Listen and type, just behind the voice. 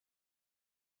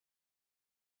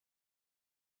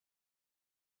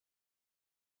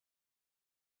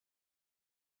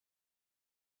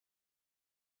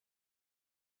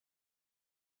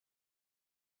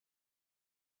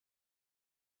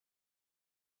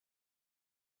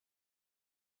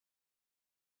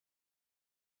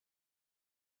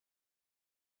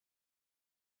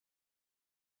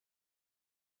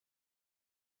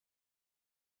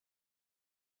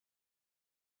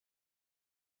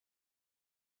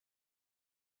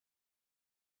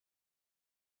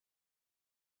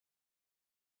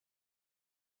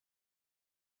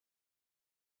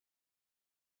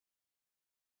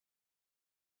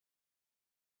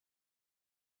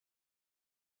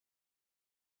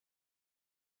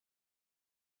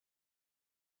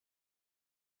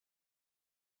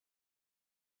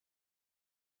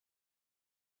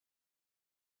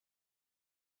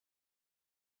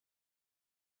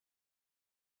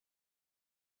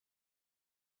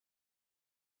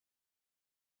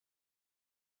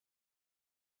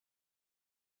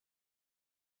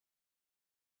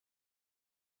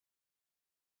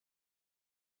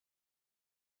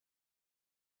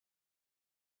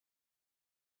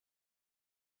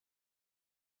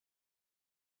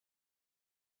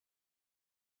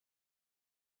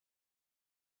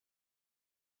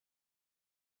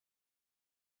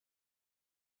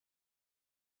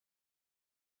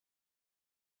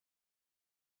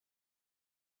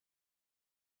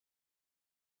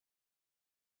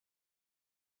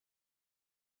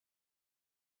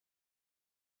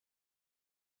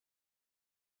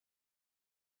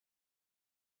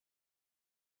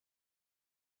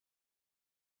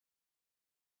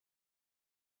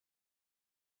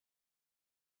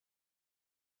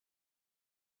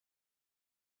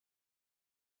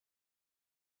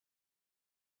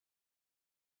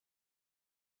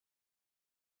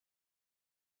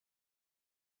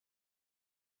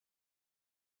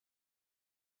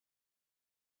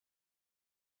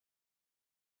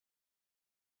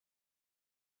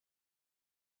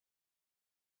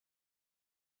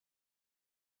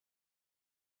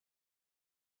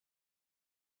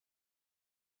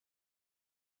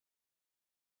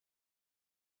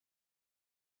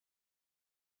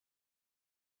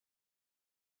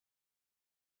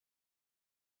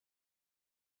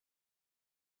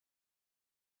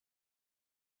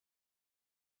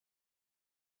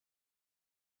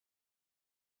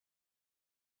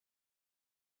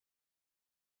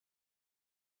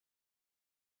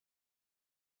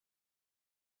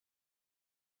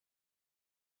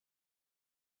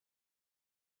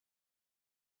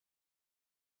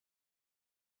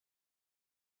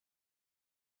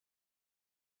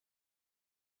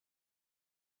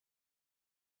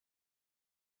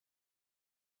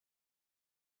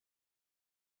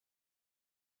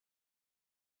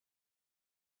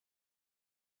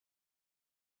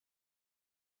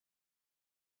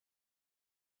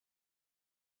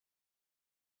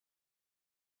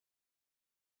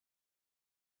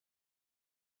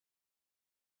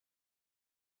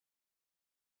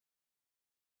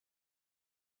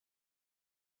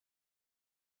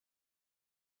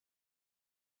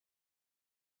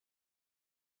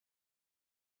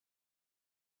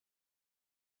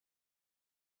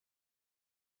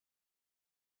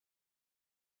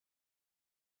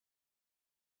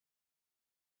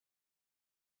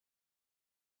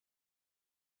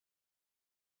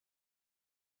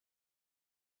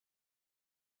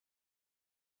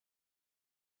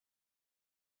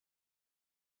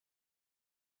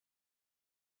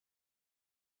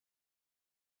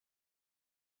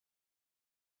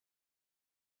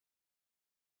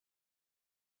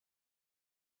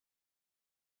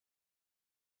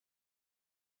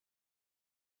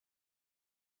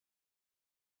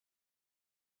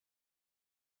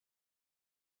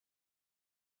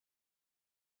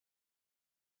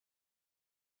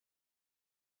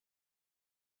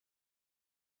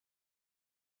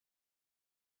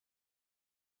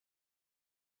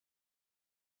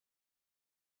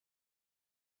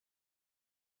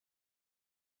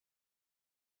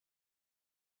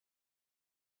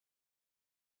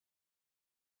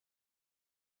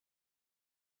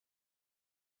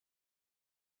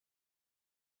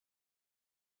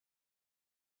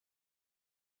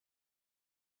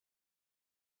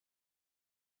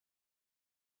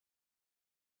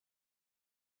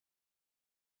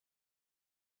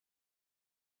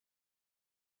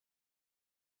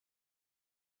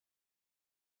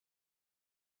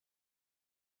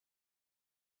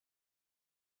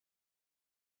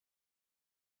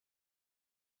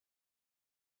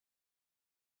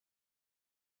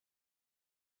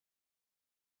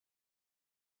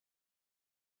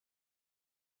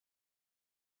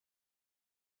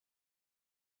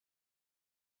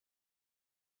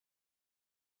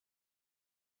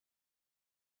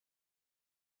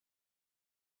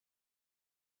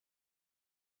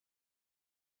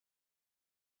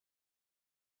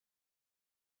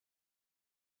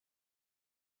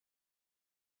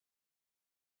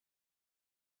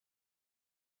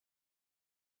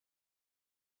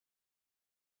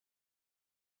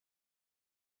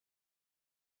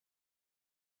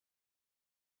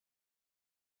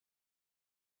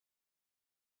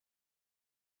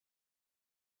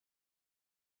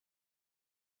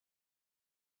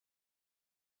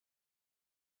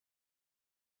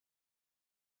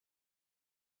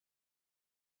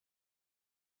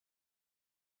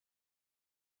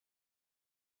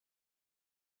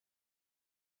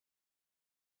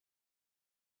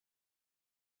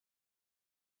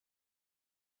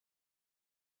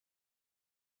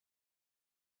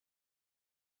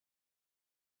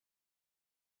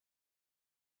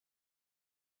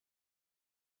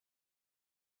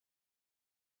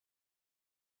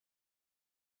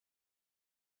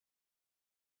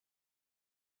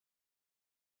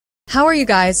How are you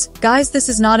guys? Guys, this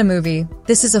is not a movie.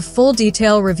 This is a full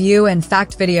detail review and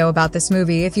fact video about this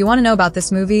movie. If you want to know about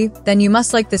this movie, then you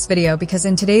must like this video because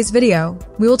in today's video,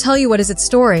 we will tell you what is its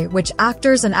story, which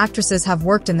actors and actresses have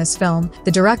worked in this film.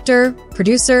 The director,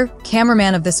 producer,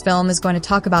 cameraman of this film is going to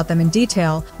talk about them in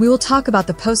detail. We will talk about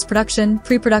the post-production,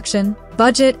 pre-production,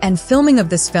 budget, and filming of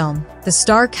this film. The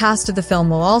star cast of the film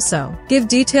will also give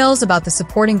details about the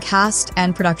supporting cast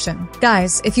and production.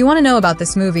 Guys, if you want to know about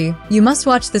this movie, you must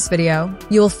watch this video.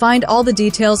 You will find all the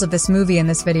details of this movie in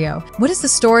this video. What is the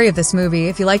story of this movie?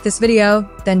 If you like this video,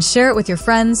 then share it with your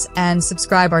friends and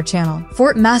subscribe our channel.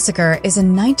 Fort Massacre is a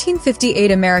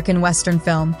 1958 American Western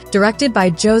film directed by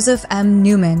Joseph M.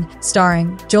 Newman,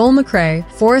 starring Joel McCrea,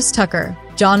 Forrest Tucker,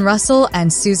 John Russell,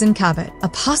 and Susan Cabot. A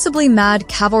possibly mad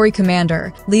cavalry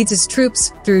commander leads his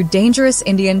troops through dangerous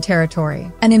Indian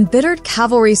territory. An embittered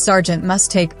cavalry sergeant must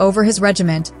take over his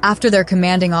regiment after their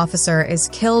commanding officer is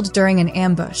killed during an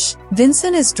ambush.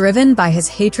 Vincent is driven by his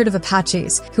hatred of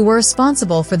Apaches, who were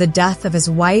responsible for the death of his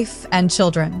wife and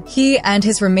children. He and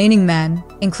his remaining men,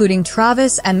 including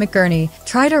Travis and McGurney,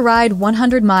 try to ride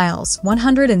 100 miles,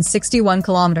 161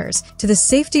 kilometers, to the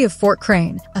safety of Fort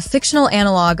Crane, a fictional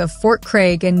analog of Fort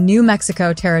Craig in New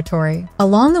Mexico territory.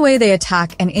 Along the way, they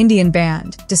attack an Indian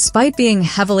band, despite being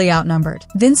heavily outnumbered.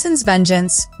 Vincent's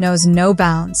vengeance knows no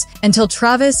bounds until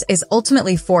Travis is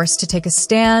ultimately forced to take a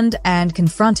stand and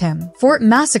confront him. Fort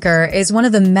Massacre is one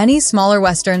of the many smaller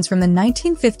westerns from the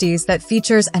 1950s that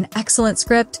features an excellent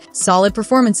script, solid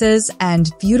performances,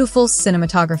 and beautiful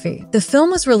cinematography. The film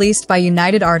was released by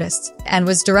United Artists and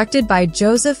was directed by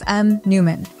Joseph M.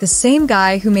 Newman, the same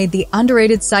guy who made the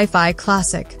underrated sci-fi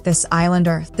classic This Island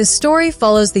Earth. The story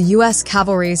follows the U.S.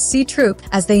 Cavalry's C Troop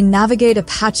as they navigate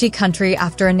Apache country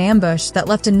after an ambush that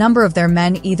left a number of their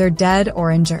men either dead or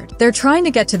injured. They're trying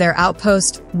to get to their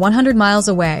outpost 100 miles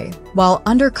away, while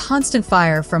under constant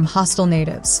fire from hostile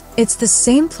natives. It's the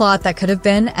same plot that could have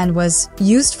been and was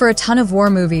used for a ton of war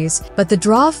movies, but the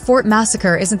draw of Fort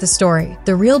Massacre isn't the story.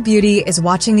 The real beauty is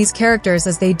watching these characters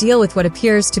as they deal with what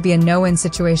appears to be a no-win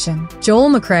situation. Joel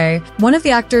McCrea, one of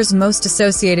the actors most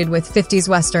associated with 50s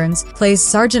westerns, plays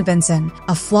Sergeant Vincent,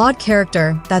 a flawed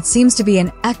character that seems to be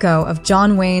an echo of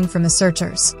John Wayne from The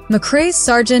Searchers. McCrea's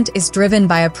sergeant is driven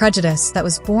by a prejudice that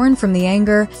was born from the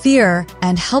anger, fear,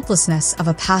 and helplessness of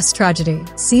a past tragedy.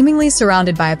 Seemingly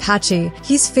surrounded by Apache,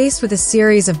 he's faced with a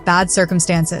series of bad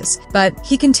circumstances, but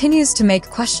he continues to make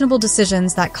questionable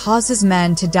decisions that cause his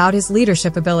men to doubt his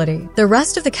leadership ability. The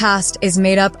rest of the cast is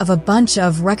made up of a bunch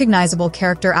of recognizable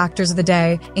character actors of the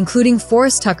day, including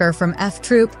Forrest Tucker from F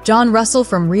Troop, John Russell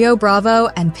from Rio Bravo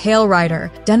and Pale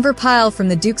Rider, Denver Pyle from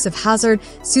the Dukes of Hazzard,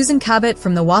 Susan Cabot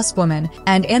from The Wasp Woman,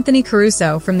 and Anthony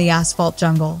Caruso from The Asphalt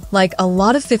Jungle. Like a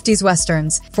lot of 50s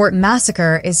westerns, Fort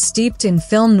Massacre is steeped in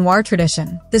film noir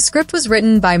tradition. The script was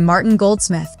written by Martin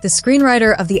Goldsmith, the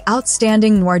screenwriter of the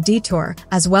outstanding Noir Detour,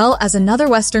 as well as another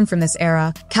western from this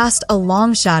era, Cast a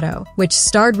Long Shadow, which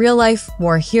starred real-life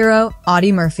war hero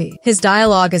Audie Murphy. His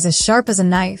dialogue is as sharp as a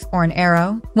knife or an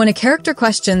arrow. When a character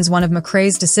questions one of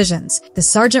McCrea's decisions, the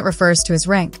sergeant refers to his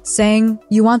rank, saying,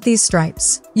 "You want these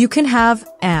stripes? You can have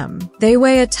M. They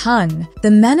weigh a ton."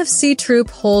 The men of C Troop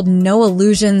hold no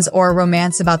illusions or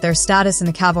romance about their status in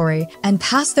the cavalry and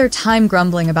pass their time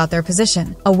grumbling about their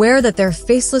position, aware that they're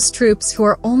faceless troops who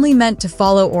are only meant to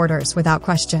follow orders without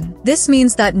question. This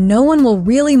means that no one will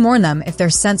really mourn them if they're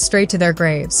sent straight to their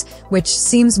graves, which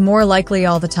seems more likely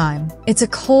all the time. It's a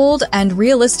cold and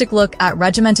realistic look at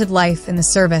regimented life in the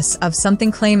service of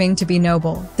something claiming to be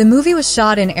noble. The movie was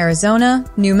shot in Arizona,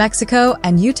 New Mexico,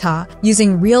 and Utah,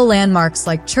 using real landmarks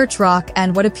like Church Rock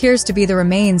and what appears to be the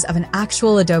remains of an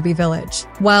actual adobe village.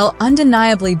 While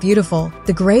undeniably beautiful,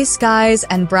 the gray skies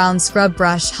and brown scrub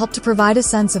brush help to provide a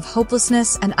sense of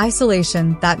hopelessness and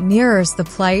isolation that mirrors the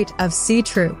plight of C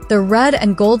Troop. The red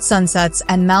and gold sunsets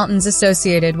and mountains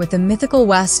associated with the mythical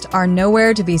West are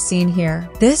nowhere to be seen here.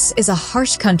 This is a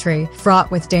harsh country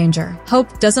fraught with danger.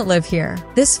 Hope doesn't live here.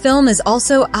 This film is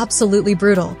also absolutely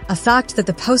brutal, a fact that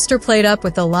the poster played up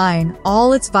with the line,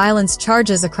 "All its violence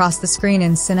charges across the screen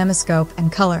in cinemascope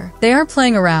and color." They aren't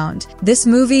playing around. This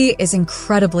movie is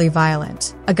incredibly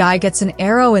violent. A guy gets an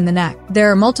arrow in the neck. There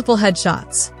are multiple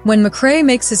headshots. When McCrea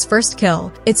makes his first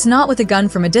kill, it's not with a gun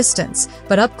from a distance,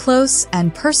 but up close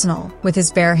and personal with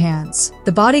his bare hands.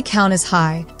 The body count is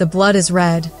high, the blood is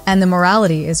red, and the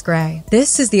morality is gray.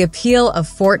 This is the appeal of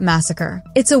Fort Massacre.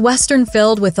 It's a western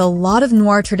filled with a lot of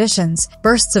noir traditions,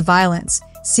 bursts of violence,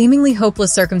 seemingly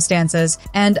hopeless circumstances,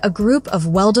 and a group of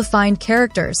well-defined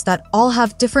characters that all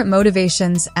have different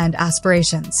motivations and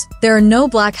aspirations. There are no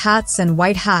black hats and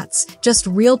white hats, just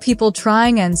real people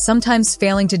trying and sometimes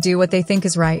failing to do what they think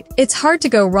is right. It's hard to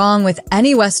go wrong with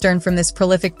any Western from this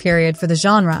prolific period for the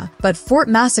genre, but Fort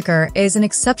Massacre is an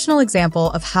exceptional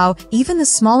example of how even the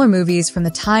smaller movies from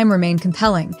the time remain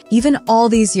compelling, even all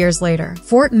these years later.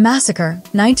 Fort Massacre,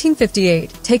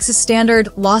 1958, takes a standard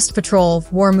Lost Patrol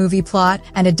war movie plot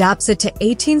and adapts it to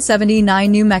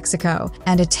 1879 New Mexico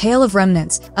and a tale of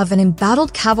remnants of an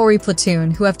embattled cavalry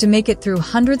platoon who have to make it through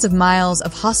hundreds of miles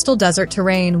of hostile desert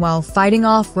terrain while fighting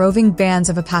off roving bands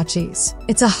of Apaches.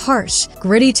 It's a harsh,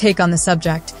 gritty take on the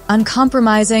subject,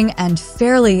 uncompromising and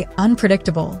fairly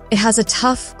unpredictable. It has a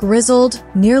tough, grizzled,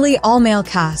 nearly all-male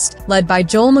cast, led by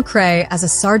Joel McCrea as a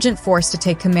sergeant forced to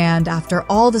take command after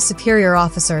all the superior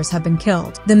officers have been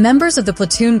killed. The members of the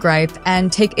platoon gripe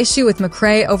and take issue with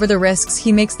McCrea over the risks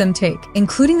he makes them take,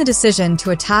 including the decision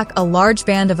to attack a large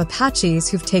band of Apaches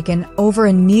who've taken over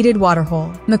a needed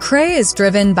waterhole. McCrea is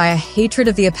driven by a hatred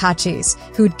of the Apaches,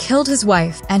 who'd killed his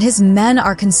wife, and his men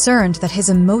are concerned that his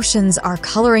emotions are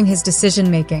coloring his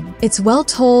decision-making. It's well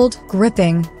told,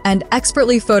 gripping, and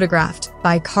expertly photographed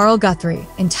by Carl Guthrie,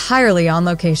 entirely on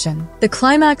location. The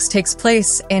climax takes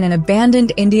place in an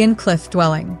abandoned Indian cliff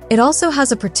dwelling. It also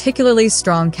has a particularly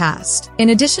strong cast.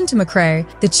 In addition to McCrea,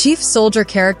 the chief soldier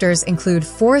characters include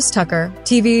Forrest Tucker,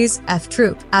 TV's F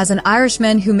Troop, as an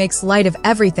Irishman who makes light of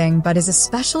everything but is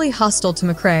especially hostile to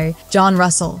McCrea, John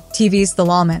Russell, TV's The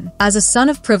Lawman, as a son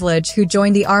of privilege who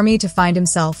joined the army to find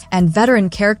himself, and veteran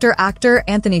character actor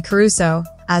Anthony Caruso,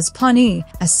 as Pawnee,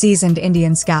 a seasoned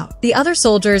Indian scout. The other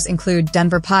soldiers include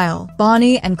Denver Pyle,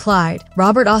 Bonnie and Clyde,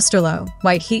 Robert Osterloh,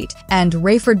 White Heat, and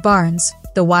Rayford Barnes,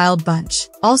 the Wild Bunch.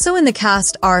 Also in the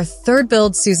cast are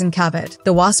third-billed Susan Cabot,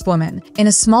 the Wasp Woman, in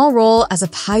a small role as a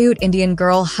Paiute Indian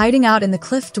girl hiding out in the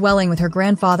cliff dwelling with her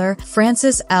grandfather,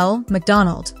 Francis L.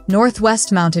 McDonald,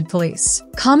 Northwest Mounted Police.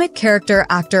 Comic character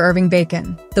actor Irving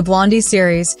Bacon, the Blondie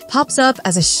series, pops up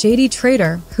as a shady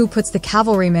traitor who puts the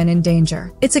cavalrymen in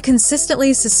danger. It's a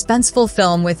consistently suspenseful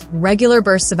film with regular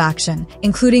bursts of action,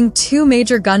 including 2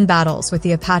 major gun battles with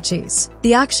the Apaches.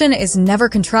 The action is never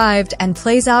contrived and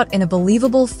plays out in a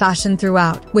believable fashion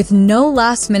throughout, with no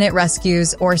last-minute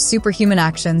rescues or superhuman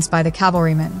actions by the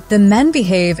cavalrymen. The men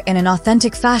behave in an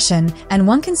authentic fashion, and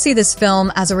one can see this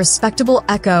film as a respectable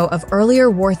echo of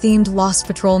earlier war-themed Lost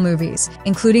Patrol movies,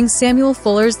 including Samuel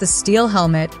Fuller's The Steel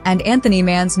Helmet and Anthony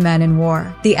Mann's Men in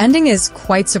War. The ending is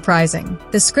quite surprising.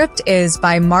 The script is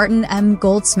by Martin M.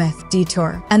 Goldsmith,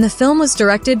 Detour, and the film was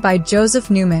directed by Joseph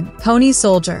Newman, Pony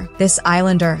Soldier, This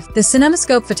Island Earth. The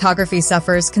cinemascope photography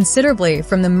suffers considerably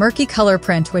from the murky color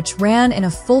print which ran in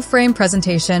a full-frame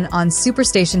presentation on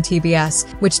Superstation TBS,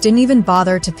 which didn't even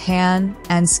bother to pan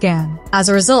and scan. As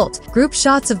a result, group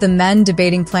shots of the men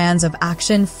debating plans of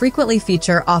action frequently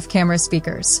feature off-camera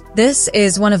speakers. This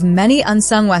is one of many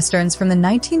unsung westerns from the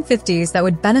 1950s that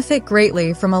would benefit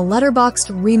greatly from a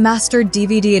letterboxed remastered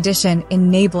DVD edition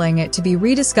enabling it to be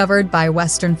rediscovered by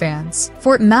Western fans.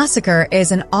 Fort Massacre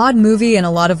is an odd movie in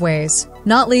a lot of ways,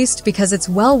 not least because it's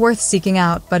well worth seeking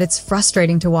out, but it's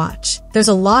frustrating to watch. There's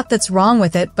a lot that's wrong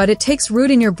with it, but it takes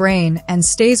root in your brain and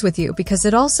stays with you because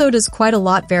it also does quite a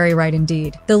lot very right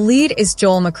indeed. The lead is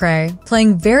Joel McCrea,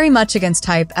 playing very much against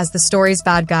type as the story's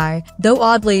bad guy, though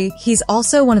oddly, he's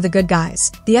also one of the good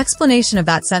guys. The explanation of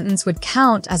that sentence would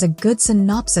count as a good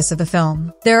synopsis of the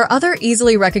film. There are other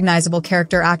easily recognizable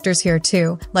character actors here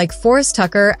too, like Forrest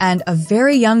Tucker and a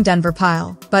very young Denver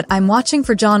Pyle, but I'm watching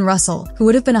for John Russell, who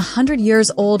would have been 100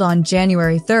 years old on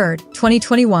January 3rd,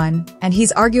 2021, and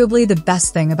he's arguably the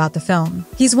best thing about the film.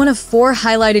 He's one of 4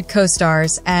 highlighted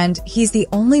co-stars, and he's the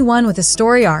only one with a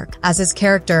story arc, as his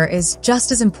character is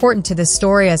just as important to this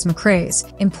story as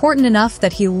McCrea's, important enough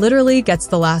that he literally gets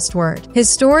the last word.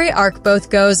 His story arc both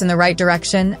goes in the right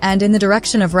direction and in the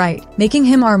direction of right, making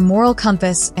him our moral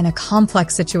compass in a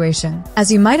complex situation.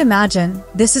 As you might imagine,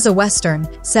 this is a Western,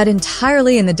 set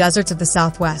entirely in the deserts of the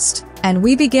Southwest. And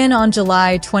we begin on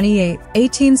July 28,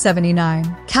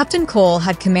 1879. Captain Cole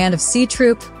had command of C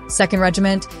Troop, 2nd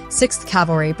Regiment, 6th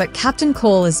Cavalry, but Captain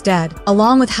Cole is dead,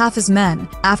 along with half his men,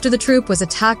 after the troop was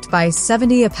attacked by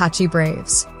 70 Apache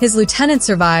Braves. His lieutenant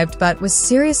survived but was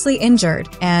seriously injured,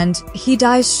 and he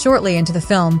dies shortly into the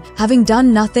film, having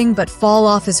done nothing but fall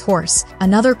off his horse,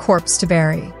 another corpse to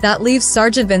bury. That leaves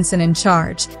Sergeant Vincent in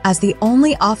charge, as the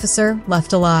only officer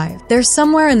left alive. They're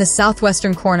somewhere in the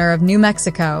southwestern corner of New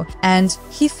Mexico, and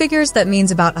he figures that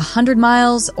means about 100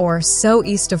 miles or so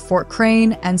east of Fort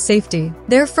Crane and safety.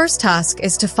 Their first first task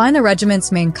is to find the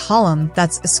regiment's main column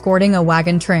that's escorting a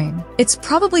wagon train. It's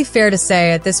probably fair to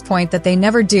say at this point that they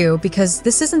never do, because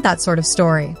this isn't that sort of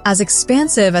story. As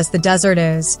expansive as the desert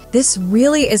is, this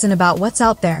really isn't about what's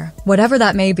out there, whatever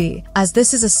that may be, as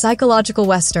this is a psychological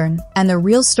western, and the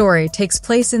real story takes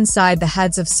place inside the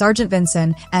heads of Sergeant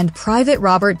Vincent and Private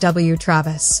Robert W.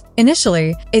 Travis.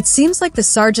 Initially, it seems like the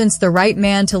sergeant's the right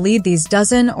man to lead these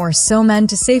dozen or so men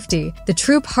to safety, the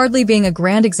troop hardly being a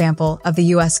grand example of the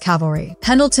U.S. cavalry.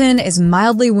 Pendleton is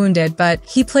mildly wounded, but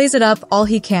he plays it up all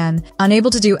he can,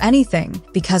 unable to do anything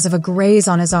because of a graze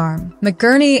on his arm.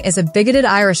 McGurney is a bigoted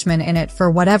Irishman in it for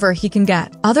whatever he can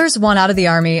get. Others want out of the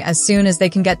army as soon as they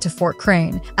can get to Fort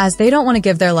Crane, as they don't want to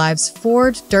give their lives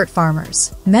for dirt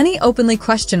farmers. Many openly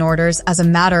question orders as a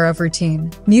matter of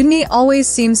routine. Mutiny always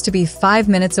seems to be 5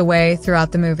 minutes away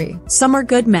throughout the movie. Some are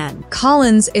good men.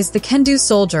 Collins is the can-do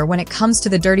soldier when it comes to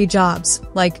the dirty jobs,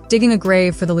 like digging a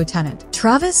grave for the lieutenant.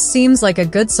 Travis seems like a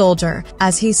good soldier,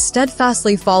 as he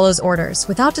steadfastly follows orders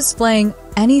without displaying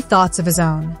any thoughts of his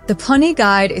own. The Pawnee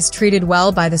guide is treated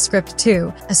well by the script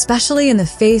too, especially in the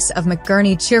face of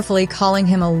McGurney cheerfully calling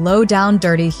him a low-down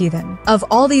dirty heathen. Of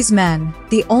all these men,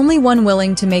 the only one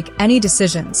willing to make any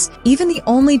decisions, even the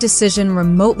only decision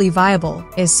remotely viable,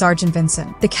 is Sergeant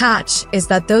Vincent. The catch is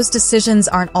that those decisions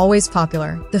aren't always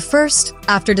popular. The first,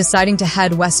 after deciding to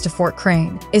head west to Fort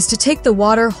Crane, is to take the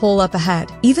water hole up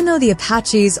ahead, even though the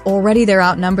Apaches already there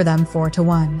outnumber them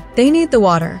 4-1. They need the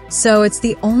water, so it's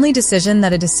the only decision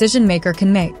that a decision maker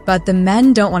can make, but the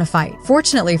men don't want to fight.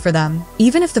 Fortunately for them,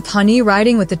 even if the Pawnee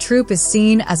riding with the troop is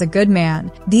seen as a good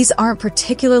man, these aren't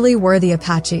particularly worthy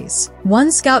Apaches.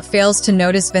 One scout fails to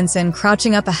notice Vincent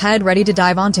crouching up ahead ready to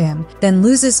dive onto him, then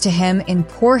loses to him in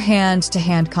poor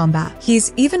hand-to-hand combat.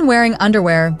 He's even wearing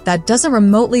underwear that doesn't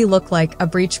remotely look like a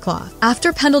breechcloth.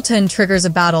 After Pendleton triggers a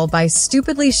battle by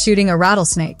stupidly shooting a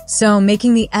rattlesnake, so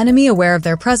making the enemy aware of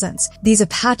their presence, these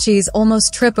Apaches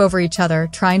almost trip over each other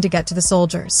trying to get to the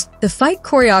soldiers. The fight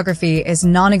choreography is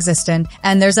non-existent,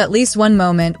 and there's at least one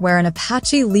moment where an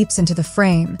Apache leaps into the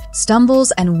frame,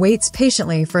 stumbles, and waits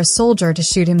patiently for a soldier to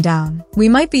shoot him down. We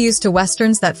might be used to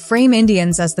westerns that frame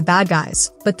Indians as the bad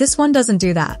guys, but this one doesn't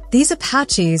do that. These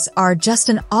Apaches are just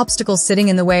an obstacle sitting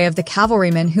in the way of the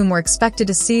cavalrymen whom we're expected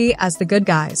to see as the good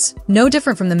guys. No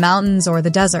different from the mountains or the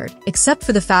desert, except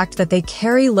for the fact that they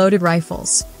carry loaded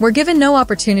rifles. We're given no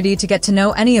opportunity to get to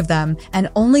know any of them, and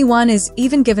only one is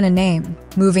even given a name,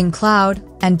 Moving Cloud,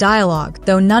 and dialogue,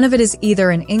 though none of it is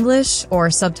either in English or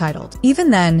subtitled.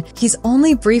 Even then, he's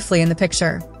only briefly in the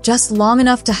picture, just long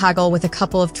enough to haggle with a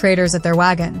couple of traders at their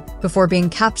wagon, before being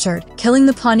captured, killing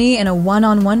the Pawnee in a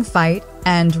one-on-one fight,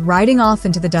 and riding off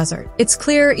into the desert. It's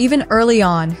clear even early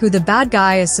on who the bad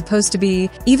guy is supposed to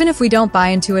be, even if we don't buy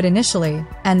into it initially,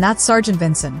 and that's Sergeant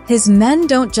Vincent. His men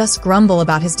don't just grumble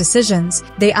about his decisions,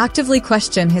 they actively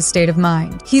question his state of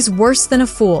mind. He's worse than a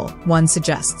fool, one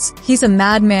suggests. He's a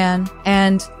madman,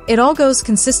 and it all goes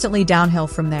consistently downhill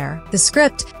from there. The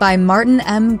script, by Martin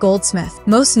M. Goldsmith,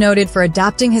 most noted for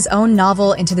adapting his own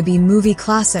novel into the B-movie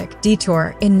classic,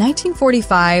 Detour, in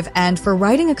 1945, and for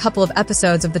writing a couple of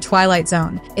episodes of The Twilight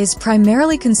Zone, is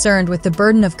primarily concerned with the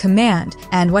burden of command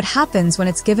and what happens when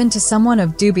it's given to someone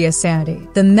of dubious sanity.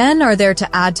 The men are there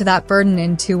to add to that burden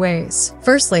in two ways.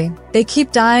 Firstly, they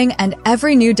keep dying, and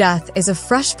every new death is a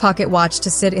fresh pocket watch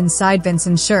to sit inside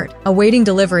Vincent's shirt, awaiting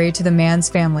delivery to the man's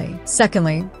family.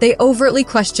 Secondly, they overtly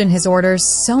question his orders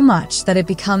so much that it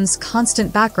becomes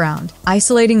constant background,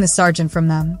 isolating the sergeant from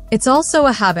them. It's also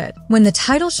a habit. When the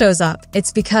title shows up,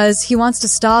 it's because he wants to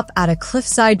stop at a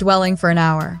cliffside dwelling for an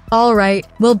hour. All right,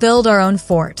 we'll build our own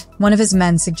fort, one of his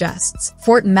men suggests.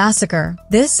 Fort Massacre.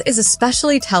 This is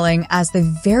especially telling as the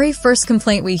very first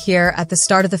complaint we hear at the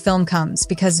start of the film comes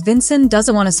because Vincent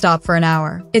doesn't want to stop for an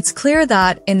hour. It's clear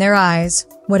that, in their eyes,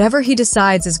 whatever he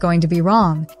decides is going to be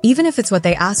wrong, even if it's what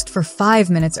they asked for 5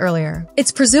 minutes earlier.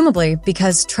 It's presumably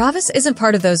because Travis isn't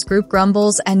part of those group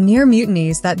grumbles and near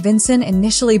mutinies that Vincent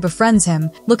initially befriends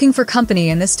him, looking for company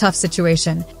in this tough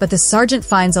situation, but the sergeant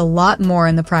finds a lot more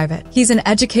in the private. He's an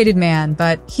educated man,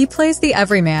 but he plays the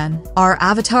everyman, our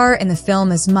avatar in the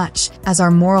film as much as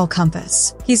our moral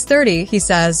compass. He's 30, he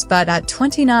says, but at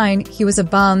 29, he was a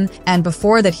bum, and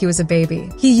before that he was a baby.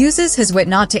 He uses his wit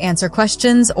not to answer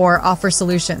questions or offer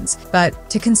solutions, but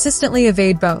to consistently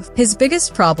evade both. His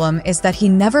biggest problem is that he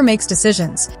never makes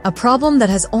decisions, a problem that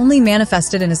has only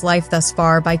manifested in his life thus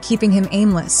far by keeping him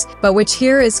aimless, but which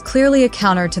here is clearly a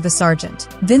counter to the sergeant.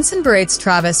 Vincent berates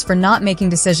Travis for not making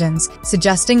decisions,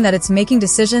 suggesting that it's making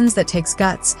decisions that takes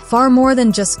guts, far more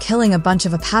than just killing a bunch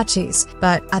of Apaches,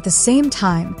 but at the same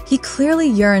time, he clearly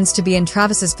yearns to be in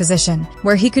Travis's position,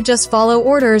 where he could just follow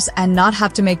orders and not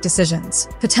have to make decisions.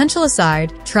 Potential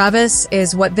aside, Travis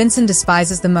is what Vincent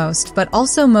despises the most, but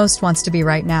also most wants to be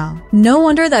right now. No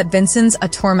wonder that Vincent's a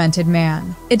tormented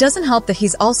man. It doesn't help that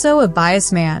he's also a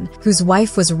biased man, whose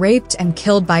wife was raped and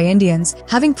killed by Indians,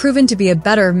 having proven to be a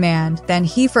better man than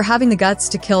he for having the guts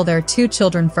to kill their 2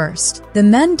 children first. The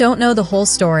men don't know the whole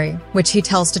story, which he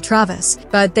tells to Travis,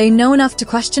 but they know enough to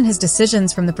question his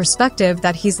decisions from the perspective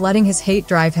that he's letting his hate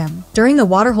drive him. During the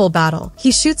waterhole battle,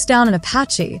 he shoots down an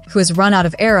Apache who has run out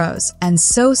of arrows and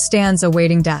so stands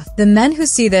awaiting death. The men who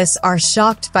see this are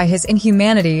shocked by his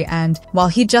inhumanity, and while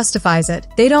he justifies it,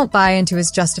 they don't buy into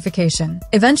his justification.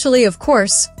 Eventually, of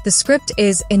course, the script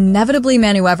is inevitably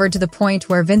maneuvered to the point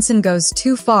where Vincent goes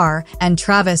too far and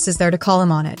Travis is there to call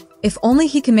him on it. If only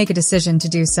he can make a decision to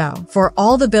do so. For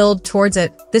all the build towards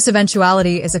it, this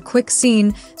eventuality is a quick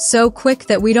scene, so quick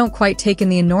that we don't quite take in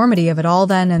the enormity of it all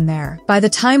then and there. By the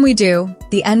time we do,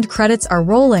 the end credits are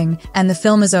rolling and the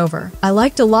film is over. I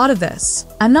liked a lot of this.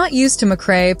 I'm not used to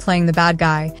McCrea playing the bad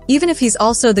guy, even if he's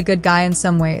also the good guy in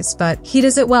some ways, but he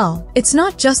does it well. It's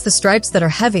not just the stripes that are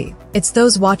heavy, it's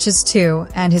those watches too,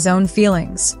 and his own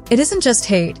feelings. It isn't just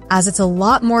hate, as it's a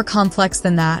lot more complex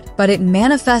than that, but it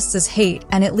manifests as hate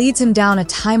and it leads him down a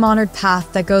time-honored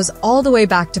path that goes all the way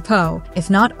back to Poe, if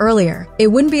not earlier. It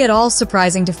wouldn't be at all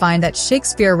surprising to find that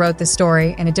Shakespeare wrote this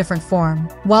story in a different form.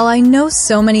 While I know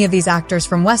so many of these actors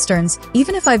from Westerns,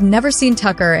 even if I've never seen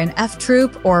Tucker in F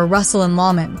Troop or Russell and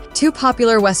Lawman, 2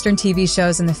 popular Western TV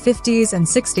shows in the 50s and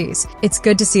 60s, it's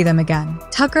good to see them again.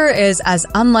 Tucker is as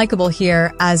unlikable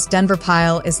here as Denver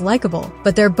Pyle is likable,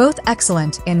 but they're both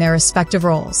excellent in their respective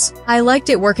roles. I liked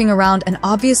it working around an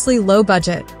obviously low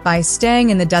budget by staying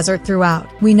in the desert throughout.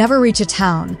 We never reach a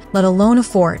town, let alone a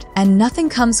fort, and nothing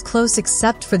comes close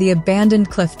except for the abandoned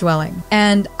cliff dwelling.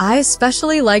 And I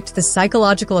especially liked the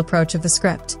psychological approach of the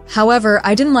script. However,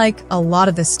 I didn't like a lot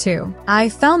of this too. I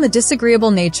found the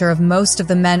disagreeable nature of most of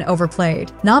the men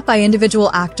overplayed, not by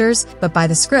individual actors, but by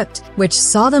the script, which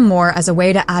saw them more as a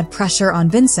way to add pressure on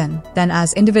Vincent than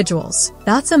as individuals.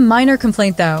 That's a minor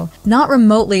complaint though, not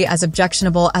remotely as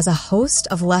objectionable as a host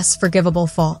of less forgivable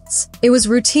faults. It was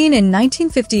routine in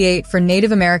 1958 for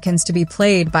Native Americans to be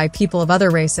played by people of other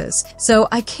races, so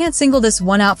I can't single this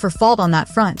one out for fault on that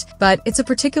front, but it's a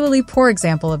particularly poor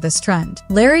example of this trend.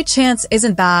 Larry Chance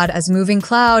isn't bad as Moving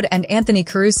Cloud, and Anthony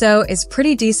Caruso is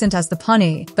pretty decent as the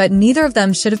Pawnee, but neither of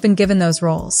them should have been given those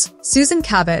roles. Susan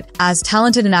Cabot, as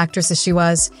talented an actress as she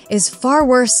was, is far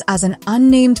worse as an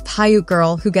unnamed Paiute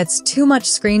girl who gets too much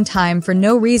screen time for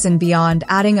no reason beyond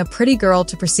adding a pretty girl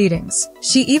to proceedings.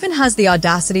 She even has the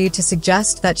audacity to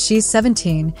suggest that she's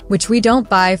 17, which we don't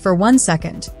buy for 1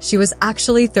 second. She was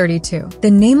actually 32. The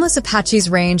nameless Apaches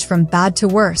range from bad to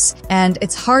worse, and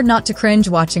it's hard not to cringe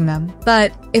watching them.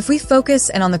 But if we focus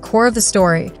in on the core of the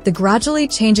story, the gradually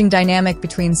changing dynamic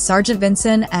between Sergeant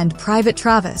Vincent and Private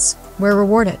Travis, we're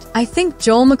rewarded. I think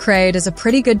Joel McCrea does a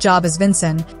pretty good job as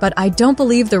Vincent, but I don't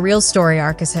believe the real story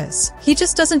arc is his. He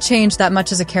just doesn't change that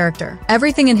much as a character.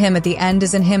 Everything in him at the end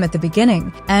is in him at the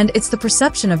beginning, and it's the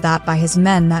perception of that by his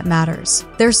men that matters.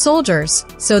 They're soldiers,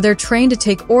 so they're trained to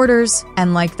take orders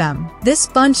and like them. This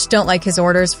bunch don't like his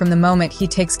orders from the moment he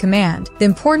takes command, the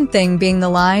important thing being the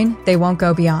line, they won't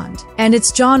go beyond. And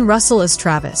it's John Russell as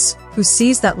Travis who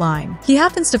sees that line. He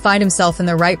happens to find himself in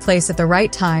the right place at the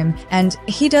right time, and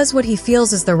he does what he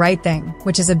feels is the right thing,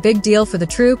 which is a big deal for the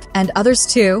troop and others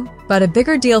too, but a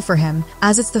bigger deal for him,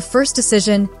 as it's the first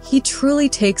decision he truly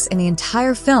takes in the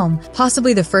entire film,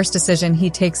 possibly the first decision he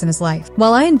takes in his life.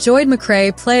 While I enjoyed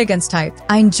McCrea play against type,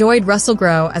 I enjoyed Russell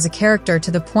grow as a character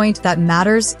to the point that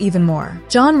matters even more.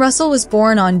 John Russell was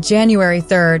born on January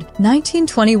 3rd,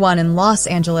 1921 in Los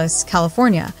Angeles,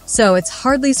 California, so it's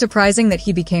hardly surprising that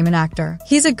he became an actor.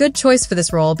 He's a good choice for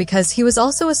this role because he was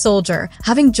also a soldier,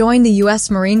 having joined the U.S.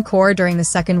 Marine Corps during the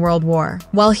Second World War.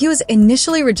 While he was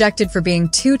initially rejected for being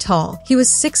too tall, he was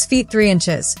 6 feet 3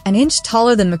 inches, an inch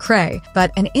taller than McCrea,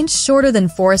 but an inch shorter than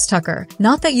Forrest Tucker.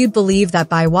 Not that you'd believe that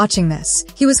by watching this.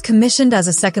 He was commissioned as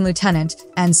a second lieutenant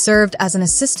and served as an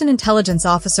assistant intelligence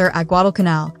officer at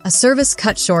Guadalcanal, a service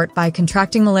cut short by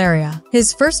contracting malaria.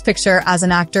 His first picture as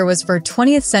an actor was for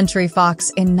 20th Century Fox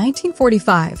in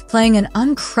 1945, playing an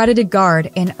uncredited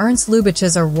guard in Ernst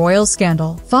Lubitsch's A Royal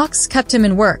Scandal. Fox kept him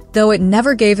in work, though it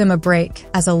never gave him a break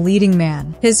as a leading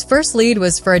man. His first lead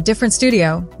was for a different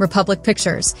studio, Republic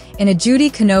Pictures, in a Judy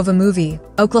Canova movie,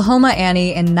 Oklahoma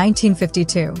Annie, in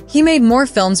 1952. He made more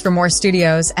films for more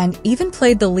studios and even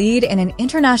played the lead in an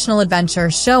international adventure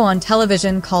show on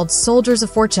television called Soldiers of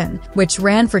Fortune, which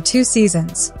ran for 2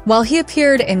 seasons. While he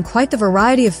appeared in quite the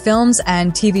variety of films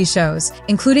and TV shows,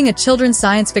 including a children's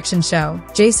science fiction show,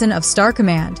 Jason of Star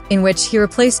Command, in which he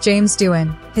replaced James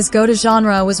Doohan, his go-to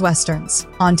genre was westerns.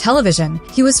 On television,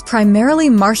 he was primarily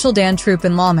Marshal Dan Troop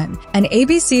in Lawman, an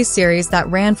ABC series that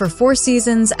ran for 4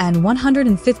 seasons and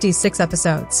 156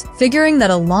 episodes. Figuring that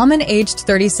a lawman aged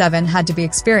 37 had to be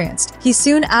experienced, he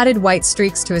soon added white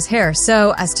streaks to his hair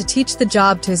so as to teach the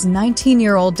job to his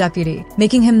 19-year-old deputy,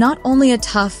 making him not only a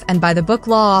tough and by-the-book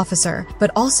law officer,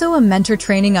 but also a mentor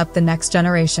training up the next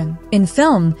generation. In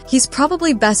film, he's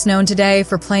probably best known today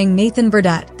for playing Nathan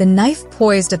Burdett, the knife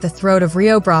poised at the throat of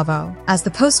Rio Bravo, as the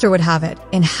poster would have it,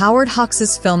 in Howard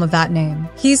Hawks' film of that name.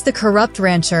 He's the corrupt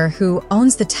rancher who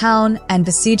owns the town and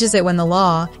besieges it when the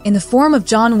law, in the form of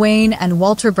John Wayne and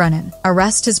Walter Brennan,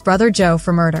 arrest his brother Joe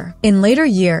for murder. In later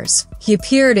years, he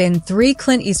appeared in 3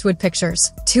 Clint Eastwood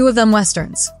pictures, 2 of them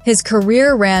westerns. His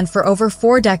career ran for over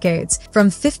 4 decades,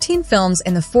 from 15 films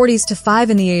in the 40s to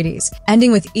 5 in the 80s,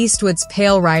 ending with Eastwood's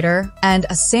Pale Rider and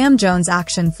a Sam Jones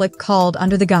action flick called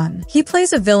Under the Gun. He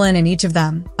plays a villain in each of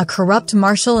them, a corrupt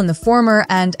marshal in the former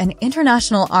and an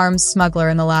international arms smuggler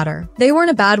in the latter. They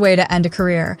weren't a bad way to end a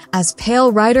career, as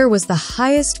Pale Rider was the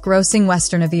highest-grossing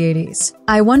western of the 80s.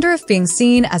 I wonder if being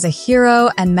seen as a hero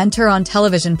and mentor on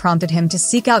television prompted him to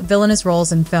seek out villainous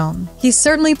roles in film. He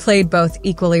certainly played both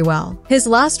equally well. His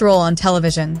last role on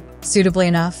television, suitably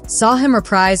enough, saw him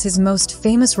reprise his most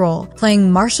famous role,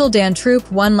 playing Marshal Dan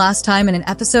Troop one last time in an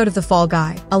episode of The Fall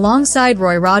Guy, alongside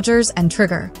Roy Rogers and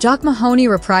Trigger, Jock Mahoney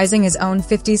reprising his own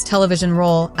 50s television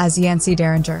role as Yancey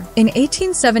Derringer. In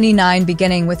 1879,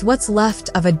 beginning with what's left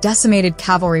of a decimated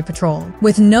cavalry patrol.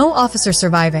 With no officer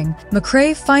surviving,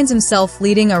 McCrea finds himself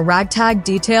leading a ragtag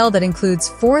detail that includes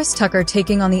Forrest Tucker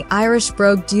taking on the Irish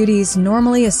brogue duties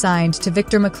normally assigned to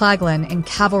Victor McClaglen in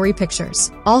Cavalry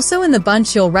Pictures. Also in the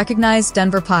bunch you'll recognize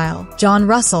Denver Pyle, John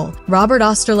Russell, Robert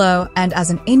Osterloh, and as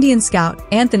an Indian scout,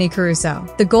 Anthony Caruso.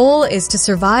 The goal is to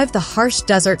survive the harsh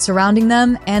desert surrounding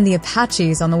them and the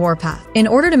Apaches on the warpath. In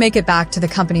order to make it back to the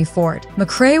company fort,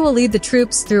 McCrea will lead the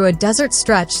troops through a desert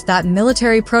stretch that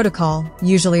military protocol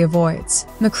usually avoids.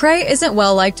 McCrea isn't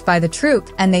well liked by the troop,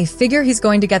 and they figure he's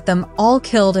going to get them all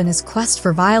killed in his quest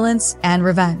for violence and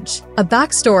revenge. A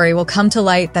backstory will come to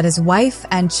light that his wife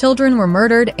and children were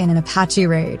murdered in an Apache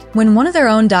raid. When one of their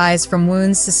own dies from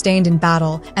wounds sustained in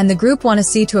battle, and the group want to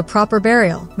see to a proper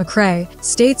burial, McCrea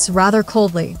states rather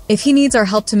coldly, "If he needs our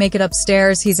help to make it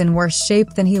upstairs, he's in worse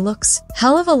shape than he looks."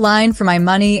 Hell of a line for my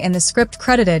money in the script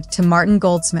credited to Martin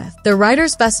Goldsmith. The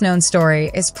writer's best-known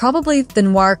story is probably the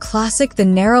noir classic The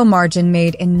Narrow Margin,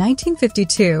 made in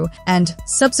 1952 and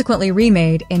subsequently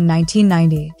remade in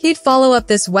 1990. He'd follow up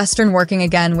this western working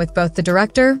again with both the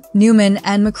director, Newman,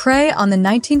 and McCrea on the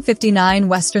 1959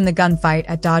 western The Gunfight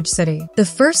at Dodge City. The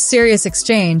first serious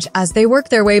exchange as they work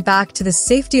their way back to the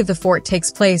safety of the fort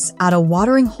takes place at a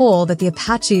watering hole that the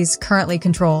Apaches currently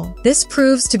control. This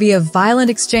proves to be a violent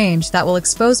exchange that will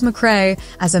expose McCrea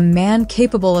as a man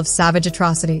capable of savage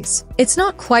atrocities. It's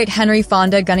not quite Henry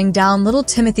Fonda gunning down little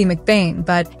Timothy McVeigh,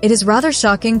 but it is rather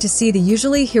shocking to see the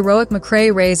usually heroic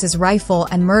McCrea raise his rifle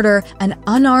and murder an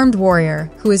unarmed warrior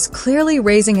who is clearly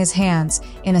raising his hands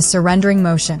in a surrendering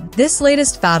motion. This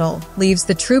latest battle leaves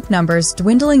the troop numbers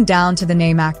dwindling down to the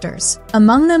name actors.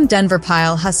 Among them, Denver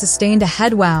Pyle has sustained a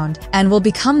head wound and will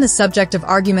become the subject of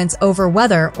arguments over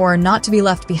whether or not to be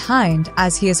left behind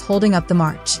as he is holding up the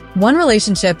march. One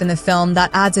relationship in the film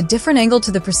that adds a different angle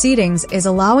to the proceedings is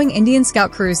allowing Indian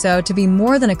Scout Caruso to be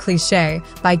more than a cliché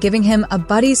by giving him a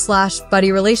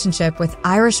buddy-slash-buddy relationship with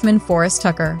Irishman Forrest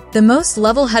Tucker. The most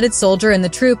level-headed soldier in the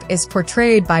troop is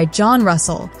portrayed by John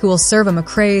Russell, who will serve a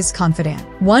McCrea's confidant,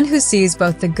 one who sees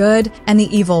both the good and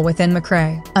the evil within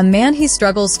McCrea, a man he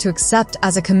struggles to accept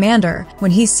as a commander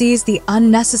when he sees the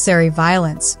unnecessary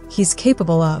violence he's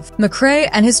capable of. McCrea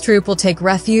and his troop will take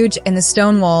refuge in the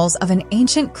stone walls of an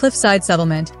ancient cliffside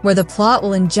settlement where the plot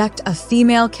will inject a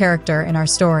female character in our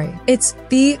story. It's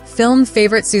the film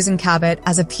favorite Susan Cabot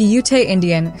as a Paiute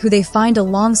Indian who they find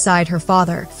alongside her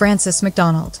father, Francis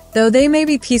MacDonald. Though they may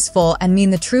be peaceful and mean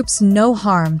the troops no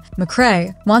harm,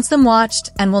 McCrea wants them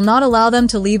watched and will not allow them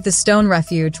to leave the stone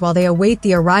refuge while they await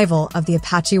the arrival of the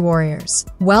Apache warriors.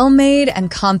 Well made and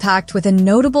compact with a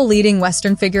notable leading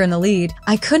Western figure in the lead,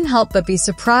 I couldn't couldn't help but be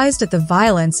surprised at the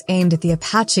violence aimed at the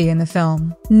Apache in the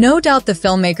film. No doubt the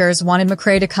filmmakers wanted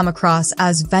McCrea to come across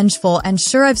as vengeful, and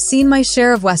sure, I've seen my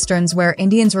share of westerns where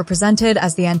Indians were presented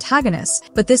as the antagonists,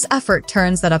 but this effort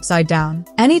turns that upside down.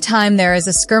 Anytime there is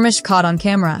a skirmish caught on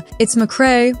camera, it's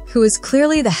McCrea who is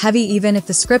clearly the heavy, even if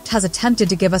the script has attempted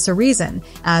to give us a reason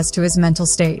as to his mental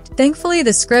state. Thankfully,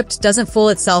 the script doesn't fool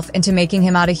itself into making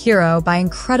him out a hero by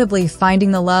incredibly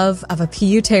finding the love of a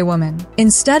Paiute woman.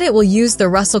 Instead, it will use the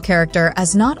Russell character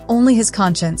as not only his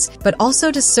conscience, but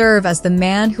also to serve as the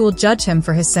man who will judge him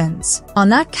for his sins. On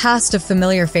that cast of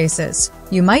familiar faces,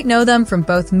 you might know them from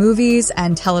both movies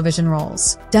and television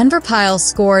roles. Denver Pyle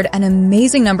scored an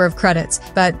amazing number of credits,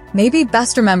 but maybe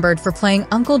best remembered for playing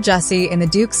Uncle Jesse in The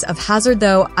Dukes of Hazzard,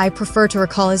 though I prefer to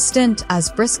recall his stint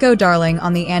as Briscoe Darling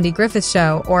on The Andy Griffith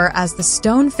Show, or as the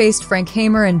stone-faced Frank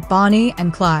Hamer in Bonnie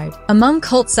and Clyde. Among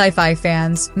cult sci-fi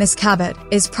fans, Miss Cabot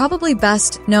is probably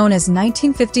best known as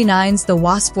 1959's The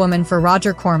Wasp Woman for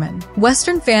Roger Corman.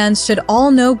 Western fans should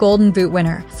all know Golden Boot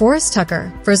winner Forrest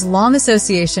Tucker for his long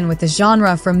association with the genre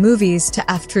from movies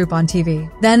to F Troop on TV.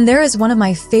 Then there is one of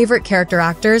my favorite character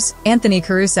actors, Anthony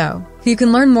Caruso, who you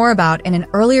can learn more about in an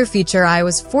earlier feature I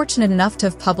was fortunate enough to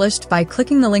have published by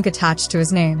clicking the link attached to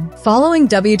his name. Following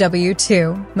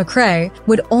WW2, McCrea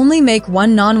would only make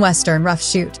one non-Western rough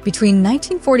shoot between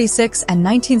 1946 and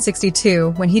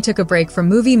 1962, when he took a break from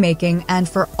movie making and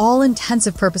for all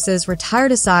intensive purposes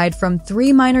retired, aside from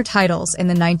 3 minor titles in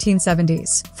the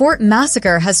 1970s. Fort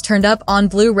Massacre has turned up on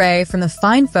Blu-ray from the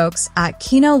fine folks at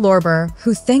Kino Lorber,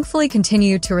 who thankfully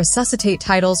continue to resuscitate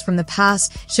titles from the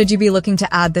past should you be looking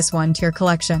to add this one to your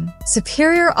collection.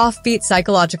 Superior offbeat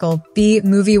psychological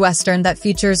B-movie western that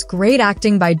features great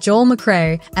acting by Joel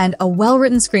McCrea and a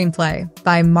well-written screenplay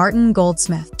by Martin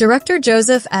Goldsmith. Director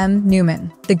Joseph M.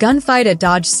 Newman. The gunfight at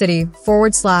Dodge City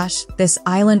 / This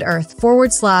Island Earth /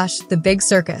 The Big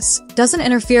Circus doesn't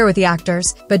interfere with the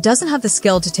actors, but doesn't have the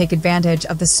skill to take advantage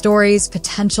of the story's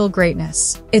potential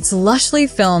greatness. It's lushly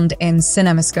filmed in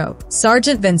CinemaScope.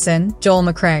 Sergeant Vincent, Joel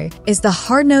McCrea, is the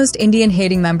hard-nosed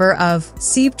Indian-hating member of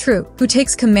SEAB Troop, who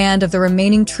takes command of the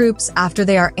remaining troops after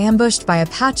they are ambushed by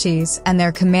Apaches and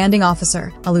their commanding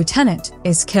officer, a lieutenant,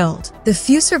 is killed. The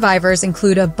few survivors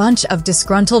include a bunch of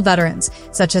disgruntled veterans,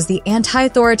 such as the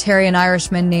anti-authoritarian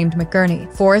Irishman named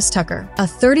McGurney, Forrest Tucker, a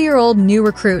 30-year-old new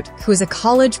recruit who is a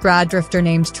college grad drifter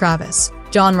named Travis,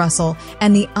 John Russell,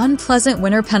 and the unpleasant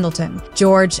Winter Pendleton,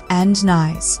 George and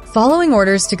Nyes. Following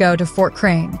orders to go to Fort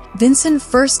Crane, Vincent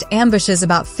first ambushes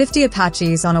about 50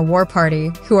 Apaches on a war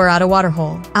party who are at a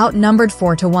waterhole, outnumbered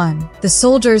 4-1. The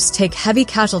soldiers take heavy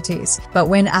casualties, but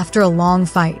win after a long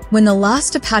fight. When the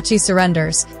last Apache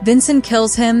surrenders, Vincent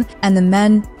kills him, and the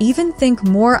men even think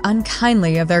more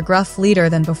unkindly of their gruff leader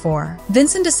than before.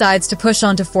 Vincent decides to push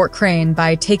onto Fort Crane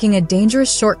by taking a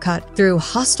dangerous shortcut through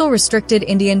hostile restricted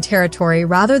Indian territory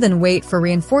rather than wait for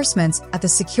reinforcements at the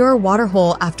secure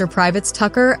waterhole after Privates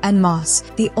Tucker and Moss,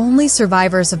 the only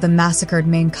survivors of the massacred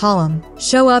main column,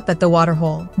 show up at the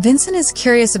waterhole. Vincent is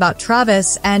curious about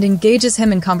Travis and engages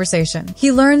him in conversation.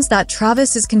 He learns that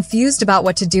Travis is confused about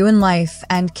what to do in life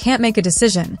and can't make a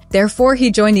decision. Therefore, he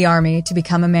joined the army to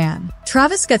become a man.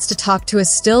 Travis gets to talk to a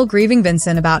still grieving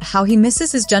Vincent about how he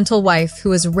misses his gentle wife who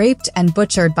was raped and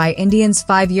butchered by Indians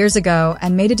 5 years ago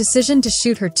and made a decision to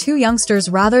shoot her 2 youngsters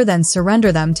rather than surrender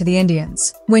them to the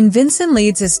Indians. When Vincent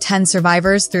leads his 10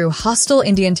 survivors through hostile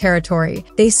Indian territory,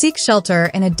 they seek shelter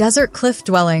in a desert cliff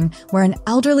dwelling where an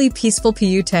elderly peaceful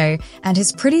Paiute and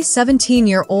his pretty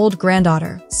 17-year-old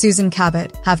granddaughter, Susan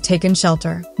Cabot, have taken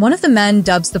shelter. One of the men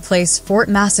dubs the place Fort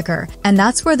Massacre, and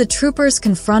that's where the troopers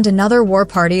confront another war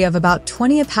party of about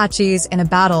 20 Apaches in a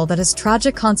battle that has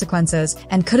tragic consequences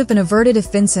and could have been averted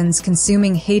if Vincent's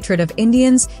consuming hatred of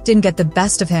Indians didn't get the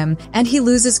best of him, and he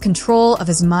loses control of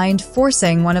his mind,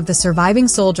 forcing one of the surviving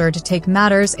soldiers to take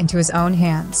matters into his own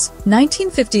hands.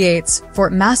 1958's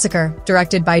Fort Massacre,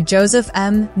 directed by Joseph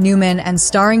M. Newman and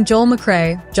starring Joel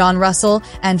McCrea, John Russell,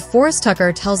 and Forrest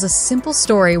Tucker, tells a simple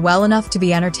story well enough to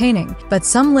be entertaining, but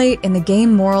some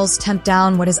late-in-the-game morals tempt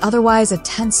down what is otherwise a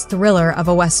tense thriller of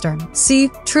a Western. See,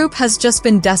 Troop has just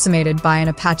been decimated by an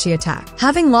Apache attack.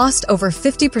 Having lost over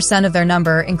 50% of their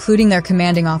number, including their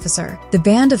commanding officer, the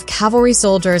band of cavalry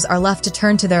soldiers are left to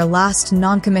turn to their last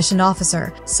non-commissioned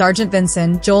officer, Sergeant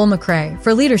Vincent, Joel McCrea,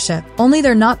 for leadership, only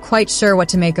they're not quite sure what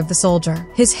to make of the soldier.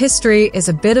 His history is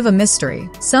a bit of a mystery.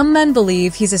 Some men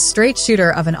believe he's a straight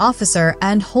shooter of an officer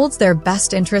and holds their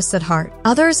best interests at heart.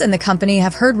 Others in the company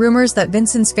have heard rumors that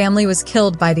Vincent's family was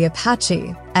killed by the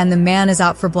Apache, and the man is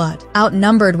out for blood.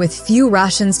 Outnumbered with few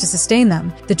rations to sustain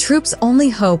them, the troops' only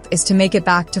hope is to make it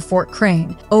back to Fort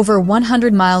Crane, over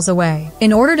 100 miles away.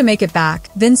 In order to make it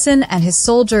back, Vincent and his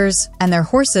soldiers and their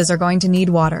horses are going to need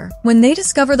water. When they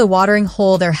discover the watering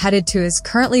hole they're headed to is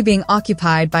currently being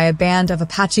occupied by a band of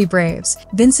Apache braves,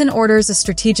 Vincent orders a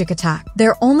strategic attack.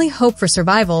 Their only hope for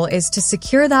survival is to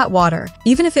secure that water,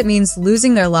 even if it means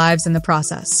losing their lives in the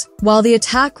process. While the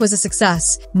attack was a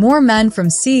success, more men from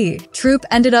C Troop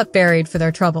ended up buried for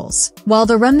their troubles. While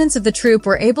the remnants of the troop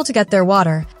were able to get their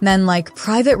water, men like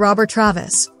Private Robert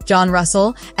Travis, John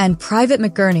Russell, and Private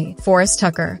McGurney, Forrest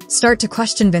Tucker, start to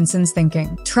question Vincent's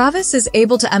thinking. Travis is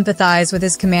able to empathize with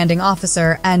his commanding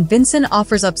officer, and Vincent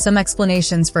offers up some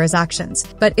explanations for his actions,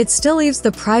 but it still leaves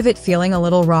the private feeling a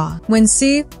little raw. When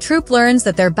C Troop learns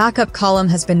that their backup column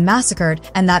has been massacred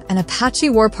and that an Apache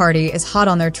war party is hot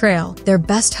on their trail, their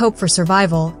best hope for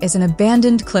survival is an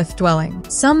abandoned cliff dwelling.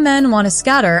 Some men want to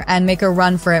scatter and make a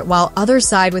run for it, while others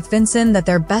side with Vincent that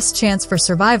their best chance for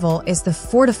survival is the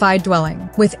fortified dwelling.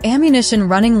 With ammunition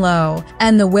running low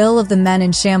and the will of the men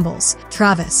in shambles,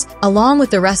 Travis, along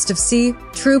with the rest of C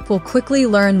Troop, will quickly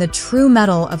learn the true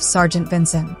mettle of Sergeant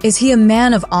Vincent. Is he a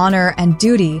man of honor and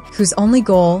duty whose only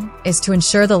goal is to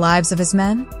ensure the lives of his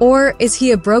men? Or is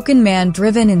he a broken man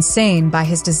driven insane by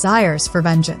his desires for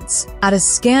vengeance? At a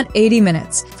scant 80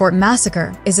 minutes, Fort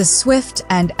Massacre is a swift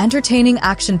and entertaining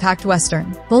action-packed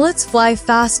western. Bullets fly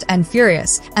fast and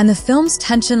furious, and the film's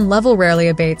tension level rarely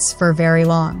abates for very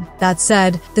long. That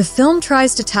said, the film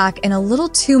tries to tack in a little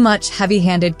too much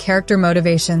heavy-handed character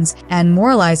motivations and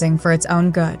moralizing for its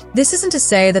own good. This isn't to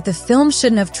say that the film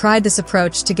shouldn't have tried this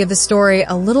approach to give the story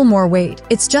a little more weight.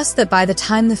 It's just that by the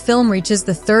time the film reaches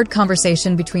the third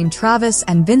conversation between Travis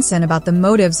and Vincent about the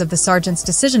motives of the sergeant's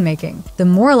decision-making, the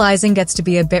moralizing gets to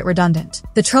be a bit redundant.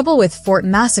 The trouble with Fort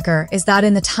Massacre is that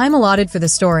in the time allotted for the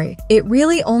story, it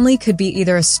really only could be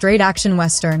either a straight action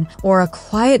western or a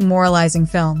quiet moralizing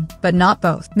film, but not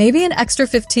both. Maybe an extra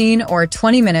 15 or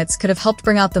 20 minutes could have helped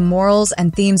bring out the morals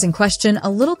and themes in question a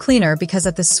little cleaner, because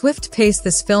at the swift pace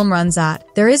this film runs at,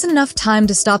 there isn't enough time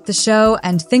to stop the show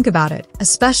and think about it,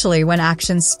 especially when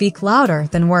actions speak louder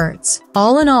than words.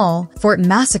 All in all, Fort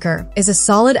Massacre is a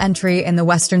solid entry in the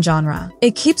Western genre.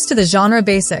 It keeps to the genre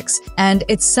basics, and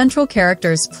its central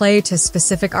characters play to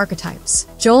specific archetypes.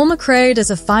 Joel McCrea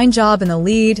does a fine job in the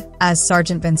lead as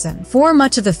Sergeant Vincent. For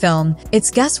much of the film,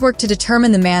 it's guesswork to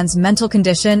determine the man's mental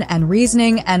condition and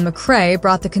reasoning, and McCrea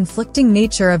brought the conflicting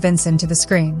nature of Vincent to the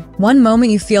screen. One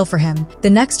moment you feel for him, the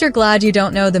next you're glad you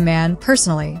don't know the man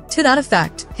personally. To that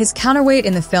effect, his counterweight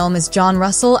in the film is John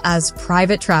Russell as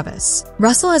Private Travis.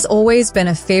 Russell has always been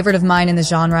a favorite of mine in the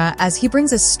genre, as he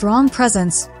brings a strong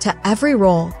presence to every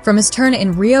role, from his turn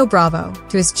in Rio Bravo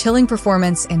to his chilling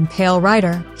performance in Pale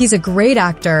Rider. He's a great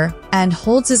actor and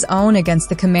holds his own against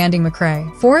the commanding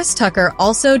McCrea. Forrest Tucker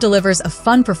also delivers a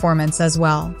fun performance as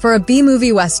well. For a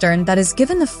B-movie western that is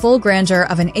given the full grandeur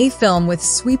of an A film with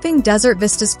sweeping desert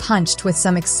vistas punched with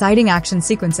some exciting action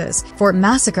sequences, Fort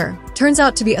Massacre turns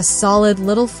out to be a solid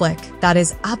little flick that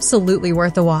is absolutely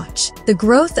worth a watch. The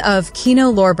growth of Kino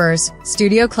Lorber's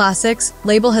Studio Classics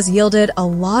label has yielded a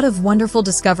lot of wonderful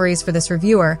discoveries for this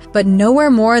reviewer, but nowhere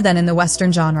more than in the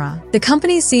western genre. The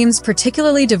company seems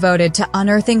particularly devoted to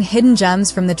unearthing hidden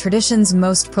gems from the tradition's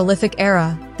most prolific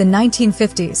era, the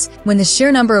 1950s, when the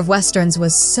sheer number of westerns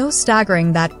was so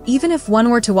staggering that even if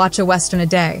one were to watch a western a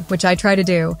day, which I try to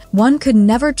do, one could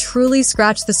never truly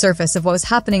scratch the surface of what was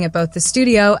happening at both the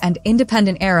studio and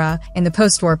independent era in the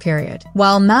post-war period.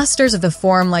 While masters of the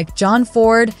form like John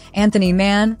Ford, Anthony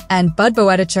Mann, and Bud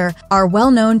Boetticher are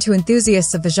well known to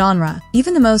enthusiasts of the genre,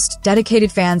 even the most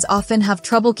dedicated fans often have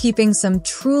trouble keeping some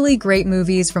truly great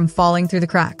movies from falling through the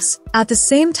cracks. At the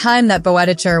same time that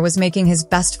Boetticher was making his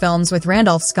best films with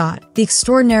Randolph Scott, the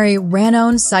extraordinary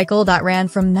Ran-On cycle that ran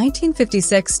from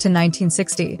 1956 to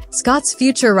 1960, Scott's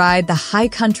future ride, The High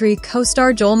Country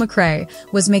co-star Joel McCrea,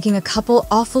 was making a couple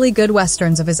awfully good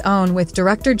westerns of his own with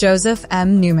director Joseph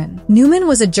M. Newman. Newman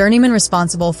was a journeyman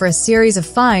responsible for a series of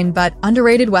fine but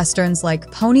underrated westerns like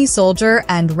Pony Soldier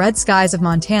and Red Skies of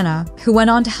Montana, who went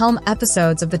on to helm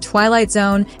episodes of The Twilight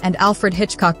Zone and Alfred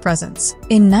Hitchcock Presents.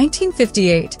 In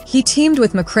 1958, he teamed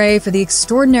with McCrea for the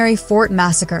extraordinary Fort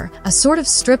Massacre, a sort of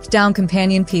stripped-down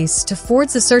companion piece to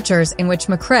Ford's The Searchers, in which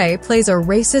McCrea plays a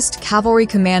racist cavalry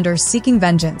commander seeking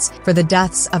vengeance for the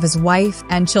deaths of his wife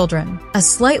and children. A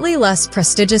slightly less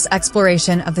prestigious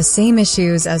exploration of the same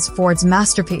issues as Ford's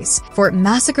masterpiece, for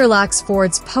Massacre lacks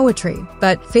Ford's poetry,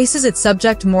 but faces its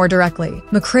subject more directly.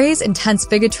 McCrea's intense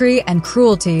bigotry and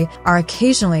cruelty are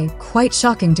occasionally quite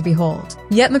shocking to behold.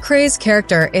 Yet McCrea's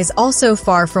character is also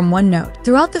far from one note.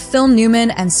 Throughout the film,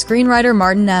 Newman and screenwriter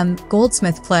Martin M.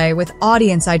 Goldsmith play with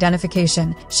audience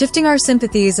identification, shifting our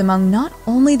sympathies among not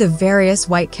only the various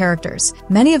white characters,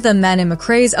 many of them men in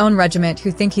McCrea's own regiment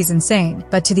who think he's insane,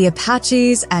 but to the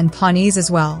Apaches and Pawnees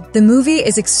as well. The movie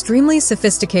is extremely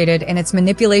sophisticated in its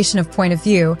manipulation of point of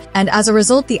view, and as a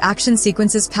result, the action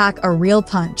sequences pack a real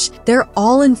punch. They're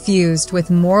all infused with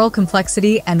moral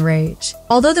complexity and rage.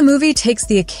 Although the movie takes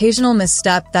the occasional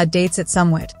misstep that dates it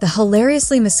somewhat, the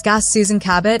hilariously miscast Susan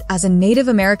Cabot as a Native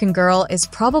American girl is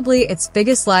probably its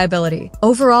biggest liability.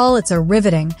 Overall, it's a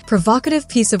riveting, provocative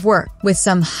piece of work, with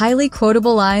some highly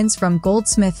quotable lines from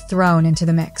Goldsmith thrown into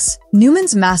the mix.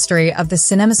 Newman's mastery of the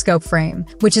cinemascope frame,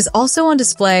 which is also on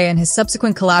display in his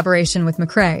subsequent collaboration with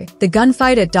McCrea, the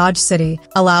gunfight at Dodge City,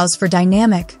 allows for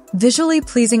dynamic, visually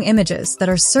pleasing images that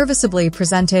are serviceably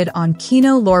presented on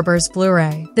Kino Lorber's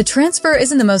Blu-ray. The transfer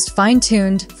isn't the most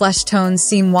fine-tuned, flesh tones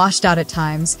seem washed out at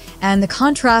times, and the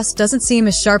contrast doesn't seem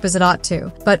as sharp as it ought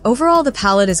to, but overall the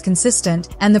palette is consistent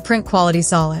and the print quality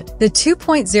solid. The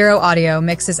 2.0 audio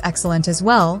mix is excellent as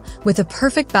well, with a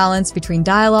perfect balance between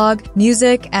dialogue,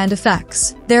 music, and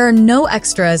effects. There are no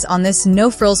extras on this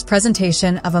no-frills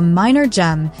presentation of a minor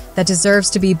gem that deserves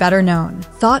to be better known.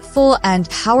 Thoughtful and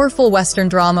powerful Western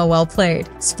drama, well played,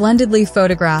 splendidly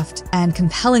photographed, and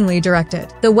compellingly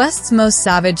directed. The West's most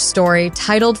savage story,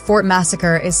 titled Fort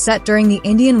Massacre, is set during the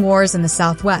Indian Wars in the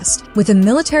Southwest, with a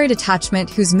military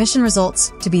detachment whose mission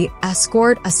results to be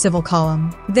escort a civil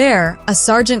column. There, a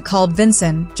sergeant called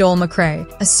Vincent, Joel McCrea,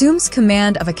 assumes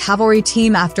command of a cavalry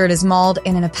team after it is mauled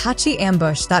in an Apache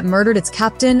ambush that murdered its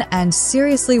captain and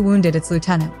seriously wounded its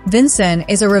lieutenant. Vincent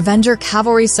is a revenger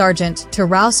cavalry sergeant to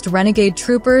roust renegade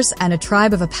troopers and a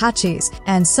tribe of Apaches,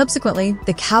 and subsequently,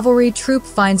 the cavalry troop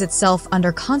finds itself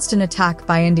under constant attack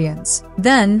by Indians.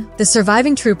 Then, the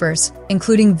surviving troopers,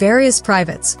 including various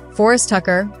privates, Forrest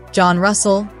Tucker, John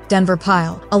Russell, Denver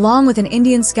Pyle, along with an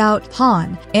Indian scout,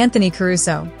 Pawn, Anthony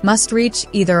Caruso, must reach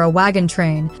either a wagon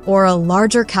train or a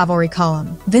larger cavalry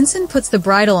column. Vincent puts the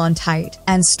bridle on tight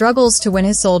and struggles to win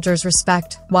his soldiers'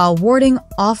 respect while warding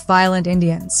off violent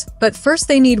Indians. But first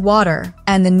they need water,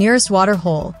 and the nearest water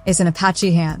hole is in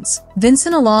Apache hands.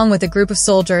 Vincent, along with a group of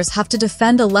soldiers, have to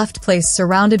defend a left place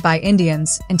surrounded by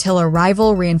Indians until a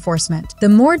rival reinforcement. The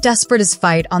more desperate his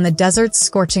fight on the desert's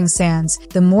scorching sands,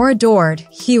 the more adored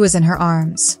he was in her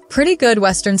arms. Pretty good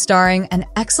Western starring an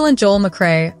excellent Joel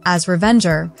McCrea as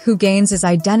Revenger, who gains his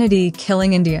identity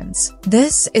killing Indians.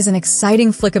 This is an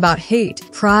exciting flick about hate,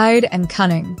 pride, and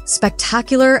cunning.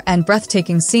 Spectacular and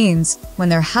breathtaking scenes when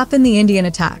there happen the Indian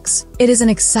attacks. It is an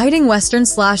exciting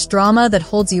Western/drama that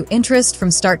holds you interest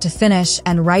from start to finish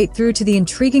and right through to the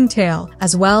intriguing tale,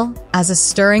 as well as a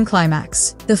stirring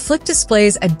climax. The flick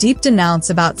displays a deep denounce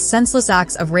about senseless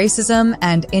acts of racism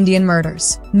and Indian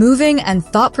murders. Moving and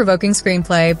thought-provoking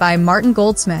screenplay by Martin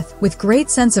Goldsmith with great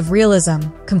sense of realism,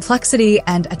 complexity,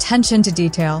 and attention to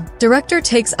detail. Director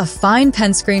takes a fine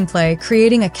pen screenplay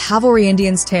creating a cavalry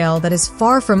Indian's tale that is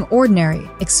far from ordinary,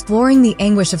 exploring the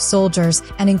anguish of soldiers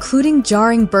and including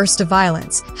jarring bursts of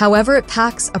violence. However, it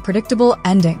packs a predictable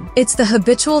ending. It's the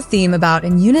habitual theme about a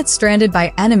unit stranded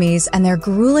by enemies and their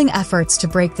grueling efforts to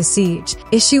break the siege,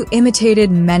 issue imitated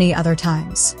many other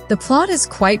times. The plot is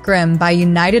quite grim by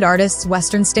United Artists'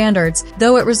 Western standards,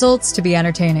 though it results to be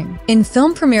entertaining. In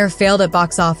film premiere failed at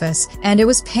box office, and it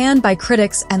was panned by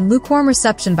critics and lukewarm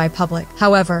reception by public.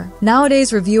 However,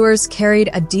 nowadays reviewers carried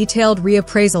a detailed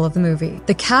reappraisal of the movie.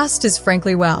 The cast is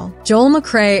frankly well. Joel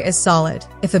McCrea is solid,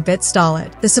 if a bit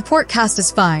stolid. The support cast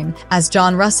is fine, as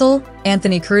John Russell,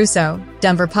 Anthony Caruso,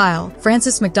 Denver Pyle,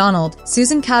 Frances McDonald,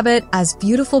 Susan Cabot as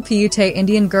beautiful Paiute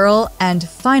Indian girl, and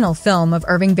final film of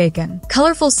Irving Bacon.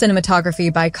 Colorful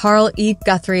cinematography by Carl E.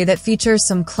 Guthrie that features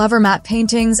some clever matte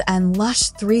paintings and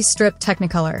lush 3-strip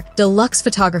Technicolor. Deluxe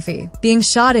photography, being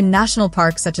shot in national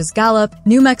parks such as Gallup,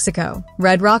 New Mexico,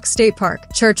 Red Rock State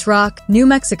Park, Church Rock, New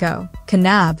Mexico,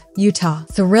 Kanab, Utah.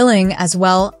 Thrilling as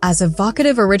well as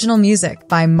evocative original music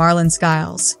by Marlon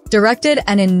Skiles. Directed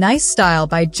and in nice style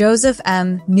by Joseph Joseph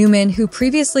M. Newman, who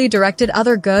previously directed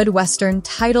other good Western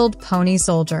titled Pony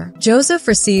Soldier. Joseph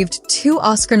received 2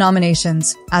 Oscar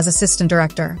nominations as assistant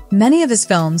director. Many of his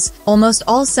films, almost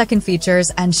all second features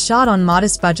and shot on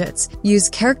modest budgets, use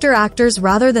character actors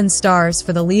rather than stars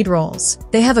for the lead roles.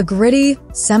 They have a gritty,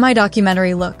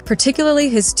 semi-documentary look, particularly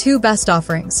his 2 best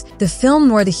offerings, the film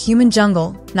noir The Human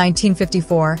Jungle,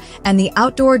 1954, and the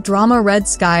outdoor drama Red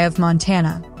Sky of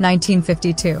Montana,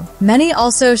 1952. Many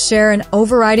also share an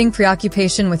overriding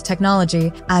preoccupation with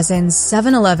technology, as in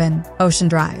 7-Eleven, Ocean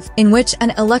Drive, in which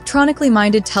an electronically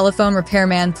minded telephone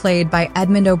repairman played by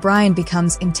Edmund O'Brien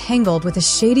becomes entangled with a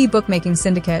shady bookmaking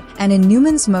syndicate, and in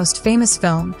Newman's most famous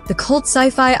film, the cult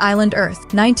sci-fi Island Earth,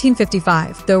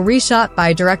 1955, though reshot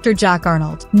by director Jack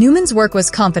Arnold. Newman's work was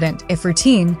confident, if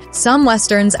routine, some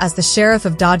westerns as the Sheriff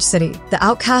of Dodge City, The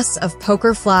Outcasts of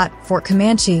Poker Flat, Fort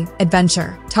Comanche,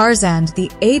 Adventure, Tarzan,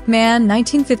 The 8 Man,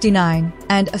 1959,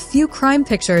 and a few crime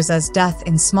pictures as Death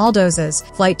in Small Doses,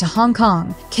 Flight to Hong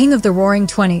Kong, King of the Roaring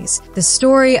Twenties, The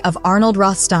Story of Arnold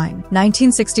Rothstein,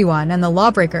 1961, and The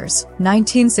Lawbreakers,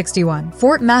 1961.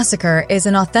 Fort Massacre is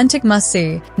an authentic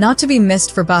must-see, not to be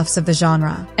missed for buffs of the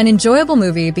genre. An enjoyable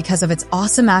movie because of its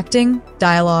awesome acting,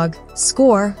 dialogue,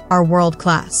 score are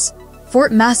world-class.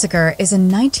 Fort Massacre is a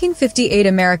 1958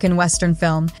 American Western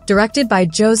film directed by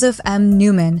Joseph M.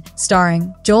 Newman,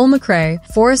 starring Joel McCrea,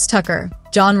 Forrest Tucker,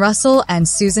 John Russell, and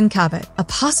Susan Cabot. A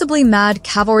possibly mad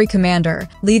cavalry commander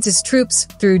leads his troops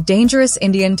through dangerous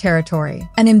Indian territory.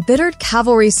 An embittered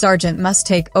cavalry sergeant must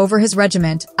take over his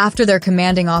regiment after their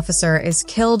commanding officer is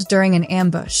killed during an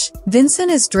ambush.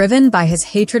 Vincent is driven by his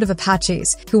hatred of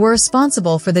Apaches, who were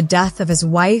responsible for the death of his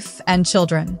wife and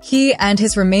children. He and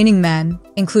his remaining men,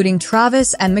 including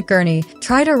Travis and McGurney,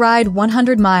 try to ride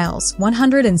 100 miles,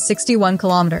 161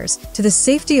 kilometers, to the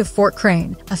safety of Fort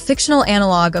Crane, a fictional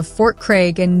analog of Fort Craig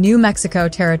in New Mexico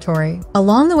territory.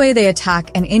 Along the way, they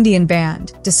attack an Indian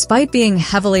band, despite being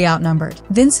heavily outnumbered.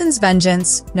 Vincent's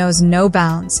vengeance knows no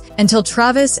bounds, until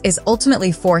Travis is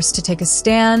ultimately forced to take a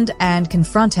stand and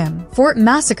confront him. Fort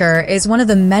Massacre is one of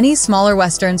the many smaller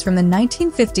westerns from the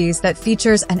 1950s that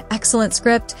features an excellent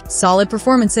script, solid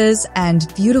performances,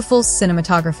 and beautiful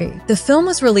cinematography. The film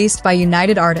was released by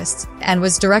United Artists and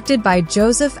was directed by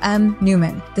Joseph M.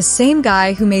 Newman, the same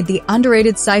guy who made the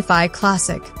underrated sci-fi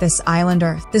classic This Island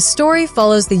Earth. The story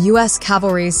follows the U.S.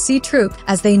 Cavalry's Sea Troop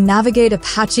as they navigate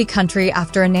Apache country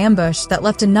after an ambush that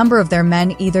left a number of their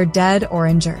men either dead or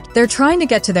injured. They're trying to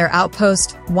get to their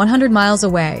outpost 100 miles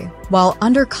away, while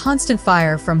under constant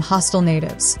fire from hostile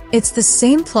natives. It's the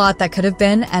same plot that could have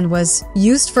been and was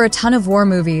used for a ton of war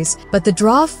movies, but the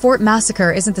draw of Fort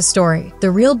Massacre isn't the story.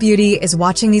 The real beauty is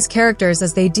watching these characters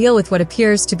as they deal with what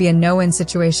appears to be a no-win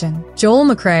situation. Joel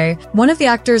McCrea, one of the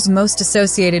actors most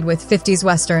associated with 50s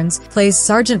westerns, plays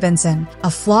Sergeant Vincent, a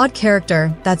flawed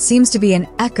character that seems to be an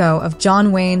echo of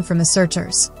John Wayne from The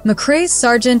Searchers. McCrea's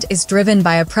sergeant is driven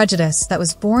by a prejudice that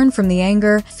was born from the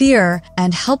anger, fear,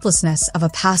 and helplessness of a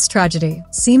past tragedy.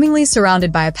 Seemingly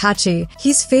surrounded by Apache,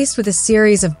 he's faced with a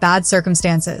series of bad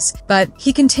circumstances, but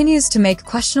he continues to make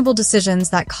questionable decisions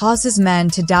that cause his men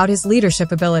to doubt his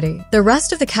leadership ability. The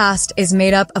rest of the cast is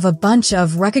made up of a bunch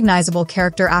of recognizable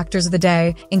character actors of the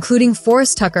day, including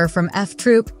Forrest Tucker from F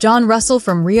Troop, John Russell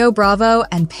from Rio Bravo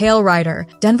and Pale Rider,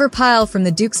 Denver Pyle from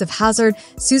The Dukes of Hazzard,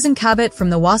 Susan Cabot from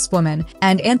The Wasp Woman,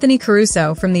 and Anthony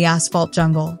Caruso from The Asphalt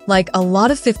Jungle. Like a lot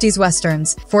of 50s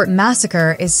westerns, Fort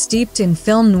Massacre is steeped in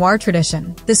film noir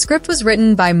tradition. The script was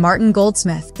written by Martin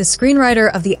Goldsmith, the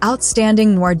screenwriter of the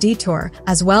outstanding Noir Detour,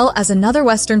 as well as another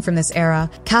western from this era,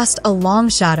 Cast a Long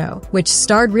Shadow, which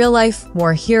starred real-life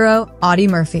war hero Audie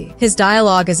Murphy. His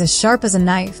dialogue is as sharp as a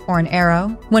knife or an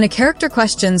arrow. When a character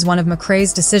questions one of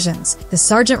McCrea's decisions, the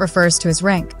sergeant refers to his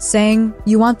rank, saying,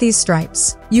 "You want these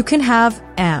stripes? You can have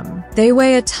M. They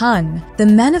weigh a ton." The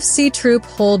men of C Troop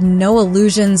hold no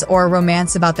illusions or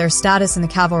romance about their status in the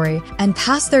cavalry and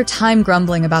pass their time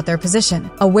grumbling about their position,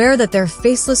 aware that they're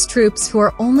faceless troops who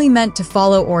are only meant to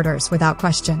follow orders without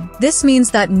question. This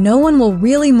means that no one will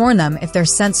really mourn them if they're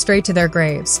sent straight to their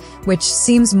graves, which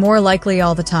seems more likely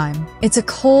all the time. It's a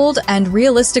cold and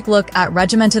realistic look at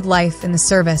regimented life in the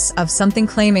service of something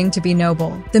claiming to be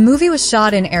noble. The movie was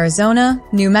shot in Arizona,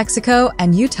 New Mexico,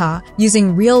 and Utah,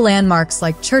 using real landmarks like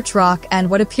like church rock and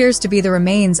what appears to be the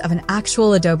remains of an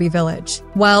actual adobe village.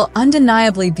 While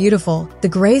undeniably beautiful, the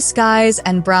gray skies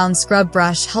and brown scrub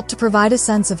brush help to provide a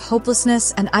sense of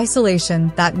hopelessness and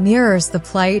isolation that mirrors the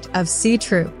plight of sea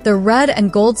troop. The red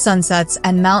and gold sunsets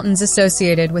and mountains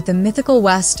associated with the mythical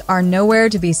West are nowhere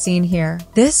to be seen here.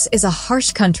 This is a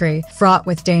harsh country fraught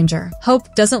with danger.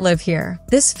 Hope doesn't live here.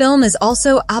 This film is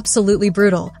also absolutely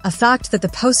brutal, a fact that the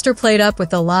poster played up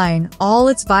with the line, "All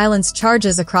its violence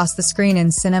charges across the screen in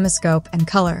cinemascope and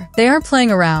color." They aren't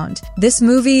playing around. This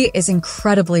movie is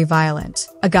incredibly violent.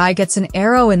 A guy gets an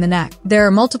arrow in the neck. There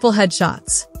are multiple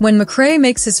headshots. When McCrea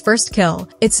makes his first kill,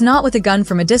 it's not with a gun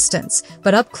from a distance,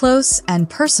 but up close and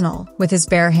personal with his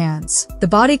bare hands. The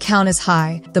body count is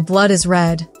high, the blood is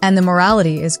red, and the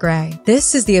morality is gray.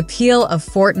 This is the appeal of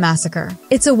Fort Massacre.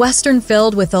 It's a Western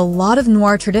filled with a lot of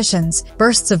noir traditions,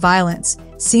 bursts of violence,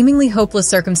 seemingly hopeless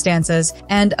circumstances,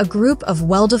 and a group of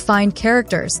well-defined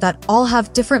characters that all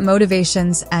have different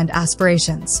motivations and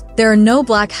aspirations. There are no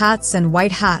black hats and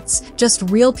white hats, just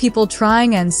real people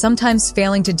trying and sometimes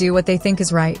failing to do what they think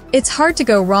is right. It's hard to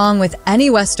go wrong with any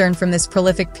Western from this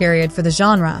prolific period for the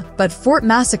genre, but Fort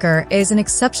Massacre is an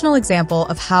exceptional example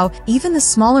of how even the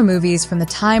smaller movies from the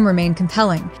time remain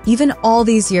compelling, even all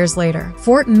these years later.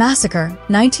 Fort Massacre,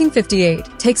 1958,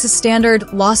 takes a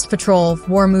standard Lost Patrol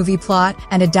war movie plot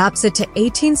and adapts it to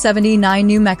 1879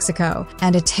 New Mexico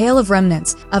and a tale of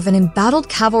remnants of an embattled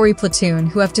cavalry platoon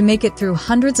who have to make it through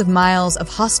hundreds of miles of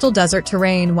hostile desert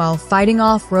terrain while fighting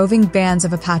off roving bands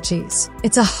of Apaches.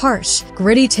 It's a harsh,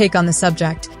 gritty take on the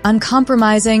subject,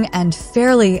 uncompromising and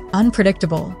fairly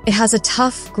unpredictable. It has a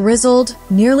tough, grizzled,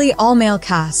 nearly all-male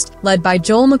cast, led by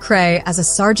Joel McCrea as a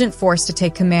sergeant forced to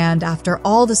take command after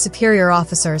all the superior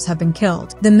officers have been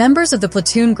killed. The members of the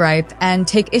platoon gripe and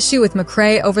take issue with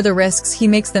McCrea over the risks he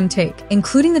makes them take,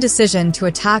 including the decision to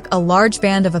attack a large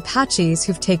band of Apaches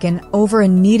who've taken over a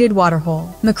needed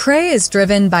waterhole. McCrea is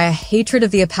driven by a hatred of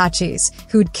the Apaches,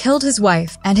 who'd killed his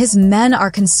wife, and his men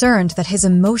are concerned that his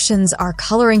emotions are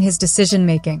coloring his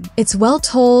decision-making. It's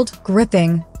well-told,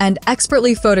 gripping, and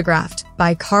expertly photographed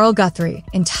by Carl Guthrie,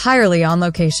 entirely on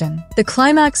location. The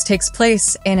climax takes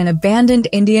place in an abandoned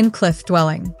Indian cliff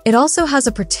dwelling. It also has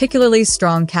a particularly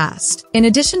strong cast. In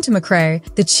addition to McCrea,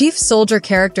 the chief soldier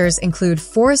characters include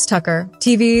Forrest Tucker,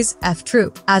 TV's F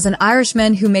Troop, as an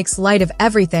Irishman who makes light of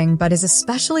everything but is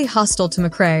especially hostile to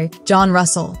McCrea, John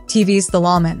Russell, TV's The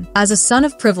Lawman, as a son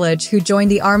of privilege who joined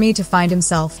the army to find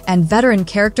himself, and veteran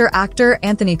character actor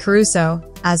Anthony Caruso,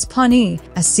 as Pawnee,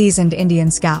 a seasoned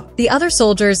Indian scout. The other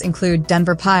soldiers include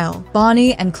Denver Pyle,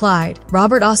 Bonnie and Clyde,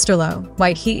 Robert Osterloh,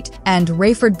 White Heat, and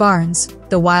Rayford Barnes,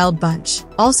 the Wild Bunch.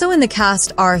 Also in the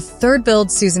cast are third-billed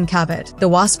Susan Cabot, the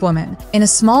Wasp Woman, in a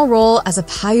small role as a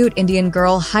Paiute Indian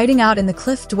girl hiding out in the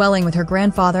cliff dwelling with her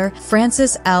grandfather,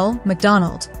 Francis L.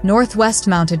 McDonald, Northwest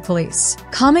Mounted Police.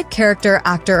 Comic character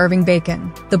actor Irving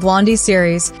Bacon, the Blondie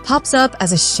series, pops up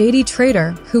as a shady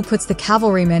traitor who puts the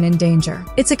cavalrymen in danger.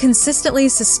 It's a consistently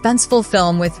suspenseful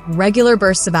film with regular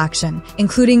bursts of action,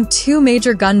 including 2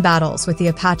 major gun battles with the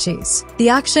Apaches. The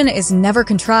action is never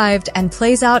contrived and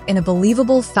plays out in a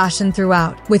believable fashion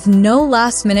throughout, with no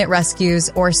last-minute rescues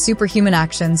or superhuman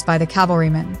actions by the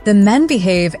cavalrymen. The men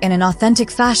behave in an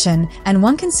authentic fashion, and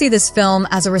one can see this film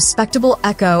as a respectable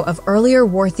echo of earlier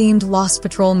war-themed Lost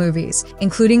Patrol movies,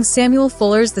 including Samuel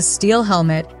Fuller's The Steel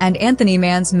Helmet and Anthony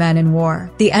Mann's Men in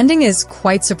War. The ending is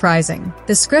quite surprising.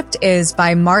 The script is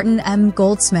by Martin M.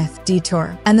 Goldsmith,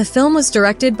 Detour, and the film was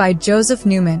directed by Joseph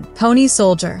Newman, Pony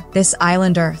Soldier, This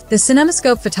Island Earth. The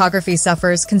cinemascope photography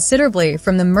suffers considerably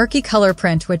from the murky color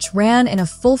print which ran in a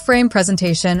full-frame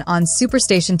presentation on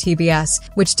Superstation TBS,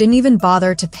 which didn't even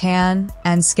bother to pan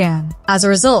and scan. As a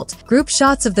result, group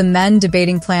shots of the men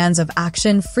debating plans of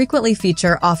action frequently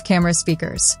feature off-camera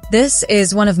speakers. This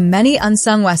is one of many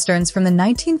unsung westerns from the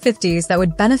 1950s that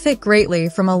would benefit greatly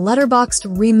from a letterboxed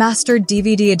remastered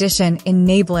DVD edition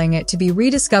enabling it to be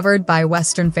rediscovered by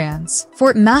Western fans.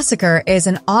 Fort Massacre is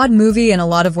an odd movie in a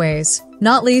lot of ways,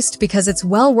 not least because it's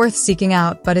well worth seeking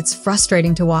out, but it's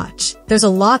frustrating to watch. There's a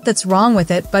lot that's wrong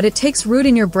with it, but it takes root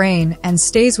in your brain and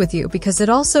stays with you because it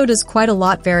also does quite a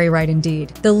lot very right indeed.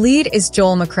 The lead is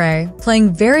Joel McCrea,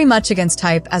 playing very much against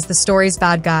type as the story's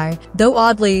bad guy, though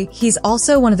oddly, he's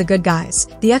also one of the good guys.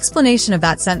 The explanation of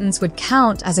that sentence would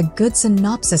count as a good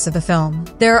synopsis of the film.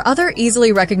 There are other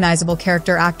easily recognizable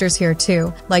character actors here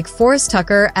too, like Forrest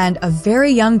Tucker and a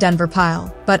very young Denver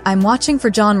Pyle, but I'm watching for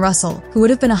John Russell, who would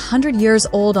have been 100 years years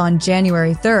old on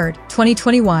January 3rd,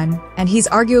 2021, and he's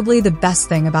arguably the best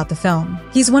thing about the film.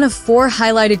 He's one of 4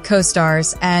 highlighted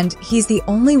co-stars, and he's the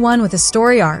only one with a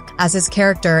story arc, as his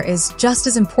character is just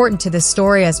as important to this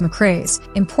story as McCrea's,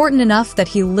 important enough that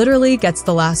he literally gets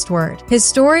the last word. His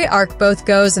story arc both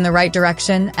goes in the right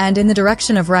direction and in the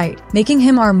direction of right, making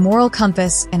him our moral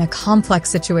compass in a complex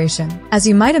situation. As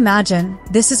you might imagine,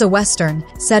 this is a Western,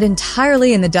 set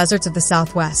entirely in the deserts of the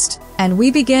Southwest. And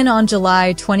we begin on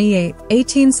July 28,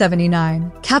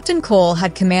 1879. Captain Cole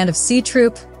had command of C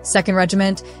Troop, 2nd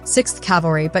Regiment, 6th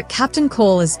Cavalry, but Captain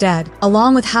Cole is dead,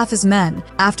 along with half his men,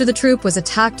 after the troop was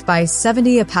attacked by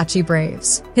 70 Apache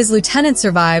Braves. His lieutenant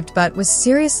survived but was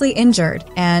seriously injured,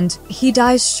 and he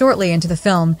dies shortly into the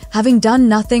film, having done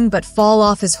nothing but fall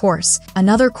off his horse,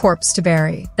 another corpse to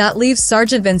bury. That leaves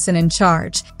Sergeant Vincent in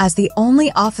charge, as the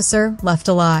only officer left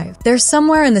alive. They're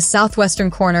somewhere in the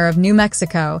southwestern corner of New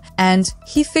Mexico, and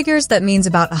he figures that means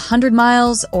about 100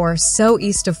 miles or so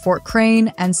east of Fort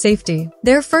Crane and safety.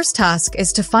 Their first task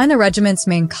is to find the regiment's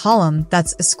main column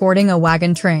that's escorting a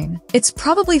wagon train. It's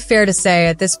probably fair to say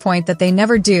at this point that they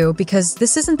never do, because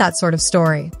this isn't that sort of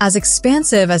story. As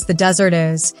expansive as the desert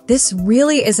is, this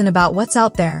really isn't about what's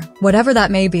out there, whatever that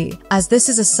may be, as this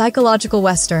is a psychological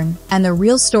Western, and the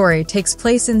real story takes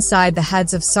place inside the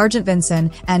heads of Sergeant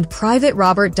Vincent and Private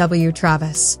Robert W.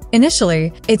 Travis.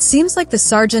 Initially, it seems like the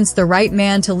sergeant's the right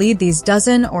man to lead these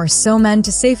dozen or so men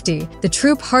to safety, the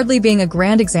troop hardly being a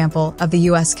grand example of the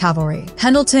U.S. Cavalry.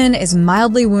 Pendleton is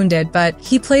mildly wounded, but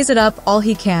he plays it up all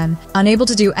he can, unable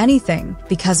to do anything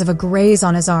because of a graze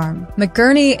on his arm.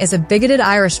 McGurney is a bigoted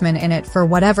Irishman in it for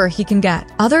whatever he can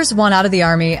get. Others want out of the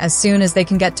army as soon as they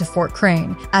can get to Fort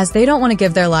Crane, as they don't want to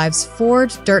give their lives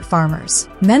forged dirt farmers.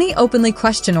 Many openly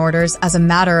question orders as a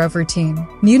matter of routine.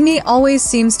 Mutiny always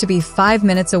seems to be 5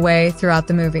 minutes away throughout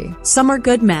the movie. Some are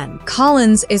good men.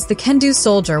 Collins is the can-do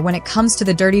soldier when it comes to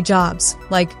the dirty jobs,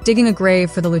 like digging a grave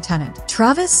for the lieutenant.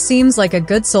 Travis seems like a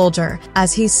good soldier,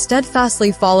 as he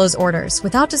steadfastly follows orders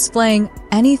without displaying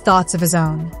any thoughts of his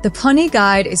own. The Pawnee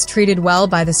guide is treated well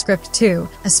by the script too,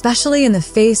 especially in the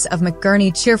face of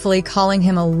McGurney cheerfully calling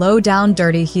him a low-down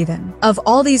dirty heathen. Of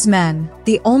all these men,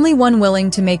 the only one willing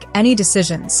to make any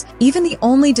decisions, even the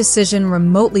only decision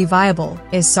remotely viable,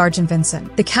 is Sergeant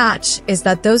Vincent. The catch is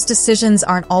that those decisions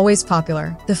aren't always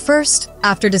popular. The first,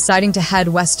 after deciding to head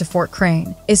west to Fort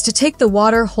Crane, is to take the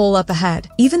water hole up ahead,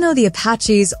 even though the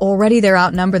Apaches already there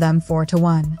outnumber them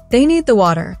 4-1. They need the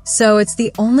water, so it's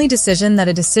the only decision that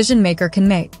a decision maker can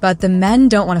make, but the men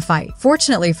don't want to fight.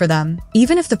 Fortunately for them,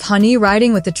 even if the Pawnee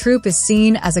riding with the troop is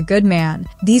seen as a good man,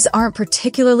 these aren't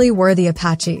particularly worthy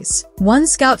Apaches. One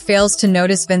scout fails to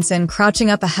notice Vincent crouching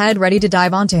up ahead ready to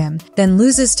dive onto him, then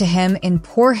loses to him in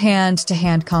poor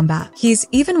hand-to-hand combat. He's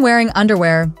even wearing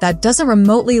underwear that doesn't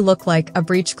remotely look like a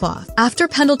breechcloth. After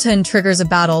Pendleton triggers a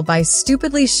battle by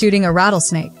stupidly shooting a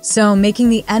rattlesnake, so making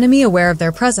the enemy aware of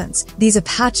their presence, these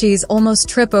Apaches almost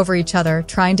trip over each other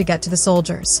trying to get to the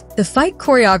soldiers. The fight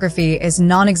choreography is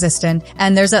non-existent,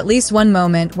 and there's at least one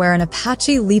moment where an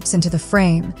Apache leaps into the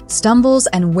frame, stumbles,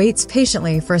 and waits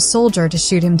patiently for a soldier to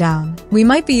shoot him down. We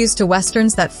might be used to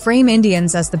Westerns that frame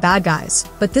Indians as the bad guys,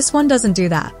 but this one doesn't do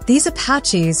that. These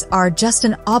Apaches are just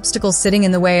an obstacle sitting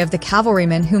in the way of the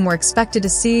cavalrymen whom we're expected to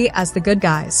see as the good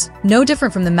guys. No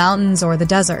different from the mountains or the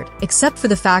desert, except for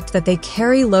the fact that they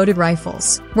carry loaded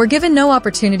rifles. We're given no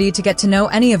opportunity to get to know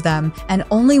any of them, and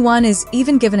only one is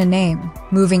even given a name,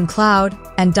 Moving Cloud,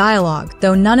 and dialogue,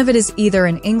 though none of it is either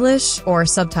in English or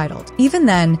subtitled. Even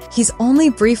then, he's only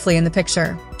briefly in the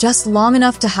picture, just long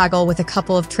enough to haggle with a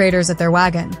couple of traders at their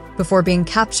wagon, before being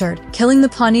captured, killing the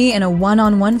Pawnee in a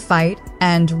one-on-one fight,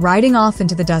 and riding off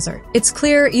into the desert. It's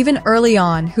clear even early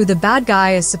on who the bad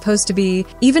guy is supposed to be,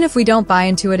 even if we don't buy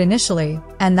into it initially,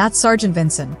 and that's Sergeant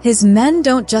Vincent. His men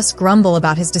don't just grumble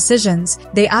about his decisions,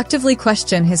 they actively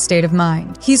question his state of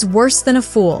mind. He's worse than a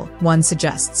fool, one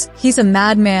suggests. He's a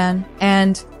madman,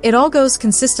 and it all goes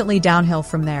consistently downhill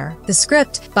from there. The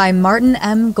script, by Martin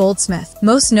M. Goldsmith,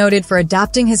 most noted for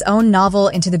adapting his own novel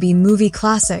into the B-movie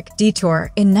classic,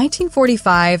 Detour, in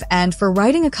 1945, and for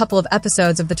writing a couple of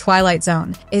episodes of The Twilight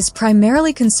Zone, is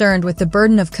primarily concerned with the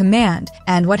burden of command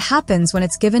and what happens when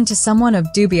it's given to someone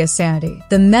of dubious sanity.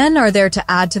 The men are there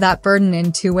to add to that burden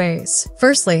in two ways.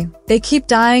 Firstly, They keep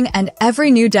dying, and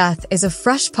every new death is a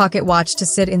fresh pocket watch to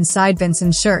sit inside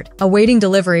Vincent's shirt, awaiting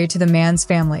delivery to the man's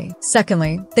family.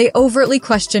 Secondly, they overtly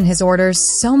question his orders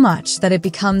so much that it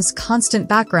becomes constant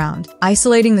background,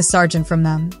 isolating the sergeant from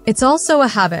them. It's also a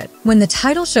habit. When the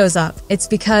title shows up, it's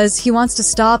because he wants to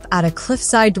stop at a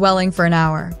cliffside dwelling for an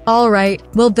hour. All right,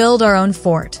 we'll build our own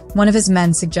fort, one of his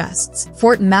men suggests.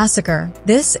 Fort Massacre.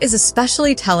 This is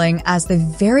especially telling as the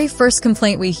very first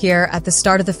complaint we hear at the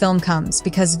start of the film comes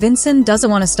because Vincent doesn't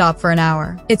want to stop for an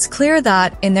hour. It's clear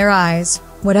that, in their eyes,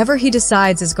 whatever he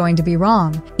decides is going to be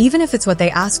wrong, even if it's what they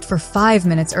asked for 5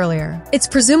 minutes earlier. It's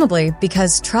presumably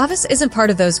because Travis isn't part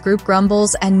of those group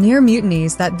grumbles and near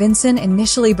mutinies that Vincent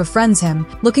initially befriends him,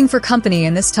 looking for company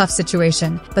in this tough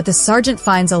situation, but the sergeant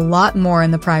finds a lot more in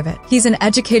the private. He's an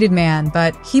educated man,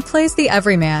 but he plays the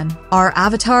everyman, our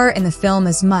avatar in the film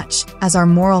as much as our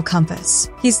moral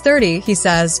compass. He's 30, he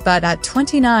says, but at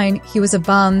 29, he was a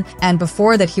bum, and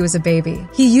before that he was a baby.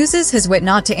 He uses his wit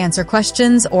not to answer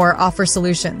questions or offer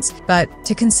solutions, but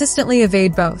to consistently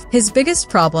evade both. His biggest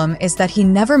problem is that he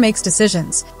never makes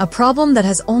decisions, a problem that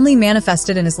has only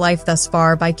manifested in his life thus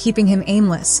far by keeping him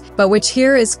aimless, but which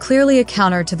here is clearly a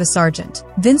counter to the sergeant.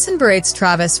 Vincent berates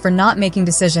Travis for not making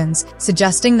decisions,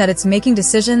 suggesting that it's making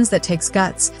decisions that takes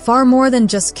guts, far more than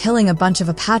just killing a bunch of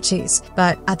Apaches,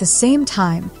 but at the same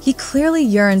time, he clearly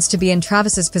yearns to be in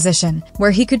Travis's position,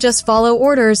 where he could just follow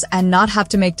orders and not have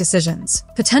to make decisions.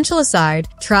 Potential aside,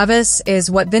 Travis is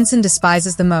what Vincent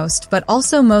despises the most, but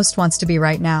also most wants to be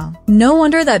right now. No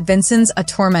wonder that Vincent's a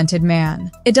tormented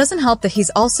man. It doesn't help that he's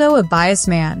also a biased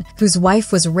man, whose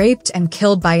wife was raped and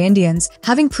killed by Indians,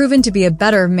 having proven to be a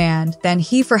better man than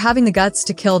he for having the guts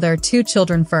to kill their 2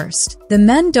 children first. The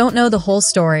men don't know the whole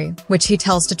story, which he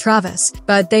tells to Travis,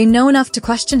 but they know enough to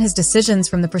question his decisions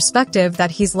from the perspective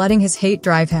that he's letting his hate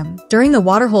drive him. During the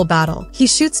waterhole battle, he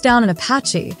shoots down an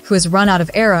Apache who has run out of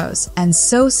arrows and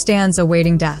so stands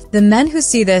awaiting death. The men who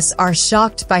see this are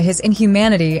shocked by his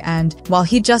inhumanity, and while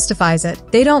he justifies it,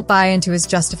 they don't buy into his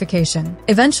justification.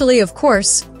 Eventually, of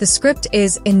course, the script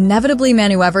is inevitably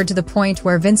maneuvered to the point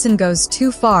where Vincent goes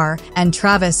too far and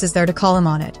Travis is there to call him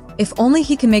on it. If only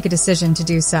he can make a decision to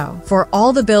do so. For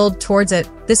all the build towards it,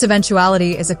 this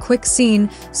eventuality is a quick scene,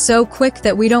 so quick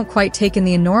that we don't quite take in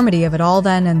the enormity of it all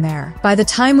then and there. By the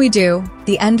time we do,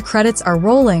 the end credits are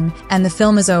rolling and the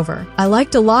film is over. I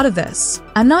liked a lot of this.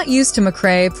 I'm not used to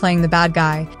McCrea playing the bad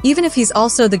guy, even if he's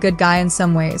also the good guy in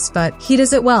some ways, but he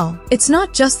does it well. It's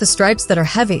not just the stripes that are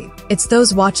heavy, it's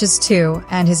those watches too,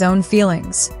 and his own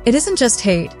feelings. It isn't just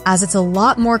hate, as it's a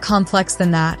lot more complex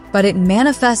than that, but it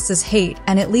manifests as hate,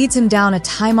 and it leads him down a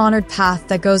time-honored path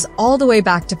that goes all the way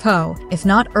back to Poe, if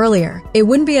not earlier. It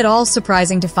wouldn't be at all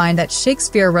surprising to find that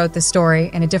Shakespeare wrote the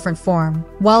story in a different form.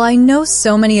 While I know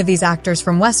so many of these actors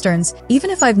from Westerns,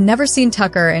 even if I've never seen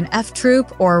Tucker in F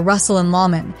Troop or Russell and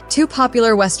Lawman, 2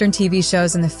 popular Western TV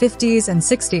shows in the 50s and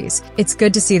 60s, it's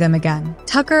good to see them again.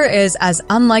 Tucker is as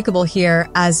unlikable here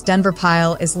as Denver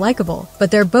Pyle is likable,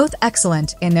 but they're both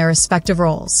excellent in their respective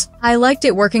roles. I liked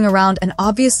it working around an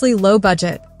obviously low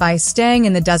budget by staying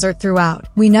in the desert throughout.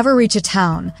 We never reach a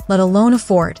town, let alone a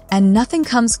fort, and nothing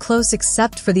comes close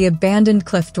except for the abandoned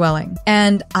cliff dwelling.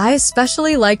 And I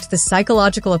especially liked the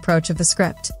psychological approach of the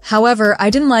script. However, I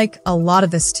didn't like a lot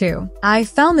of this too. I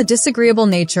found the disagreeable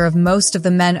nature of most of the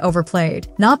men overplayed,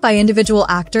 not by individual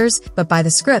actors, but by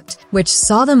the script, which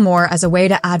saw them more as a way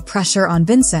to add pressure on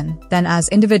Vincent than as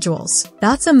individuals.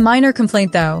 That's a minor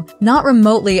complaint though, not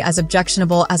remotely as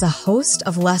objectionable as a host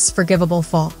of less forgivable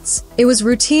faults. It was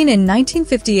routine in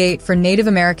 1958 for Native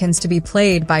Americans to be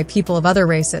played by people of other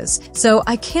races, so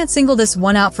I can't single this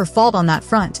one out for fault on that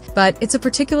front, but it's a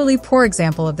particularly poor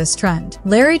example of this trend.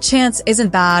 Larry Chance isn't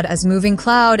bad as Moving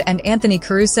Cloud, and Anthony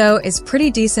Caruso is pretty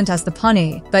decent as the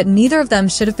Pawnee, but neither of them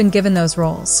should have been given those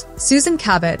roles. Susan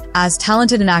Cabot, as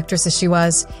talented an actress as she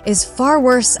was, is far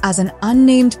worse as an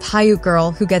unnamed Paiute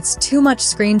girl who gets too much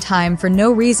screen time for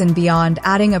no reason beyond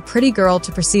adding a pretty girl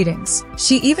to proceedings.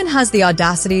 She even has the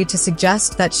audacity to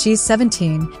suggest that she's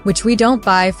 17, which we don't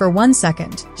buy for 1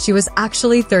 second. She was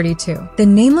actually 32. The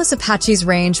nameless Apaches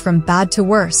range from bad to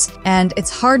worse, and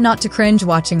it's hard not to cringe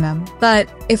watching them. But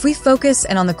if we focus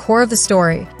in on the core of the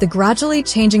story, the gradually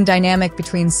changing dynamic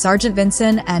between Sergeant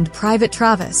Vincent and Private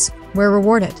Travis, we're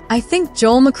rewarded. I think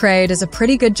Joel McCrea does a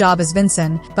pretty good job as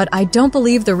Vincent, but I don't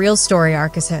believe the real story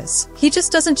arc is his. He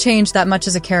just doesn't change that much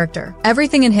as a character.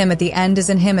 Everything in him at the end is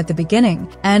in him at the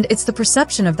beginning, and it's the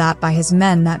perception of that by his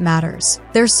men that matters.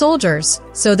 They're soldiers,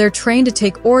 so they're trained to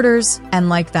take orders and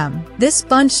like them. This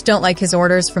bunch don't like his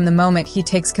orders from the moment he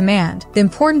takes command, the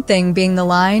important thing being the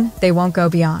line, they won't go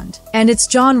beyond. And it's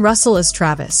John Russell as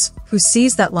Travis, who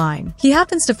sees that line. He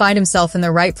happens to find himself in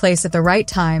the right place at the right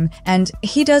time, and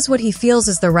he does what he feels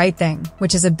is the right thing,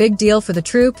 which is a big deal for the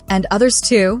troupe and others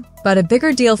too, but a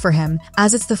bigger deal for him,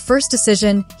 as it's the first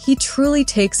decision he truly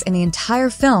takes in the entire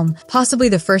film, possibly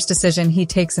the first decision he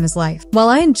takes in his life. While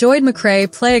I enjoyed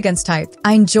McCrea play against type,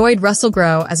 I enjoyed Russell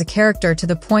grow as a character to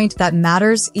the point that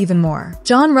matters even more.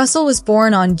 John Russell was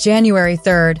born on January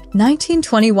 3rd,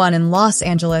 1921 in Los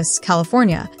Angeles,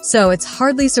 California, so it's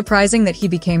hardly surprising that he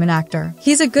became an actor.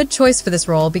 He's a good choice for this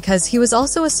role because he was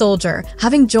also a soldier,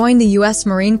 having joined the U.S.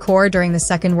 Marine Corps during the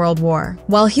Second World War.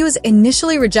 While he was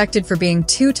initially rejected for being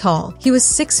too tall, he was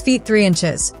 6 feet 3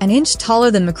 inches, an inch taller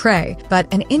than McCrea,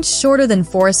 but an inch shorter than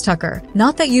Forrest Tucker.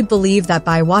 Not that you'd believe that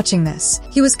by watching this.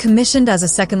 He was commissioned as a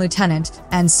second lieutenant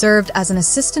and served as an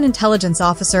assistant intelligence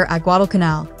officer at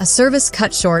Guadalcanal, a service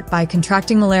cut short by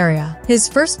contracting malaria. His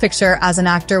first picture as an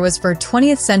actor was for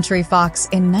 20th Century Fox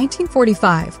in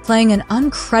 1945, playing an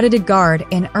uncredited guard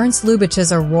in Ernst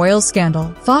Lubitsch's A Royal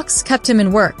Scandal. Fox kept him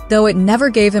in work, though it never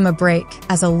gave him a break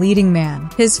as a leading man.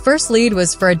 His first lead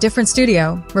was for a different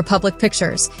studio, Republic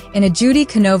Pictures, in a Judy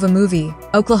Canova movie,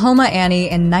 Oklahoma Annie,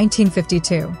 in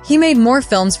 1952. He made more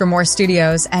films for more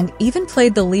studios and even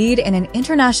played the lead in an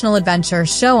international adventure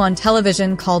show on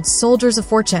television called Soldiers of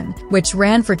Fortune, which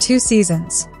ran for 2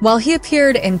 seasons. While he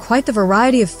appeared in quite the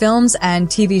variety of films and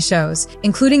TV shows,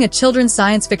 including a children's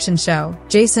science fiction show,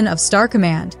 Jason of Star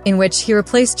Command, in which he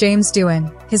replaced James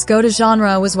Doohan, his go-to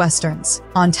genre was westerns.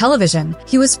 On television,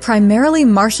 he was primarily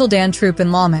Marshal Dan Troop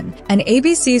in Lawman, an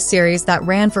ABC series that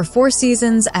ran for 4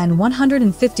 seasons and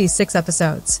 156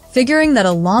 episodes. Figuring that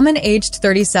a lawman aged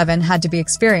 37 had to be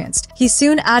experienced, he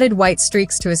soon added white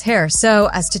streaks to his hair so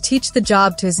as to teach the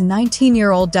job to his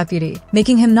 19-year-old deputy,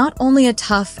 making him not only a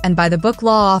tough and by-the-book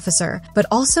law officer, but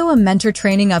also a mentor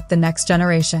training up the next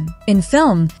generation. In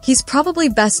film, he's probably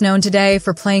best known today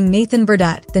for playing Nathan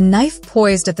Burdett, the knife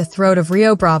poised at the throat of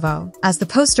Rio Bravo, as the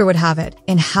poster would have it,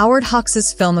 in Howard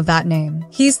Hawks' film of that name.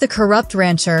 He's the corrupt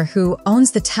rancher who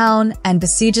owns the town and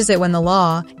besieges it when the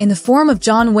law, in the form of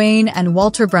John Wayne and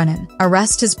Walter Brennan,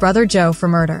 arrest his brother Joe for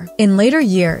murder. In later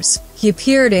years, he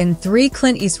appeared in 3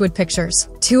 Clint Eastwood pictures,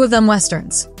 2 of them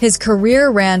westerns. His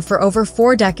career ran for over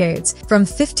 4 decades, from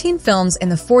 15 films in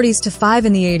the 40s to 5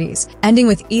 in the 80s, ending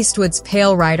with Eastwood's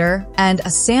Pale Rider and a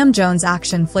Sam Jones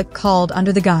action flick called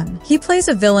Under the Gun. He plays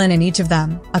a villain in each of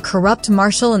them, a corrupt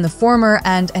marshal in the former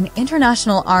and an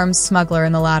international arms smuggler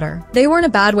in the latter. They weren't a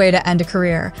bad way to end a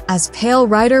career, as Pale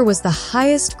Rider was the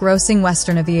highest-grossing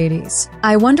western of the 80s.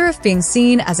 I wonder if being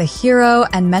seen as a hero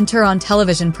and mentor on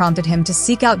television prompted him to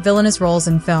seek out villainous roles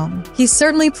in film. He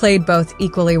certainly played both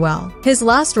equally well. His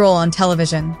last role on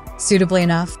television, suitably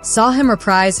enough, saw him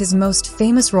reprise his most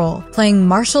famous role, playing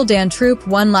Marshal Dan Troop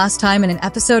one last time in an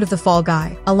episode of The Fall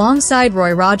Guy, alongside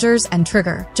Roy Rogers and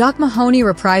Trigger, Jock Mahoney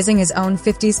reprising his own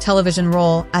 50s television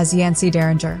role as Yancey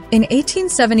Derringer. In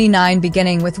 1879,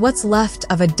 beginning with what's left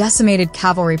of a decimated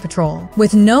cavalry patrol.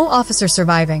 With no officer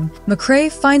surviving,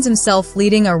 McCrea finds himself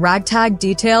leading a ragtag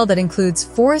detail that includes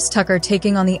Forrest Tucker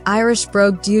taking on the Irish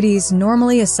brogue duties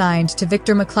normally assigned to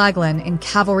Victor McLaglen in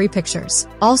Cavalry Pictures.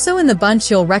 Also in the bunch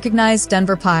you'll recognize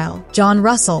Denver Pyle, John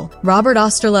Russell, Robert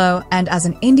Osterloh, and as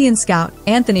an Indian scout,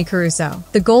 Anthony Caruso.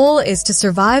 The goal is to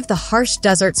survive the harsh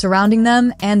desert surrounding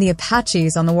them and the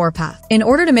Apaches on the warpath. In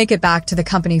order to make it back to the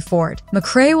company fort,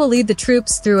 McCrea will lead the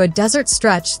troops through a desert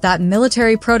stretch that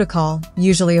military protocol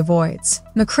usually avoids.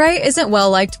 McCrea isn't well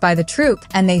liked by the troop,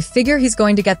 and they figure he's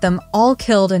going to get them all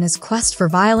killed in his quest for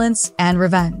violence and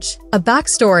revenge. A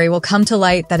backstory will come to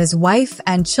light that his wife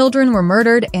and children were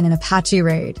murdered in an Apache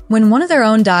raid. When one of their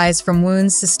own dies from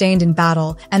wounds sustained in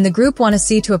battle, and the group want to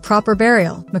see to a proper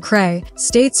burial, McCrea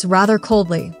states rather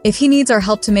coldly, if he needs our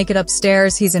help to make it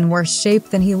upstairs, he's in worse shape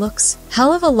than he looks.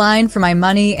 Hell of a line for my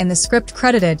money in the script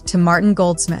credited to Martin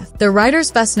Goldsmith. The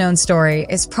writer's best-known story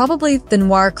is probably the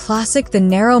noir classic The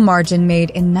Narrow Margin, made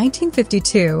in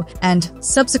 1952 and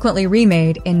subsequently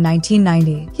remade in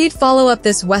 1990. He'd follow up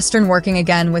this western working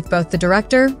again with both the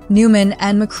director, Newman,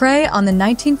 and McCrea on the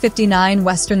 1959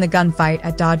 western The Gunfight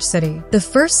at Dodge City. The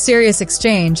first serious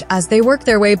exchange as they work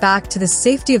their way back to the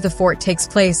safety of the fort takes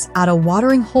place at a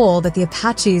watering hole that the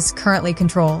Apaches currently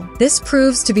control. This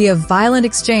proves to be a violent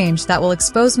exchange that will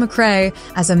expose McCrea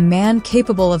as a man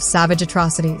capable of savage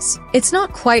atrocities. It's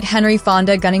not quite Henry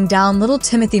Fonda gunning down little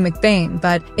Timothy McVeigh,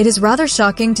 but it is rather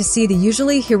shocking to see the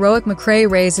usually heroic McCrea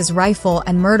raise his rifle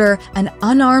and murder an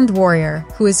unarmed warrior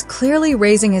who is clearly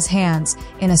raising his hands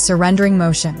in a surrendering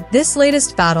motion. This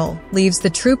latest battle leaves the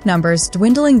troop numbers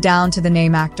dwindling down to the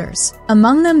name actors.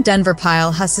 Among them, Denver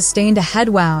Pyle has sustained a head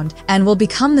wound and will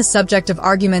become the subject of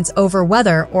arguments over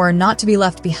whether or not to be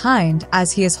left behind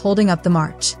as he is holding up the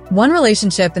march. One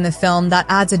relationship in the film that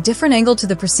adds a different angle to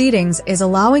the proceedings is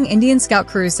allowing Indian Scout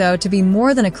Caruso to be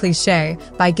more than a cliché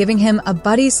by giving him a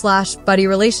buddy-slash-buddy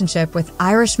relationship with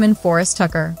Irishman Forrest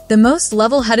Tucker. The most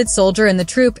level-headed soldier in the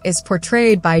troop is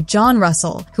portrayed by John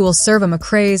Russell, who will serve a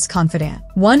McCrea's confidant,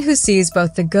 one who sees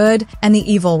both the good and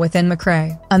the evil within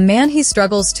McCrea, a man he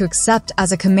struggles to accept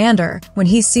as a commander when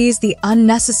he sees the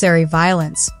unnecessary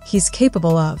violence he's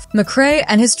capable of. McCrea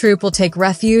and his troop will take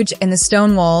refuge in the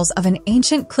stone walls of an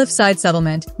ancient cliffside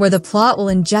settlement where the plot will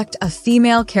inject a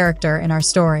female character in our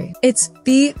story. It's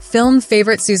the film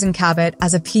favorite Susan Cabot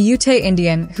as a Paiute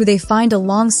Indian who they find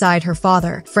alongside her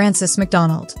father, Francis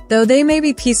MacDonald. Though they may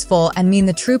be peaceful and mean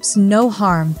the troops no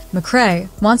harm, McCrea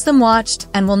wants them watched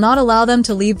and will not allow them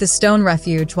to leave the stone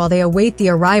refuge while they await the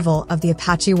arrival of the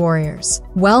Apache warriors.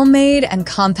 Well-made and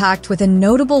compact with a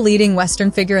notable leading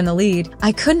Western figure in the lead,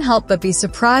 I couldn't help but be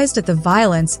surprised at the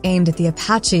violence aimed at the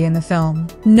Apache in the film.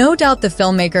 No doubt the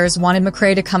filmmakers wanted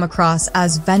McCrea to come across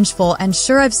as vengeful, and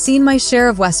sure, I've seen my share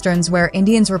of Westerns where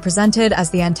Indians were presented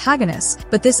as the antagonists,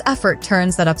 but this effort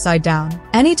turns that upside down.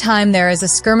 Anytime there is a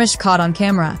skirmish caught on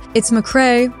camera, it's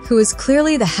McCrea who is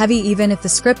clearly the heavy, even if the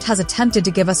script has attempted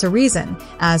to give us a reason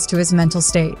as to his mental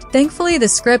state. Thankfully, the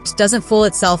script doesn't fool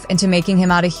itself into making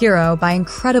him out a hero by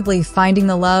incredibly finding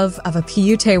the love of a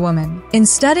Paiute woman.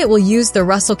 Instead, it will use the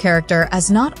Russell character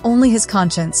as not only his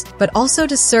conscience, but also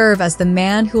to serve as the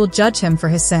man who will judge him for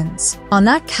his sins. On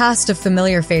that cast of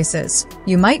familiar faces,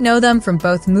 you might know them from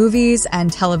both movies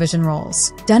and television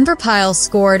roles. Denver Pyle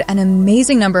scored an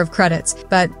amazing number of credits,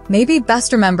 but may be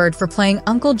best remembered for playing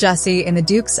Uncle Jesse in The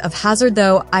Dukes of Hazzard,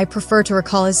 though I prefer to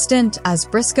recall his stint as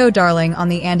Briscoe Darling on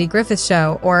The Andy Griffith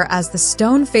Show, or as the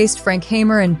stone-faced Frank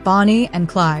Hamer in Bonnie and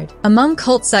Clyde. Among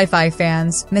cult sci-fi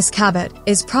fans, Miss Cabot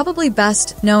is probably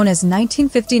best known as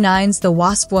 1959's The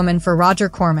Wasp Woman for Roger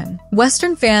Corman.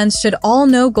 Western fans should all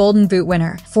know Golden Boot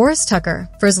winner Forrest Tucker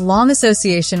for his long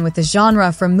association with the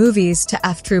genre from movies to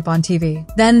F Troop on TV.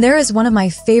 Then there is one of my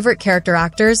favorite character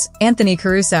actors, Anthony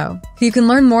Caruso, who you can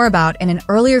learn more about in an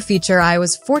earlier feature I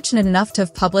was fortunate enough to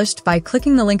have published by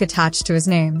clicking the link attached to his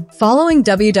name. Following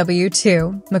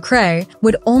WW2, McCrea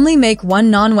would only make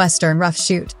one non-Western rough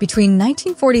shoot between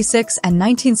 1946 and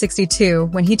 1962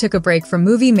 when he took a break from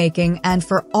movie making and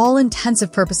for all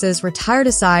intensive purposes retired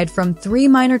aside from 3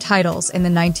 minor titles in the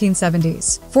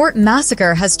 1970s. Fort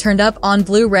Massacre has turned up on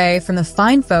Blu-ray from the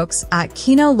fine folks at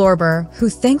Kino Lorber, who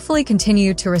thankfully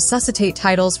continue to resuscitate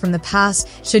titles from the past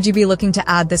should you be looking to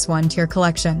add this one to your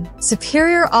collection.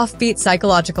 Superior offbeat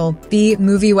psychological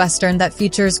B-movie Western that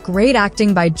features great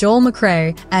acting by Joel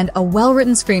McCrea and a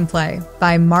well-written screenplay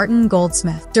by Martin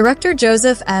Goldsmith. Director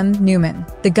Joseph M. Newman.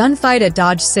 The gunfight at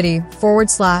Dodge City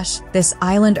 / This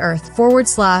Island Earth /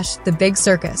 The Big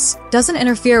Circus doesn't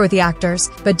interfere with the actors,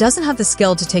 but doesn't have the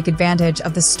skill to take advantage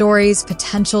of the story's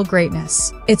potential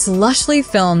greatness. It's lushly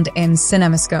filmed in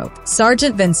CinemaScope.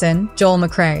 Sergeant Vincent, Joel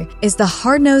McCrea, is the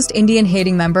hard-nosed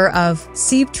Indian-hating member of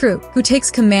SEAB Troop, who takes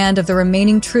command of the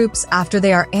remaining troops after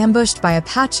they are ambushed by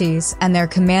Apaches and their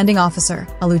commanding officer,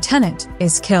 a lieutenant,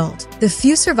 is killed. The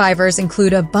few survivors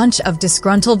include a bunch of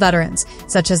disgruntled veterans,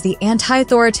 such as the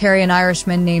anti-authoritarian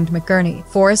Irishman named McGurney,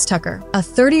 Forrest Tucker, a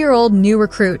 30-year-old new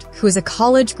recruit who is a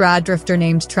college grad drifter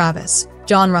named Travis,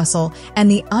 John Russell, and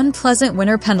the unpleasant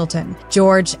Winter Pendleton,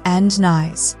 George and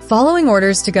Nyes. Following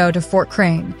orders to go to Fort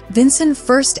Crane, Vincent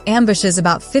first ambushes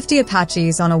about 50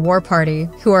 Apaches on a war party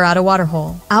who are at a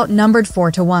waterhole. Outnumbered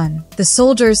 4-1, the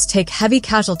soldiers take heavy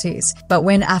casualties, but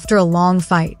win after a long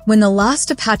fight. When the last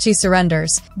Apache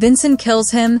surrenders, Vincent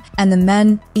kills him, and the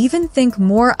men even think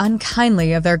more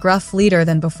unkindly of their gruff leader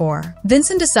than before.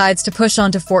 Vincent decides to push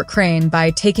onto Fort Crane by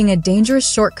taking a dangerous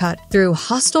shortcut through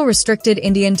hostile restricted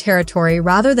Indian territory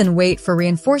rather than wait for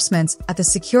reinforcements at the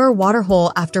secure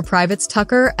waterhole after Privates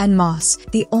Tucker and Moss,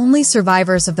 the only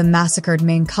survivors of the massacred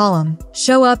main column,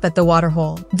 show up at the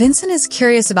waterhole. Vincent is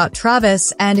curious about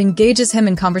Travis and engages him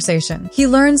in conversation. He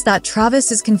learns that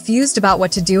Travis is confused about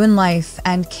what to do in life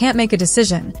and can't make a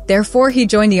decision. Therefore, he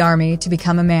joined the army to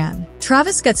become a man.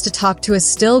 Travis gets to talk to a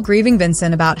still grieving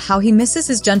Vincent about how he misses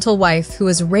his gentle wife who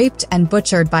was raped and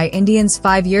butchered by Indians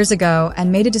 5 years ago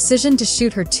and made a decision to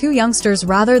shoot her 2 youngsters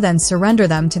rather than surrender surrender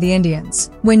them to the Indians.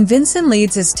 When Vincent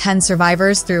leads his 10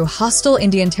 survivors through hostile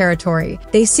Indian territory,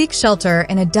 they seek shelter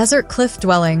in a desert cliff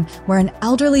dwelling where an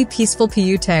elderly peaceful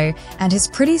Paiute and his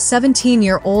pretty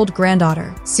 17-year-old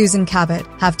granddaughter, Susan Cabot,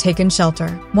 have taken shelter.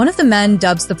 One of the men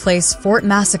dubs the place Fort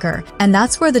Massacre, and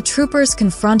that's where the troopers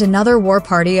confront another war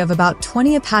party of about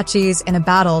 20 Apaches in a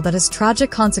battle that has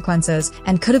tragic consequences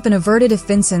and could have been averted if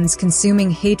Vincent's consuming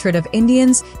hatred of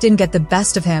Indians didn't get the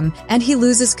best of him, and he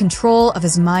loses control of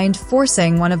his mind,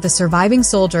 forcing one of the surviving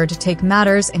soldiers to take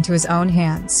matters into his own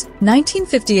hands.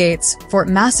 1958's Fort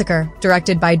Massacre,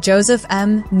 directed by Joseph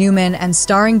M. Newman and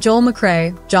starring Joel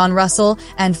McCrea, John Russell,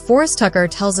 and Forrest Tucker,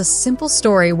 tells a simple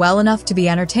story well enough to be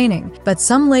entertaining, but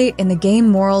some late-in-the-game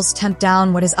morals tempt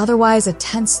down what is otherwise a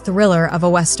tense thriller of a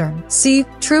Western. C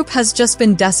Troop has just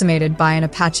been decimated by an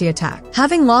Apache attack.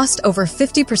 Having lost over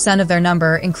 50% of their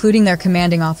number, including their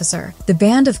commanding officer, the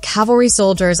band of cavalry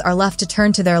soldiers are left to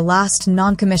turn to their last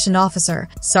non-commissioned officer,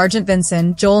 Sergeant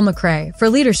Vincent Joel McCrea, for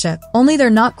leadership, only they're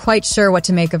not quite sure what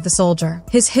to make of the soldier.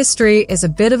 His history is a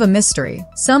bit of a mystery.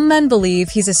 Some men believe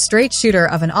he's a straight shooter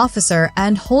of an officer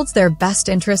and holds their best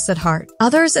interests at heart.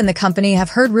 Others in the company have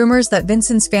heard rumors that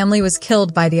Vincent's family was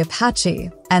killed by the Apache,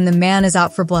 and the man is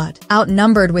out for blood.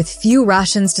 Outnumbered with few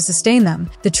rations to sustain them,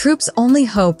 the troops' only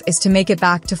hope is to make it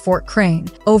back to Fort Crane,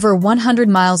 over 100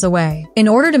 miles away. In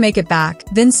order to make it back,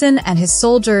 Vincent and his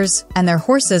soldiers and their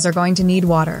horses are going to need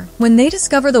water. When they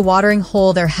discover the watering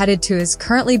hole they're headed to is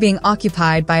currently being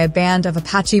occupied by a band of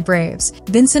Apache braves,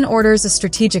 Vincent orders a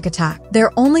strategic attack.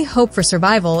 Their only hope for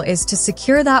survival is to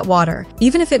secure that water,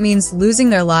 even if it means losing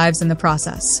their lives in the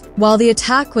process. While the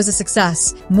attack was a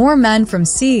success, more men from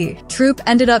C Troop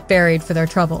ended up buried for their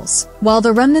troubles. While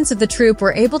the remnants of the troop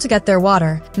were able to get their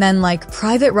water, men like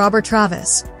Private Robert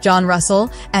Travis, John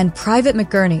Russell, and Private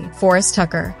McGurney, Forrest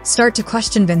Tucker, start to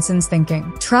question Vincent's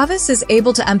thinking. Travis is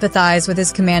able to empathize with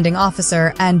his commanding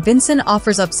officer, and Vincent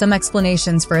offers up some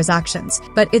explanations for his actions,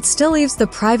 but it still leaves the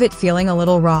private feeling a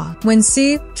little raw. When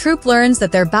C Troop learns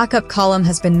that their backup column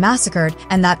has been massacred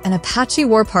and that an Apache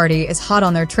war party is hot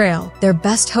on their trail, their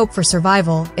best hope for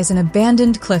survival is an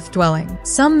abandoned cliff dwelling.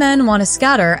 Some men want to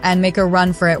scatter and make a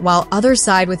run for it, while others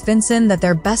side with Vincent that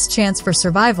their best chance for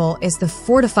survival is the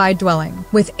fortified dwelling.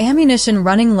 With ammunition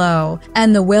running low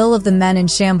and the will of the men in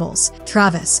shambles,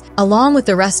 Travis, along with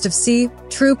the rest of C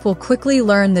Troop, will quickly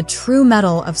learn the true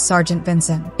mettle of Sergeant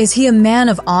Vincent. Is he a man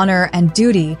of honor and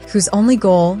duty whose only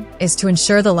goal is to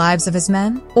ensure the lives of his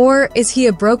men? Or is he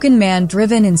a broken man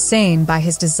driven insane by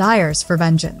his desires for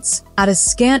vengeance? At a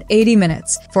scant 80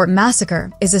 minutes, Fort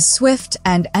Massacre is a swift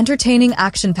and entertaining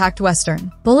action-packed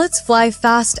Western. Bullets fly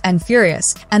fast and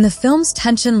furious, and the film's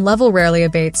tension level rarely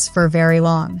abates for very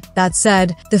long. That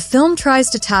said, the film tries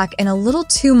to tack in a little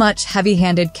too much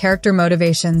heavy-handed character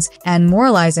motivations and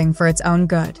moralizing for its own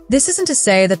good. This isn't to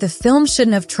say that the film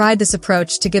shouldn't have tried this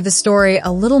approach to give the story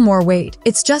a little more weight.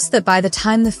 It's just that by the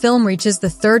time the film reaches the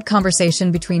third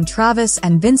conversation between Travis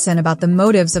and Vincent about the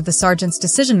motives of the sergeant's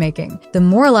decision-making, the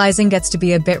moralizing gets to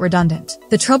be a bit redundant.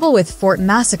 The trouble with Fort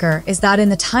Massacre is that in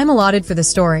the time allotted for the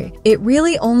story, it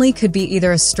really only could be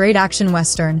either a straight action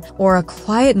Western or a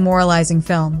quiet moralizing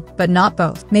film, but not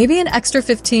both. Maybe an extra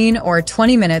 15 or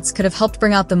 20 minutes could have helped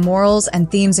bring out the morals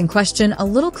and themes in question a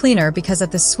little cleaner, because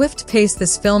at the swift pace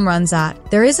this film runs at,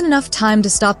 there isn't enough time to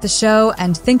stop the show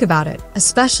and think about it,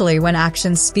 especially when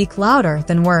actions speak louder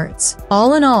than words.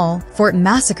 All in all, Fort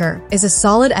Massacre is a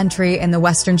solid entry in the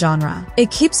Western genre.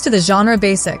 It keeps to the genre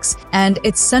basics, and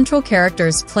its central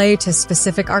characters play to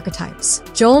specific archetypes.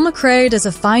 Joel McCrea does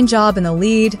a fine job in the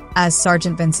lead as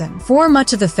Sergeant Vincent. For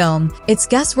much of the film, it's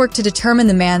guesswork to determine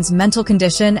the man's mental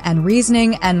condition and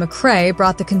reasoning, and McCrea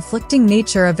brought the conflicting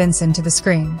nature of Vincent to the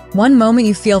screen. One moment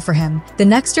you feel for him, the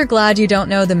next you're glad you don't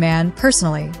know the man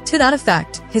personally. To that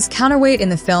effect, his counterweight in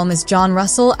the film is John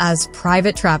Russell as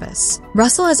Private Travis.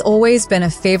 Russell has always been a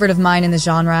favorite of mine in the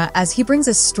genre, as he brings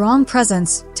a strong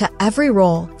presence to every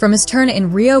role. From his turn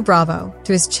in Rio Bravo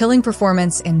to his chilling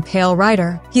performance in Pale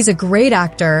Rider, he's a great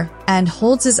actor and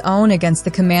holds his own against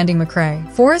the commanding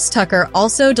McCrea. Forrest Tucker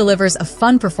also delivers a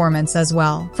fun performance as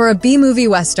well. For a B-movie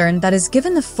Western that is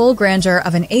given the full grandeur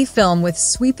of an A film with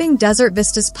sweeping desert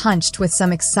vistas punched with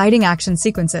some exciting action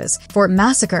sequences, Fort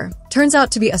Massacre turns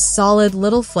out to be a solid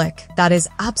little flick that is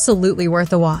absolutely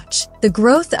worth a watch. The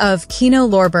growth of Kino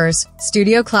Lorber's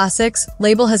Studio Classics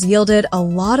label has yielded a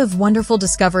lot of wonderful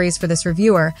discoveries for this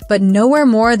reviewer, but nowhere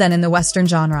more than in the Western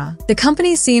genre. The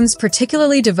company seems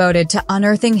particularly devoted to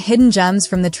unearthing hidden hidden gems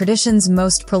from the tradition's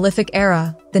most prolific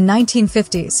era, the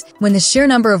 1950s, when the sheer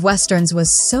number of westerns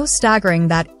was so staggering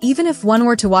that even if one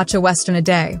were to watch a western a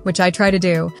day, which I try to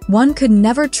do, one could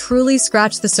never truly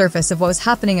scratch the surface of what was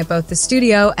happening at both the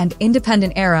studio and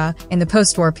independent era in the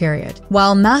post-war period.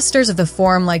 While masters of the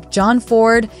form like John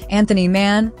Ford, Anthony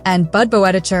Mann, and Bud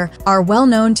Boetticher are well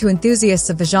known to enthusiasts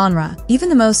of the genre, even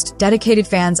the most dedicated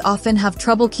fans often have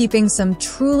trouble keeping some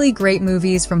truly great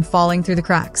movies from falling through the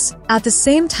cracks. At the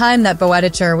same time that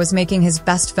Boetticher was making his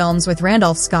best films with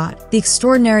Randolph Scott, the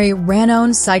extraordinary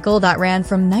Ran-Own cycle that ran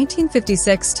from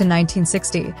 1956 to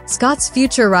 1960, Scott's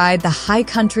future ride, The High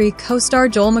Country, co-star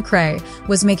Joel McCrea,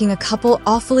 was making a couple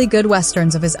awfully good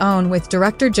westerns of his own with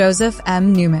director Joseph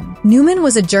M. Newman. Newman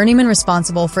was a journeyman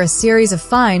responsible for a series of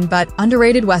fine but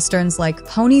underrated westerns like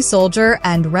Pony Soldier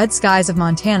and Red Skies of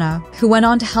Montana, who went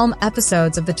on to helm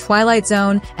episodes of The Twilight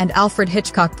Zone and Alfred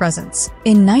Hitchcock Presents.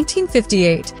 In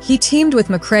 1958, he teamed with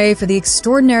McCrea for the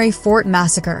extraordinary Fort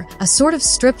Massacre, a sort of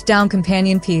stripped-down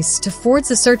companion piece to Ford's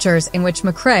The Searchers, in which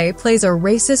McCrea plays a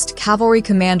racist cavalry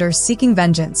commander seeking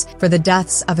vengeance for the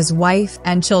deaths of his wife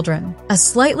and children. A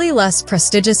slightly less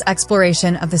prestigious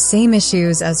exploration of the same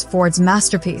issues as Ford's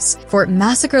masterpiece, Fort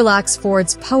Massacre lacks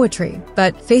Ford's poetry,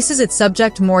 but faces its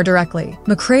subject more directly.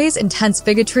 McCrea's intense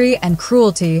bigotry and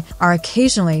cruelty are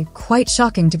occasionally quite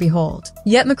shocking to behold.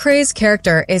 Yet McCrea's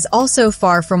character is also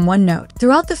far from one note.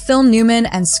 Throughout the film, Newman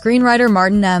and screenwriter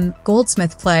Martin M.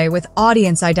 Goldsmith play with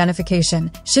audience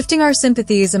identification, shifting our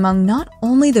sympathies among not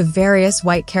only the various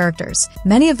white characters,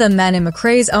 many of them men in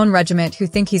McCrea's own regiment who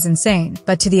think he's insane,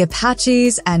 but to the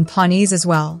Apaches and Pawnees as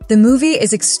well. The movie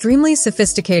is extremely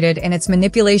sophisticated in its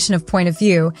manipulation of point of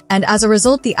view, and as a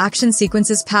result, the action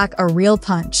sequences pack a real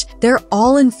punch. They're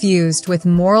all infused with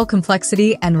moral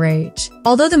complexity and rage.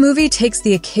 Although the movie takes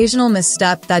the occasional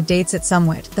misstep that dates it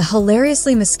somewhat, the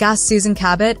hilariously miscast Susan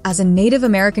Cabot as a Native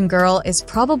American girl is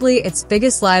probably its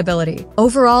biggest liability.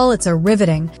 Overall, it's a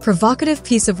riveting, provocative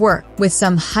piece of work, with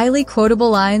some highly quotable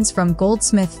lines from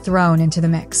Goldsmith thrown into the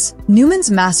mix.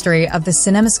 Newman's mastery of the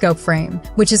cinemascope frame,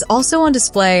 which is also on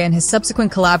display in his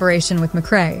subsequent collaboration with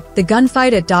McCrea, the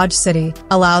gunfight at Dodge City,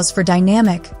 allows for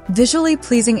dynamic, visually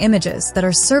pleasing images that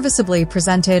are serviceably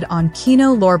presented on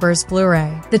Kino Lorber's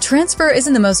Blu-ray. The transfer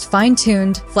isn't the most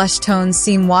fine-tuned, flesh tones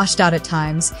seem washed out at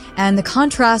times, and the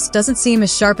contrast doesn't seem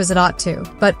as sharp as it ought to,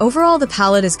 but overall the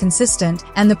palette is consistent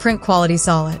and the print quality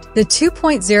solid. The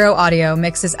 2.0 audio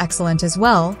mix is excellent as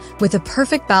well, with a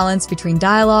perfect balance between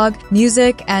dialogue,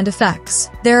 music, and effects.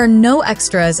 There are no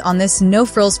extras on this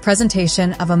no-frills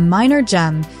presentation of a minor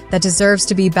gem that deserves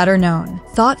to be better known.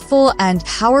 Thoughtful and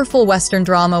powerful Western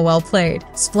drama, well played,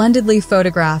 splendidly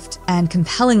photographed, and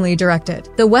compellingly directed.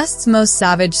 The West's most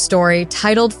savage story,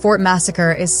 titled Fort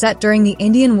Massacre, is set during the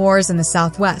Indian Wars in the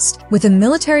Southwest, with a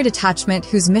military detachment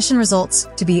whose mission results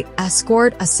to be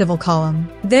escort a civil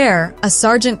column. There, a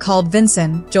sergeant called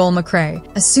Vincent, Joel McCrea,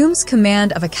 assumes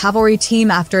command of a cavalry team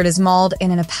after it is mauled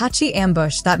in an Apache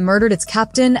ambush that murdered its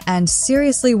captain and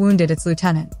seriously wounded its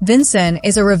lieutenant. Vincent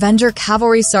is a revenger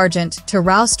cavalry sergeant to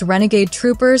roust renegade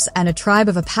troopers and a tribe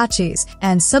of Apaches,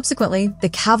 and subsequently, the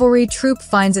cavalry troop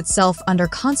finds itself under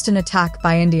constant attack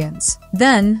by Indians.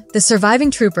 Then, the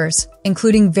surviving troopers,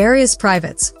 including various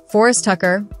privates, Forrest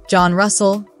Tucker, John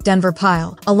Russell, Denver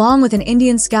Pyle, along with an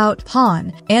Indian scout,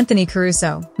 Pawn, Anthony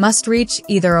Caruso, must reach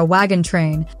either a wagon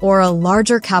train or a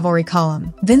larger cavalry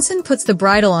column. Vincent puts the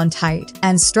bridle on tight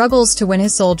and struggles to win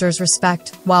his soldiers'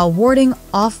 respect while warding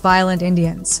off violent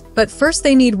Indians. But first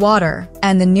they need water,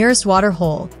 and the nearest water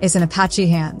hole is in Apache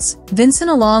hands.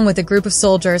 Vincent, along with a group of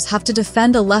soldiers, have to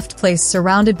defend a left place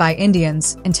surrounded by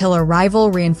Indians until a rival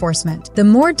reinforcement. The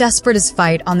more desperate his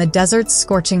fight on the desert's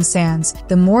scorching sands,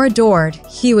 the more adored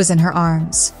he was in her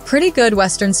arms. Pretty good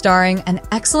Western starring an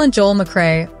excellent Joel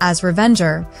McCrea as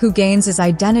Revenger, who gains his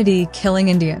identity killing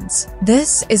Indians.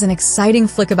 This is an exciting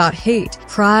flick about hate,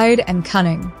 pride, and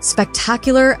cunning.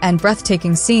 Spectacular and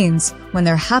breathtaking scenes when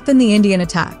there happen the Indian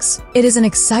attacks. It is an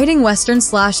exciting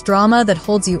Western/drama that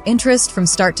holds you interest from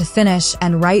start to finish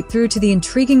and right through to the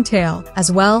intriguing tale,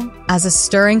 as well as a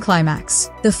stirring climax.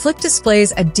 The flick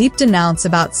displays a deep denounce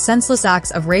about senseless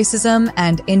acts of racism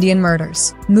and Indian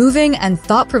murders. Moving and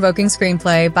thought-provoking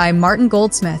screenplay by Martin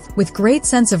Goldsmith with great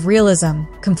sense of realism,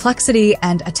 complexity,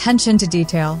 and attention to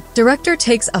detail. Director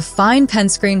takes a fine-pen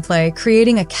screenplay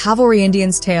creating a cavalry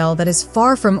Indian's tale that is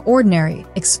far from ordinary,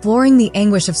 exploring the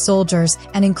anguish of soldiers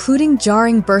characters and including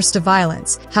jarring bursts of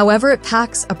violence. However, it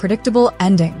packs a predictable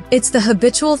ending. It's the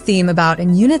habitual theme about a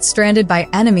unit stranded by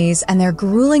enemies and their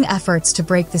grueling efforts to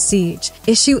break the siege,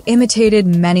 issue imitated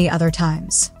many other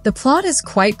times. The plot is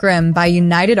quite grim by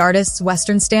United Artists'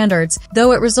 Western standards,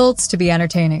 though it results to be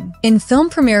entertaining. In film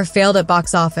premiere failed at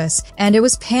box office, and it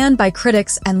was panned by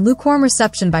critics and lukewarm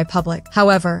reception by public.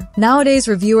 However, nowadays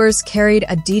reviewers carried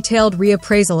a detailed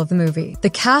reappraisal of the movie.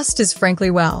 The cast is frankly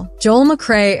well. Joel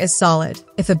McCrea is solid,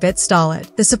 if a bit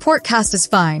stolid. The support cast is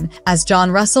fine, as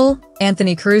John Russell,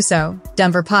 Anthony Caruso,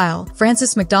 Denver Pyle,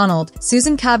 Frances McDormand,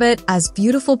 Susan Cabot as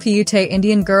beautiful Paiute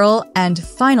Indian girl, and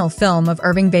final film of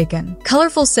Irving Bacon.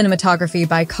 Colorful cinematography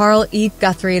by Carl E.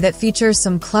 Guthrie that features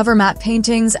some clever matte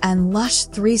paintings and lush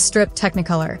 3-strip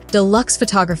Technicolor. Deluxe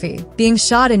photography, being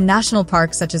shot in national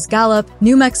parks such as Gallup,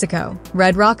 New Mexico,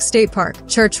 Red Rock State Park,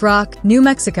 Church Rock, New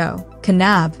Mexico,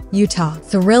 Kanab, Utah.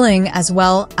 Thrilling as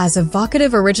well as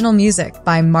evocative original music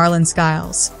by Marlon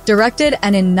Skiles. Directed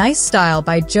and in nice style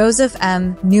by Joseph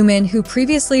M. Newman, who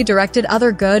previously directed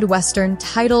other good Western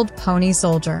titled Pony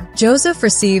Soldier. Joseph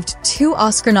received 2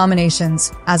 Oscar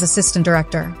nominations as assistant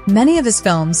director. Many of his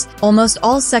films, almost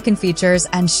all second features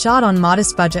and shot on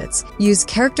modest budgets, use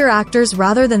character actors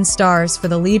rather than stars for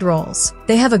the lead roles.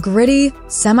 They have a gritty,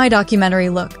 semi-documentary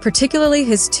look, particularly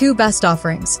his 2 best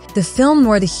offerings, the film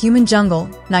Nor the Human Jungle,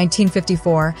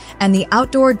 1954, and the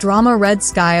outdoor drama Red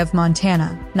Sky of Montana,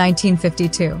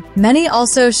 1952. Many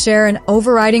also share an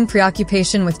overriding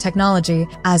preoccupation with technology,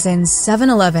 as in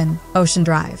 7-Eleven, Ocean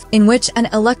Drive, in which an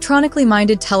electronically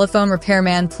minded telephone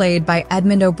repairman played by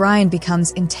Edmund O'Brien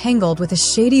becomes entangled with a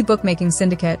shady bookmaking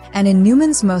syndicate, and in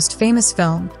Newman's most famous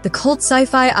film, the cult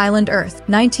sci-fi Island Earth,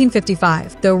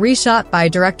 1955, though reshot by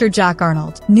director Jack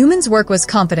Arnold. Newman's work was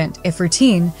competent, if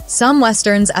routine, some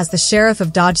westerns as the sheriff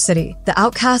of Dodge City, The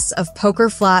Outcasts of Poker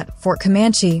Flat, Fort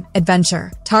Comanche,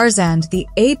 Adventure, Tarzan, The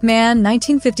 8 Man,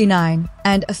 1959,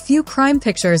 and a few crime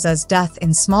pictures as Death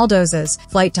in Small Doses,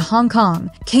 Flight to Hong Kong,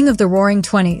 King of the Roaring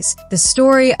Twenties, The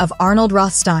Story of Arnold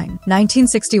Rothstein,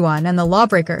 1961, and The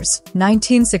Lawbreakers,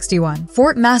 1961.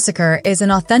 Fort Massacre is an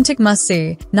authentic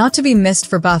must-see, not to be missed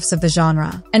for buffs of the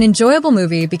genre. An enjoyable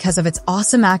movie because of its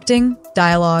awesome acting,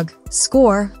 dialogue,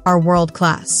 score are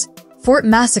world-class. Fort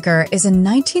Massacre is a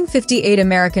 1958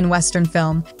 American Western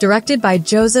film directed by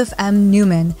Joseph M.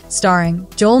 Newman, starring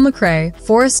Joel McCrea,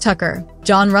 Forrest Tucker,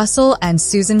 John Russell, and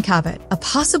Susan Cabot. A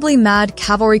possibly mad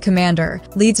cavalry commander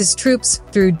leads his troops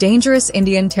through dangerous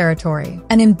Indian territory.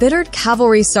 An embittered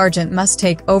cavalry sergeant must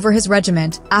take over his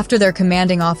regiment after their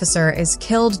commanding officer is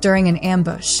killed during an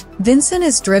ambush. Vincent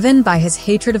is driven by his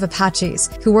hatred of Apaches,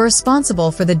 who were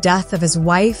responsible for the death of his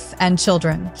wife and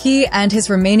children. He and his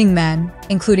remaining men,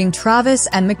 including Travis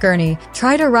and McGurney,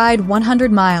 try to ride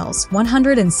 100 miles,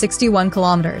 161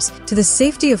 kilometers, to the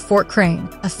safety of Fort Crane,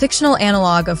 a fictional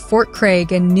analog of Fort Craig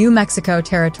in New Mexico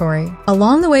territory.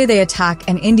 Along the way, they attack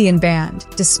an Indian band,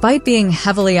 despite being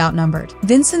heavily outnumbered.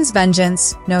 Vincent's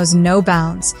vengeance knows no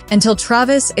bounds, until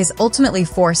Travis is ultimately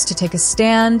forced to take a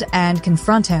stand and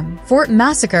confront him. Fort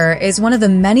Massacre is one of the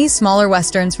many smaller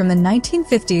westerns from the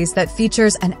 1950s that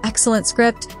features an excellent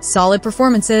script, solid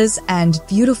performances, and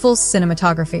beautiful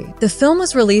cinematography. The film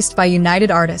was released by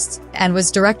United Artists and was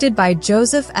directed by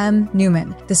Joseph M.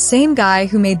 Newman, the same guy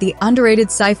who made the underrated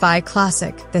sci-fi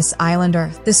classic This Island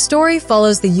Earth. The story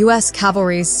follows the U.S.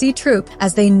 Cavalry's Sea Troop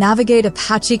as they navigate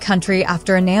Apache country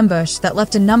after an ambush that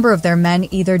left a number of their men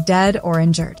either dead or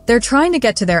injured. They're trying to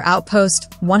get to their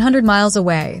outpost 100 miles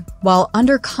away, while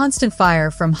under constant fire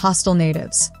from hostile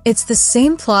natives. It's the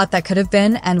same plot that could have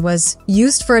been and was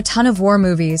used for a ton of war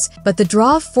movies, but the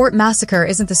draw of Fort Massacre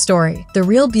isn't the story. The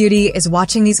real beauty is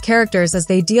watching these characters as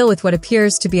they deal with what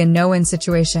appears to be a no-win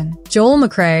situation. Joel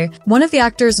McCrea, one of the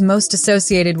actors most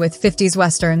associated with 50s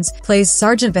westerns, plays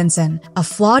Sergeant Vincent, a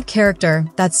flawed character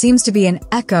that seems to be an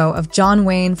echo of John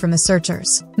Wayne from The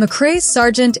Searchers. McCrea's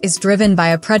sergeant is driven by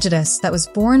a prejudice that was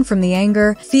born from the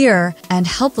anger, fear, and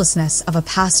helplessness of a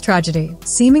past tragedy.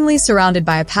 Seemingly surrounded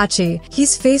by Apache,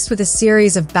 he's faced with a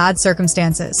series of bad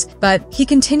circumstances, but he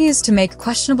continues to make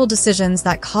questionable decisions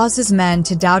that cause his men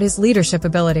to doubt his leadership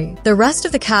ability. The rest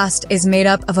of the cast is made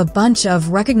up of a bunch of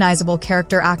recognizable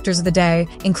character actors of the day,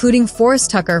 including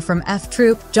Forrest Tucker from F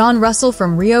Troop, John Russell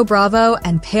from Rio Bravo Bravo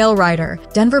and Pale Rider,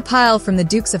 Denver Pyle from The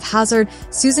Dukes of Hazzard,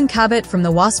 Susan Cabot from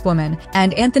The Wasp Woman,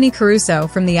 and Anthony Caruso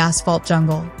from The Asphalt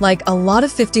Jungle. Like a lot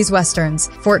of 50s westerns,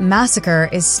 Fort Massacre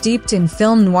is steeped in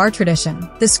film noir tradition.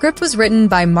 The script was written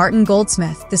by Martin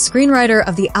Goldsmith, the screenwriter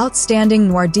of the outstanding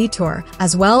Noir Detour,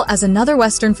 as well as another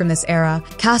western from this era,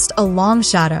 Cast a Long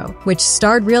Shadow, which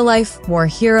starred real-life war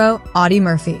hero Audie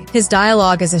Murphy. His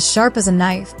dialogue is as sharp as a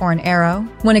knife or an arrow.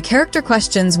 When a character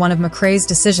questions one of McCrea's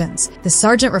decisions, the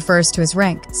sergeant refers to his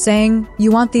rank, saying,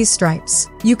 "You want these stripes?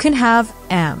 You can have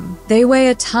M. They weigh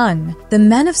a ton." The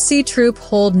men of C Troop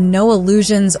hold no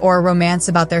illusions or romance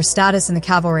about their status in the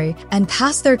cavalry and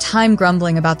pass their time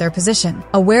grumbling about their position,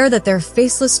 aware that they're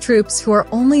faceless troops who are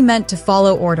only meant to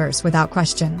follow orders without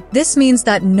question. This means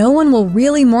that no one will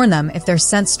really mourn them if they're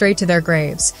sent straight to their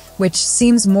graves, which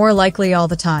seems more likely all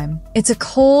the time. It's a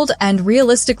cold and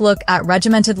realistic look at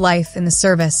regimented life in the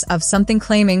service of something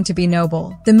claiming to be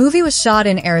noble. The movie was shot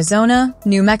in Arizona,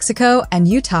 New Mexico, and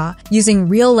Utah, using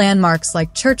real landmarks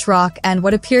like Church Rock and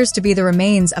what appears to be the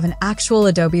remains of an actual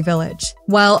adobe village.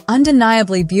 While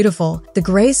undeniably beautiful, the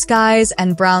gray skies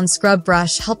and brown scrub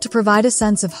brush help to provide a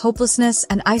sense of hopelessness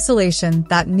and isolation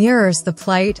that mirrors the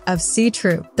plight of C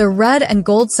Troop. The red and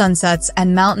gold sunsets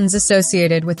and mountains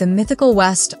associated with the mythical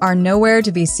West are nowhere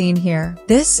to be seen here.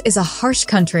 This is a harsh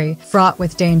country, fraught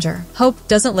with danger. Hope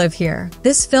doesn't live here.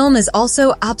 This film is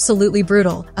also absolutely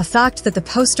brutal, a fact that the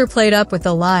poster played up with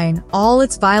the line, "All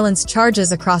its violence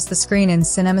charges across the screen in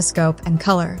cinemascope and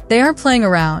color." They aren't playing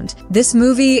around. This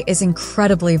movie is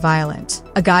incredibly violent.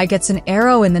 A guy gets an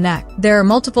arrow in the neck. There are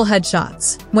multiple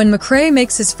headshots. When McCrea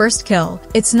makes his first kill,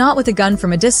 it's not with a gun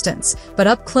from a distance, but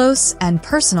up close and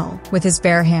personal with his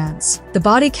bare hands. The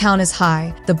body count is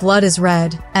high, the blood is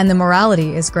red, and the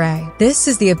morality is gray. This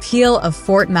is the appeal of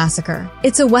Fort Massacre.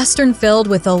 It's a western filled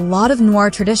with a lot of noir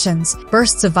traditions,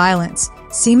 bursts of violence,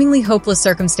 seemingly hopeless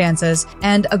circumstances,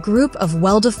 and a group of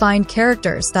well-defined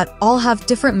characters that all have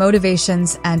different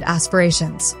motivations and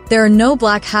aspirations. There are no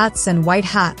black hats and white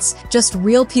hats, just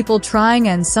real people trying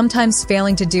and sometimes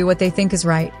failing to do what they think is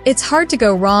right. It's hard to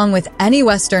go wrong with any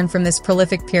western from this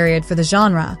prolific period for the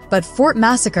genre, but Fort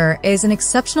Massacre is an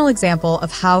exceptional example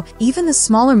of how even the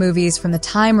smaller movies from the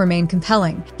time remain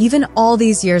compelling, even all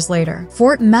these years later.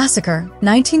 Fort Massacre,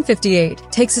 1958,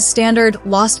 takes a standard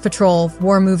Lost Patrol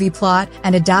war movie plot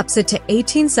and adapts it to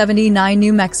 1879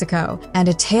 New Mexico and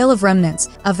a tale of remnants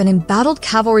of an embattled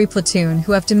cavalry platoon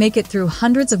who have to make it through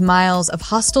hundreds of miles of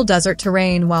hostile desert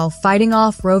terrain while fighting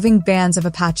off roving bands of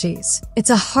Apaches. It's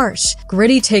a harsh,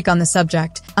 gritty take on the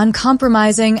subject,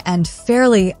 uncompromising and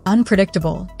fairly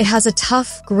unpredictable. It has a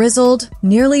tough, grizzled,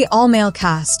 nearly all-male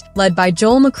cast, led by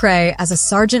Joel McCrea as a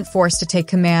sergeant forced to take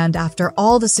command after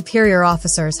all the superior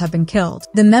officers have been killed.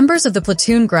 The members of the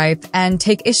platoon gripe and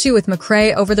take issue with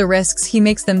McCrea over the risks he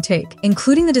makes them take,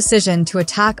 including the decision to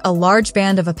attack a large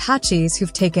band of Apaches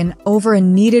who've taken over a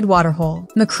needed waterhole.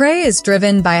 McCrea is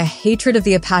driven by a hatred of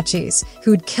the Apaches,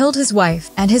 who'd killed his wife,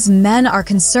 and his men are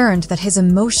concerned that his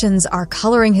emotions are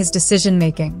coloring his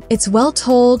decision-making. It's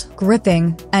well-told,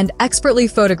 gripping, and expertly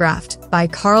photographed by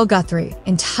Carl Guthrie,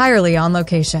 entirely on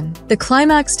location. The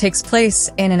climax takes place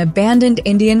in an abandoned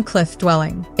Indian cliff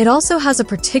dwelling. It also has a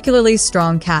particularly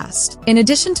strong cast. In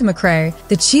addition to McCrea,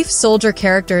 the chief soldier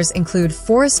characters include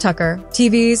Forrest Tucker,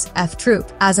 TV's F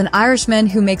Troop, as an Irishman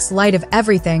who makes light of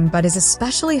everything but is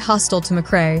especially hostile to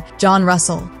McCrea, John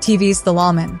Russell, TV's The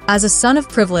Lawman, as a son of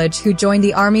privilege who joined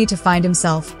the army to find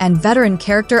himself, and veteran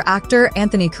character actor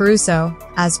Anthony Caruso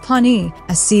as Pawnee,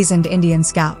 a seasoned Indian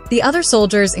scout. The other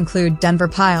soldiers include Denver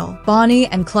Pyle, Bonnie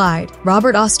and Clyde,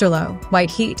 Robert Osterloh, White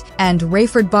Heat, and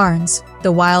Rayford Barnes,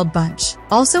 the Wild Bunch.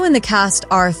 Also in the cast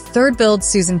are third-billed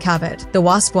Susan Cabot, the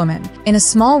Wasp Woman, in a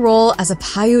small role as a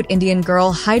Paiute Indian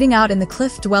girl hiding out in the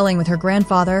cliff dwelling with her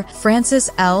grandfather, Francis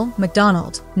L.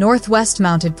 McDonald, Northwest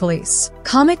Mounted Police.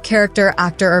 Comic character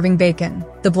actor Irving Bacon,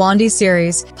 the Blondie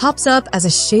series, pops up as a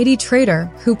shady traitor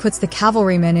who puts the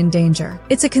cavalrymen in danger.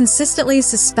 It's a consistently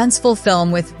suspenseful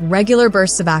film with regular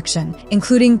bursts of action,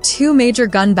 including 2 major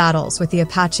gun battles with the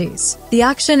Apaches. The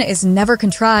action is never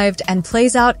contrived and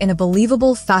plays out in a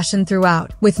believable fashion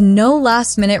throughout, with no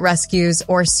last-minute rescues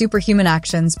or superhuman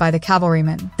actions by the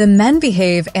cavalrymen. The men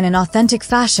behave in an authentic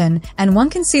fashion, and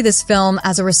one can see this film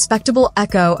as a respectable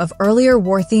echo of earlier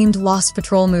war war-themed Lost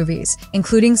Patrol movies,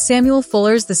 including Samuel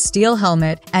Fuller's The Steel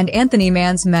Helmet and Anthony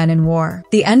Mann's Men in War.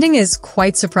 The ending is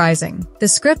quite surprising. The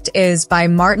script is by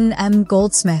Martin M.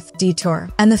 Goldsmith, Detour,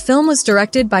 and the film was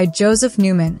directed by Joseph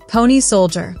Newman, Pony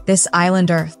Soldier, This Island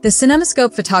Earth. The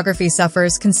CinemaScope photography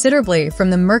suffers considerably from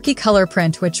the murky color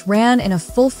print which ran in a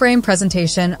full-frame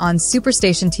presentation on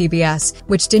Superstation TBS,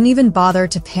 which didn't even bother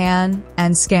to pan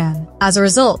and scan. As a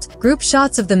result, group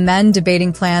shots of the men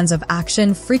debating plans of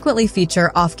action frequently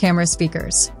feature off-camera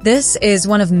speakers. This is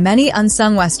one of many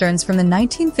unsung westerns from the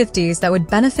 1950s that would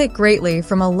benefit greatly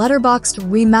from a letterboxed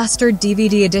remastered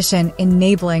DVD edition,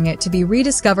 enabling it to be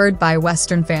rediscovered by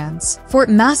Western fans.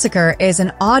 Massacre is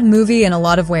an odd movie in a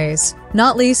lot of ways,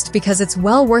 not least because it's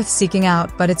well worth seeking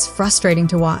out, but it's frustrating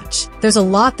to watch. There's a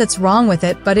lot that's wrong with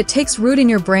it, but it takes root in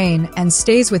your brain and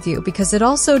stays with you because it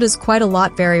also does quite a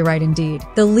lot very right indeed.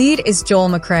 The lead is Joel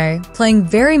McCrea, playing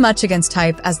very much against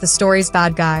type as the story's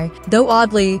bad guy, though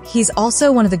oddly, he's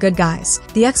also one of the good guys.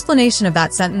 The explanation of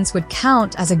that sentence would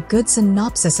count as a good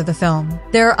synopsis of the film.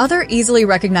 There are other easily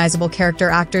recognizable character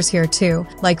actors here too,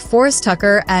 like Forrest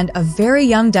Tucker and a very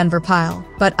young Denver Pyle,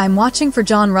 but I'm watching for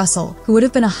John Russell, who would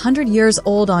have been 100 years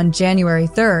old on January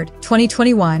 3rd,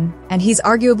 2021, and he's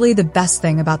arguably the best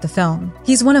thing about the film.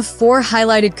 He's one of 4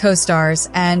 highlighted co-stars,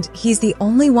 and he's the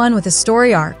only one with a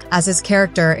story arc, as his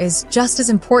character is just as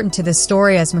important to this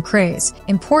story as McCrea's,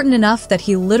 important enough that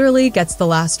he literally gets the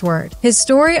last word. His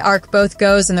story arc both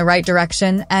goes in the right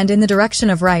direction and in the direction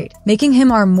of right, making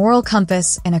him our moral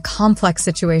compass in a complex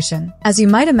situation. As you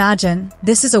might imagine,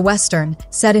 this is a Western,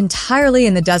 set entirely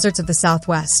in the deserts of the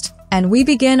Southwest. And we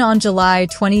begin on July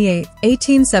 28,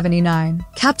 1879.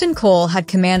 Captain Cole had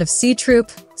command of C Troop,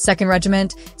 2nd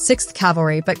Regiment, 6th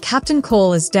Cavalry, but Captain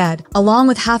Cole is dead, along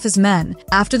with half his men,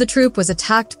 after the troop was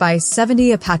attacked by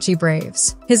 70 Apache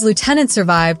Braves. His lieutenant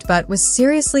survived but was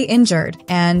seriously injured,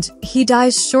 and he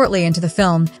dies shortly into the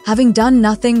film, having done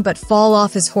nothing but fall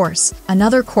off his horse,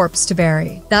 another corpse to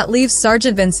bury. That leaves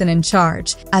Sergeant Vincent in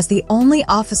charge, as the only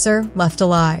officer left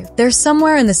alive. They're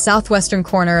somewhere in the southwestern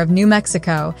corner of New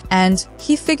Mexico, and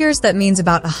he figures that means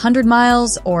about 100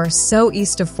 miles or so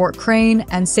east of Fort Crane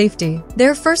and safety.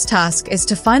 Their first task is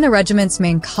to find the regiment's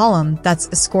main column that's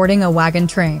escorting a wagon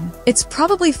train. It's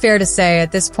probably fair to say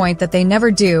at this point that they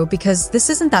never do, because this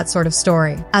isn't that sort of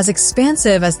story. As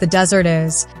expansive as the desert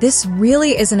is, this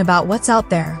really isn't about what's out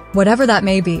there, whatever that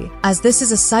may be, as this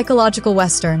is a psychological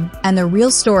Western, and the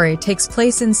real story takes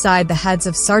place inside the heads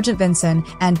of Sergeant Vincent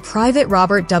and Private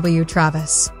Robert W.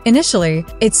 Travis. Initially,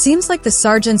 it seems like the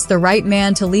sergeant's the right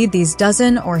man to lead these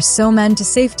dozen or so men to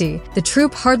safety, the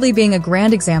troop hardly being a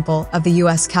grand example of the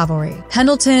U.S. Cavalry.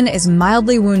 Pendleton is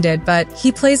mildly wounded, but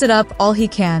he plays it up all he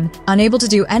can, unable to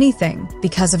do anything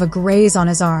because of a graze on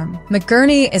his arm.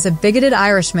 McGurney is a bigoted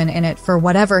Irishman in it for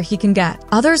whatever he can get.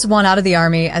 Others want out of the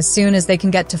army as soon as they can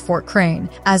get to Fort Crane,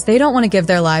 as they don't want to give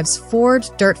their lives for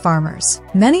dirt farmers.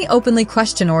 Many openly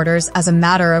question orders as a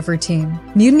matter of routine.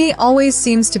 Mutiny always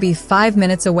seems to be 5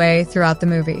 minutes away throughout the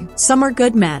movie. Some are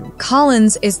good men.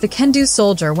 Collins is the can-do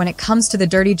soldier when it comes to the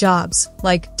dirty jobs,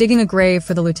 like digging a grave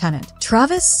for the lieutenant.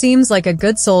 Travis seems like a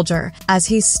good soldier, as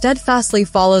he steadfastly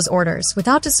follows orders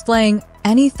without displaying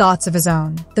any thoughts of his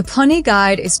own. The punny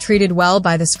guide is treated well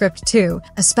by the script too,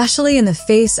 especially in the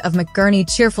face of McGurney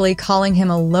cheerfully calling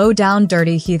him a low-down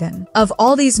dirty heathen. Of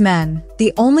all these men,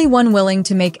 the only one willing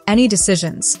to make any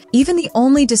decisions, even the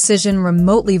only decision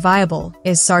remotely viable,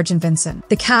 is Sergeant Vincent.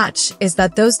 The catch is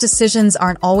that those decisions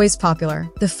aren't always popular.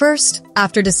 The first,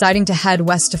 after deciding to head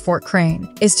west to Fort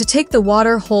Crane, is to take the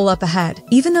water hole up ahead,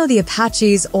 even though the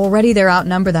Apaches already there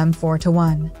outnumber them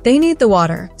 4-1. They need the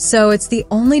water, so it's the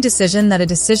only decision that a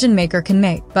decision maker can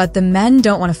make, but the men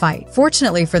don't want to fight.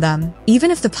 Fortunately for them, even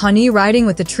if the Pawnee riding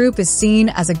with the troop is seen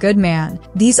as a good man,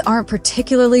 these aren't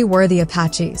particularly worthy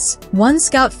Apaches. One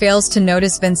scout fails to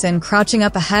notice Vincent crouching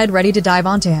up ahead ready to dive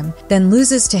onto him, then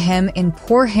loses to him in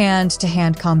poor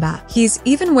hand-to-hand combat. He's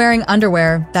even wearing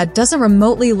underwear that doesn't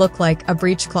remotely look like a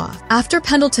breechcloth. After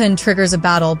Pendleton triggers a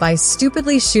battle by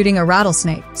stupidly shooting a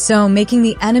rattlesnake, so making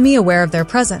the enemy aware of their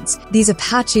presence, these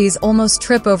Apaches almost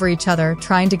trip over each other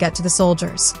trying to get to the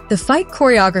soldiers. The fight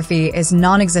choreography is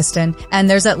non-existent, and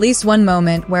there's at least one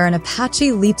moment where an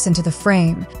Apache leaps into the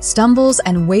frame, stumbles,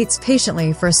 and waits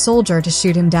patiently for a soldier to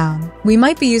shoot him down. We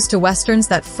might be used to westerns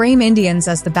that frame Indians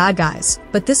as the bad guys,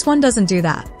 but this one doesn't do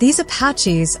that. These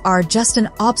Apaches are just an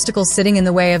obstacle sitting in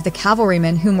the way of the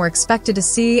cavalrymen whom we're expected to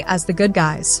see as the good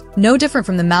guys. No different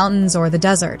from the mountains or the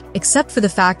desert, except for the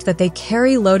fact that they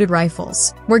carry loaded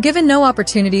rifles. We're given no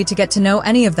opportunity to get to know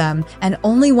any of them, and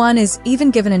only one is even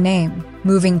given a name: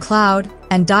 Moving Cloud,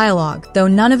 and dialogue, though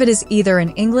none of it is either in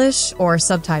English or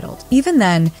subtitled. Even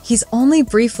then, he's only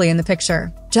briefly in the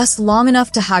picture, just long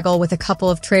enough to haggle with a couple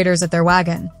of traders at their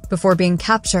wagon, before being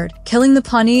captured, killing the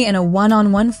Pawnee in a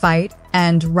one-on-one fight,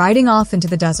 and riding off into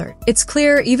the desert. It's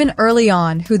clear even early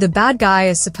on who the bad guy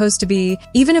is supposed to be,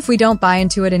 even if we don't buy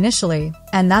into it initially,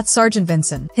 and that's Sergeant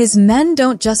Vincent. His men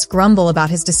don't just grumble about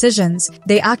his decisions,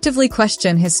 they actively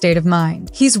question his state of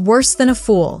mind. He's worse than a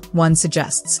fool, one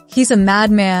suggests. He's a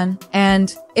madman,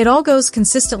 and it all goes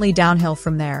consistently downhill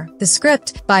from there. The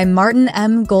script, by Martin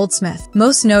M. Goldsmith,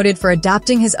 most noted for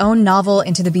adapting his own novel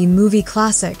into the B-movie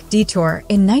classic, Detour,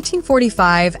 in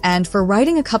 1945, and for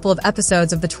writing a couple of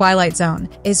episodes of The Twilight Zone,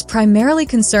 is primarily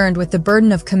concerned with the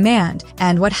burden of command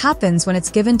and what happens when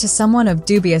it's given to someone of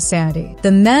dubious sanity.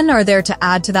 The men are there to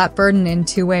add to that burden in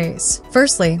two ways.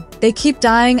 Firstly, they keep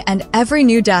dying, and every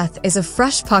new death is a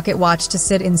fresh pocket watch to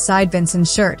sit inside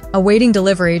Vincent's shirt, awaiting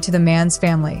delivery to the man's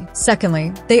family.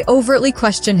 Secondly, they overtly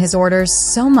question his orders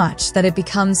so much that it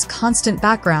becomes constant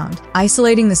background,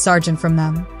 isolating the sergeant from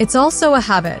them. It's also a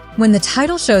habit. When the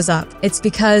title shows up, it's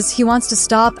because he wants to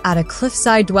stop at a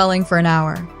cliffside dwelling for an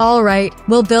hour. All right,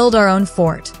 we'll build our own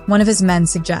fort, one of his men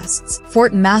suggests.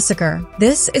 Fort Massacre.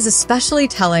 This is especially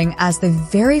telling as the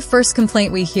very first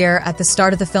complaint we hear at the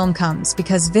start of the film comes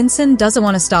because Vincent doesn't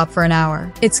want to stop for an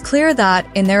hour. It's clear that,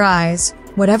 in their eyes,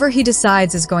 whatever he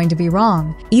decides is going to be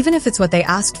wrong, even if it's what they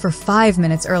asked for 5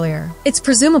 minutes earlier. It's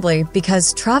presumably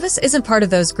because Travis isn't part of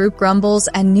those group grumbles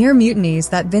and near mutinies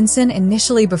that Vincent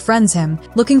initially befriends him,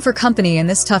 looking for company in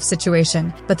this tough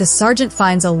situation, but the sergeant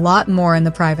finds a lot more in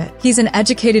the private. He's an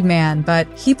educated man, but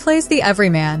he plays the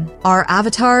everyman, our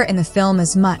avatar in the film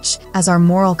as much as our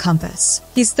moral compass.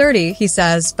 He's 30, he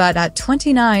says, but at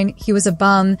 29, he was a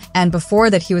bum, and before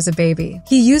that he was a baby.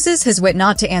 He uses his wit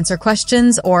not to answer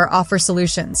questions or offer solutions,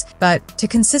 but to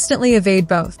consistently evade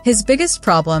both. His biggest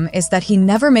problem is that he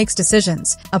never makes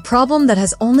decisions, a problem that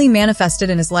has only manifested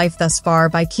in his life thus far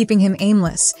by keeping him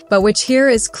aimless, but which here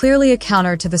is clearly a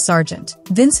counter to the sergeant.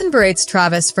 Vincent berates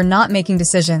Travis for not making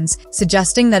decisions,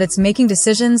 suggesting that it's making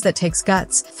decisions that takes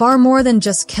guts, far more than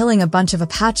just killing a bunch of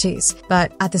Apaches,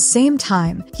 but at the same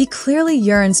time, he clearly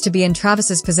yearns to be in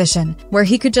Travis's position, where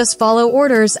he could just follow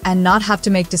orders and not have to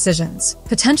make decisions.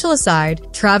 Potential aside,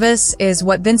 Travis is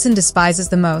what Vincent despises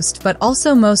the most, but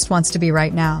also most wants to be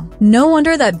right now. No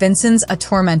wonder that Vincent's a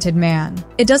tormented man.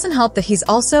 It doesn't help that he's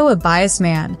also a biased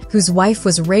man, whose wife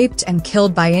was raped and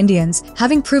killed by Indians,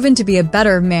 having proven to be a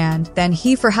better man than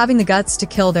he for having the guts to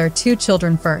kill their 2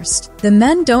 children first. The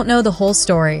men don't know the whole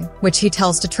story, which he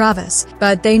tells to Travis,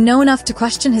 but they know enough to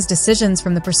question his decisions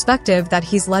from the perspective that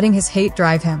he's letting his hate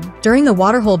drive him. During the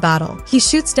waterhole battle, he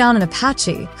shoots down an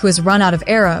Apache who has run out of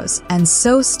arrows and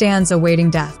so stands awaiting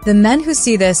death. The men who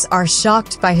see this are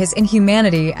shocked by his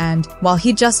inhumanity, and while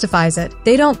he justifies it,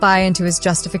 they don't buy into his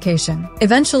justification.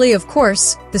 Eventually, of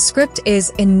course, the script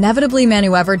is inevitably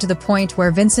maneuvered to the point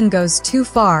where Vincent goes too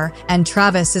far and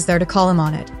Travis is there to call him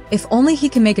on it. If only he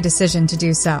can make a decision to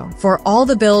do so. For all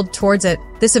the build towards it,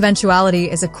 this eventuality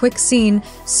is a quick scene,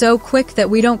 so quick that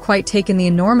we don't quite take in the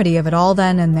enormity of it all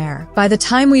then and there. By the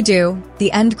time we do,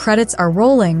 the end credits are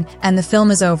rolling and the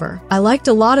film is over. I liked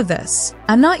a lot of this.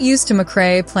 I'm not used to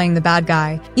McCrea playing the bad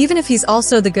guy, even if he's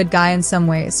also the good guy in some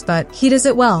ways, but he does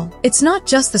it well. It's not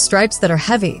just the stripes that are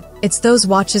heavy. It's those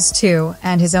watches too,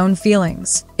 and his own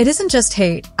feelings. It isn't just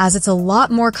hate, as it's a lot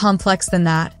more complex than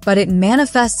that, but it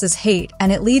manifests as hate,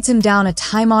 and it leads him down a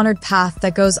time-honored path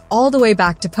that goes all the way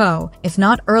back to Poe, if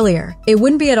not earlier. It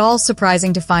wouldn't be at all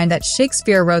surprising to find that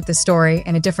Shakespeare wrote the story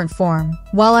in a different form.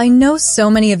 While I know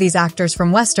so many of these actors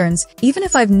from Westerns, even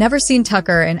if I've never seen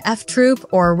Tucker in F Troop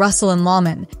or Russell and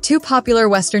Lawman, 2 popular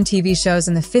Western TV shows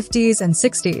in the 50s and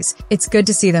 60s, it's good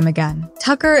to see them again.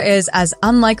 Tucker is as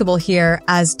unlikable here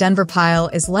as Denver Pyle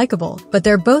is likable, but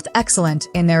they're both excellent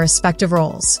in their respective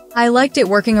roles. I liked it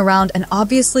working around an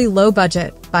obviously low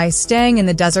budget by staying in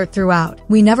the desert throughout.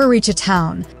 We never reach a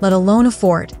town, let alone a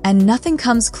fort, and nothing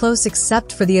comes close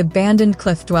except for the abandoned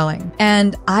cliff dwelling.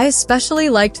 And I especially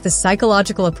liked the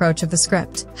psychological approach of the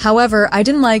script. However, I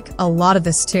didn't like a lot of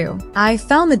this too. I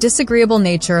found the disagreeable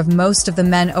nature of most of the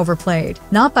men overplayed,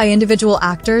 not by individual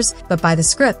actors, but by the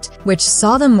script, which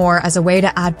saw them more as a way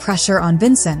to add pressure on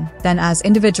Vincent than as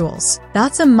individuals.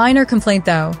 That's a minor complaint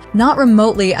though, not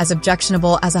remotely as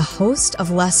objectionable as a host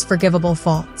of less forgivable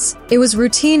faults. It was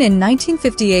routine routine in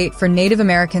 1958 for Native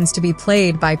Americans to be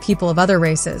played by people of other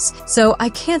races, so I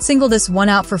can't single this one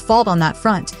out for fault on that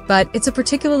front, but it's a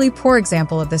particularly poor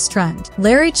example of this trend.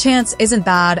 Larry Chance isn't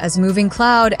bad as Moving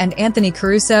Cloud, and Anthony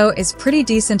Caruso is pretty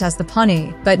decent as the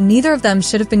Pawnee, but neither of them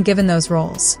should have been given those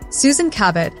roles. Susan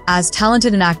Cabot, as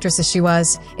talented an actress as she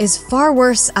was, is far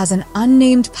worse as an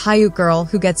unnamed Paiute girl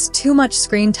who gets too much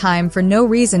screen time for no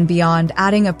reason beyond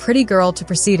adding a pretty girl to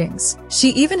proceedings. She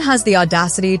even has the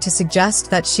audacity to suggest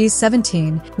that she's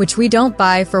 17, which we don't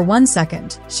buy for 1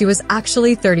 second. She was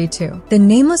actually 32. The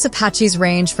nameless Apaches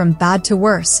range from bad to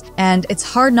worse, and it's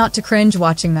hard not to cringe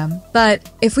watching them. But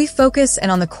if we focus in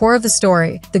on the core of the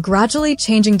story, the gradually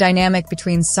changing dynamic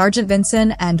between Sergeant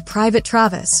Vincent and Private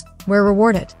Travis, we're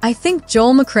rewarded. I think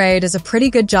Joel McCrea does a pretty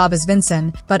good job as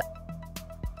Vincent, but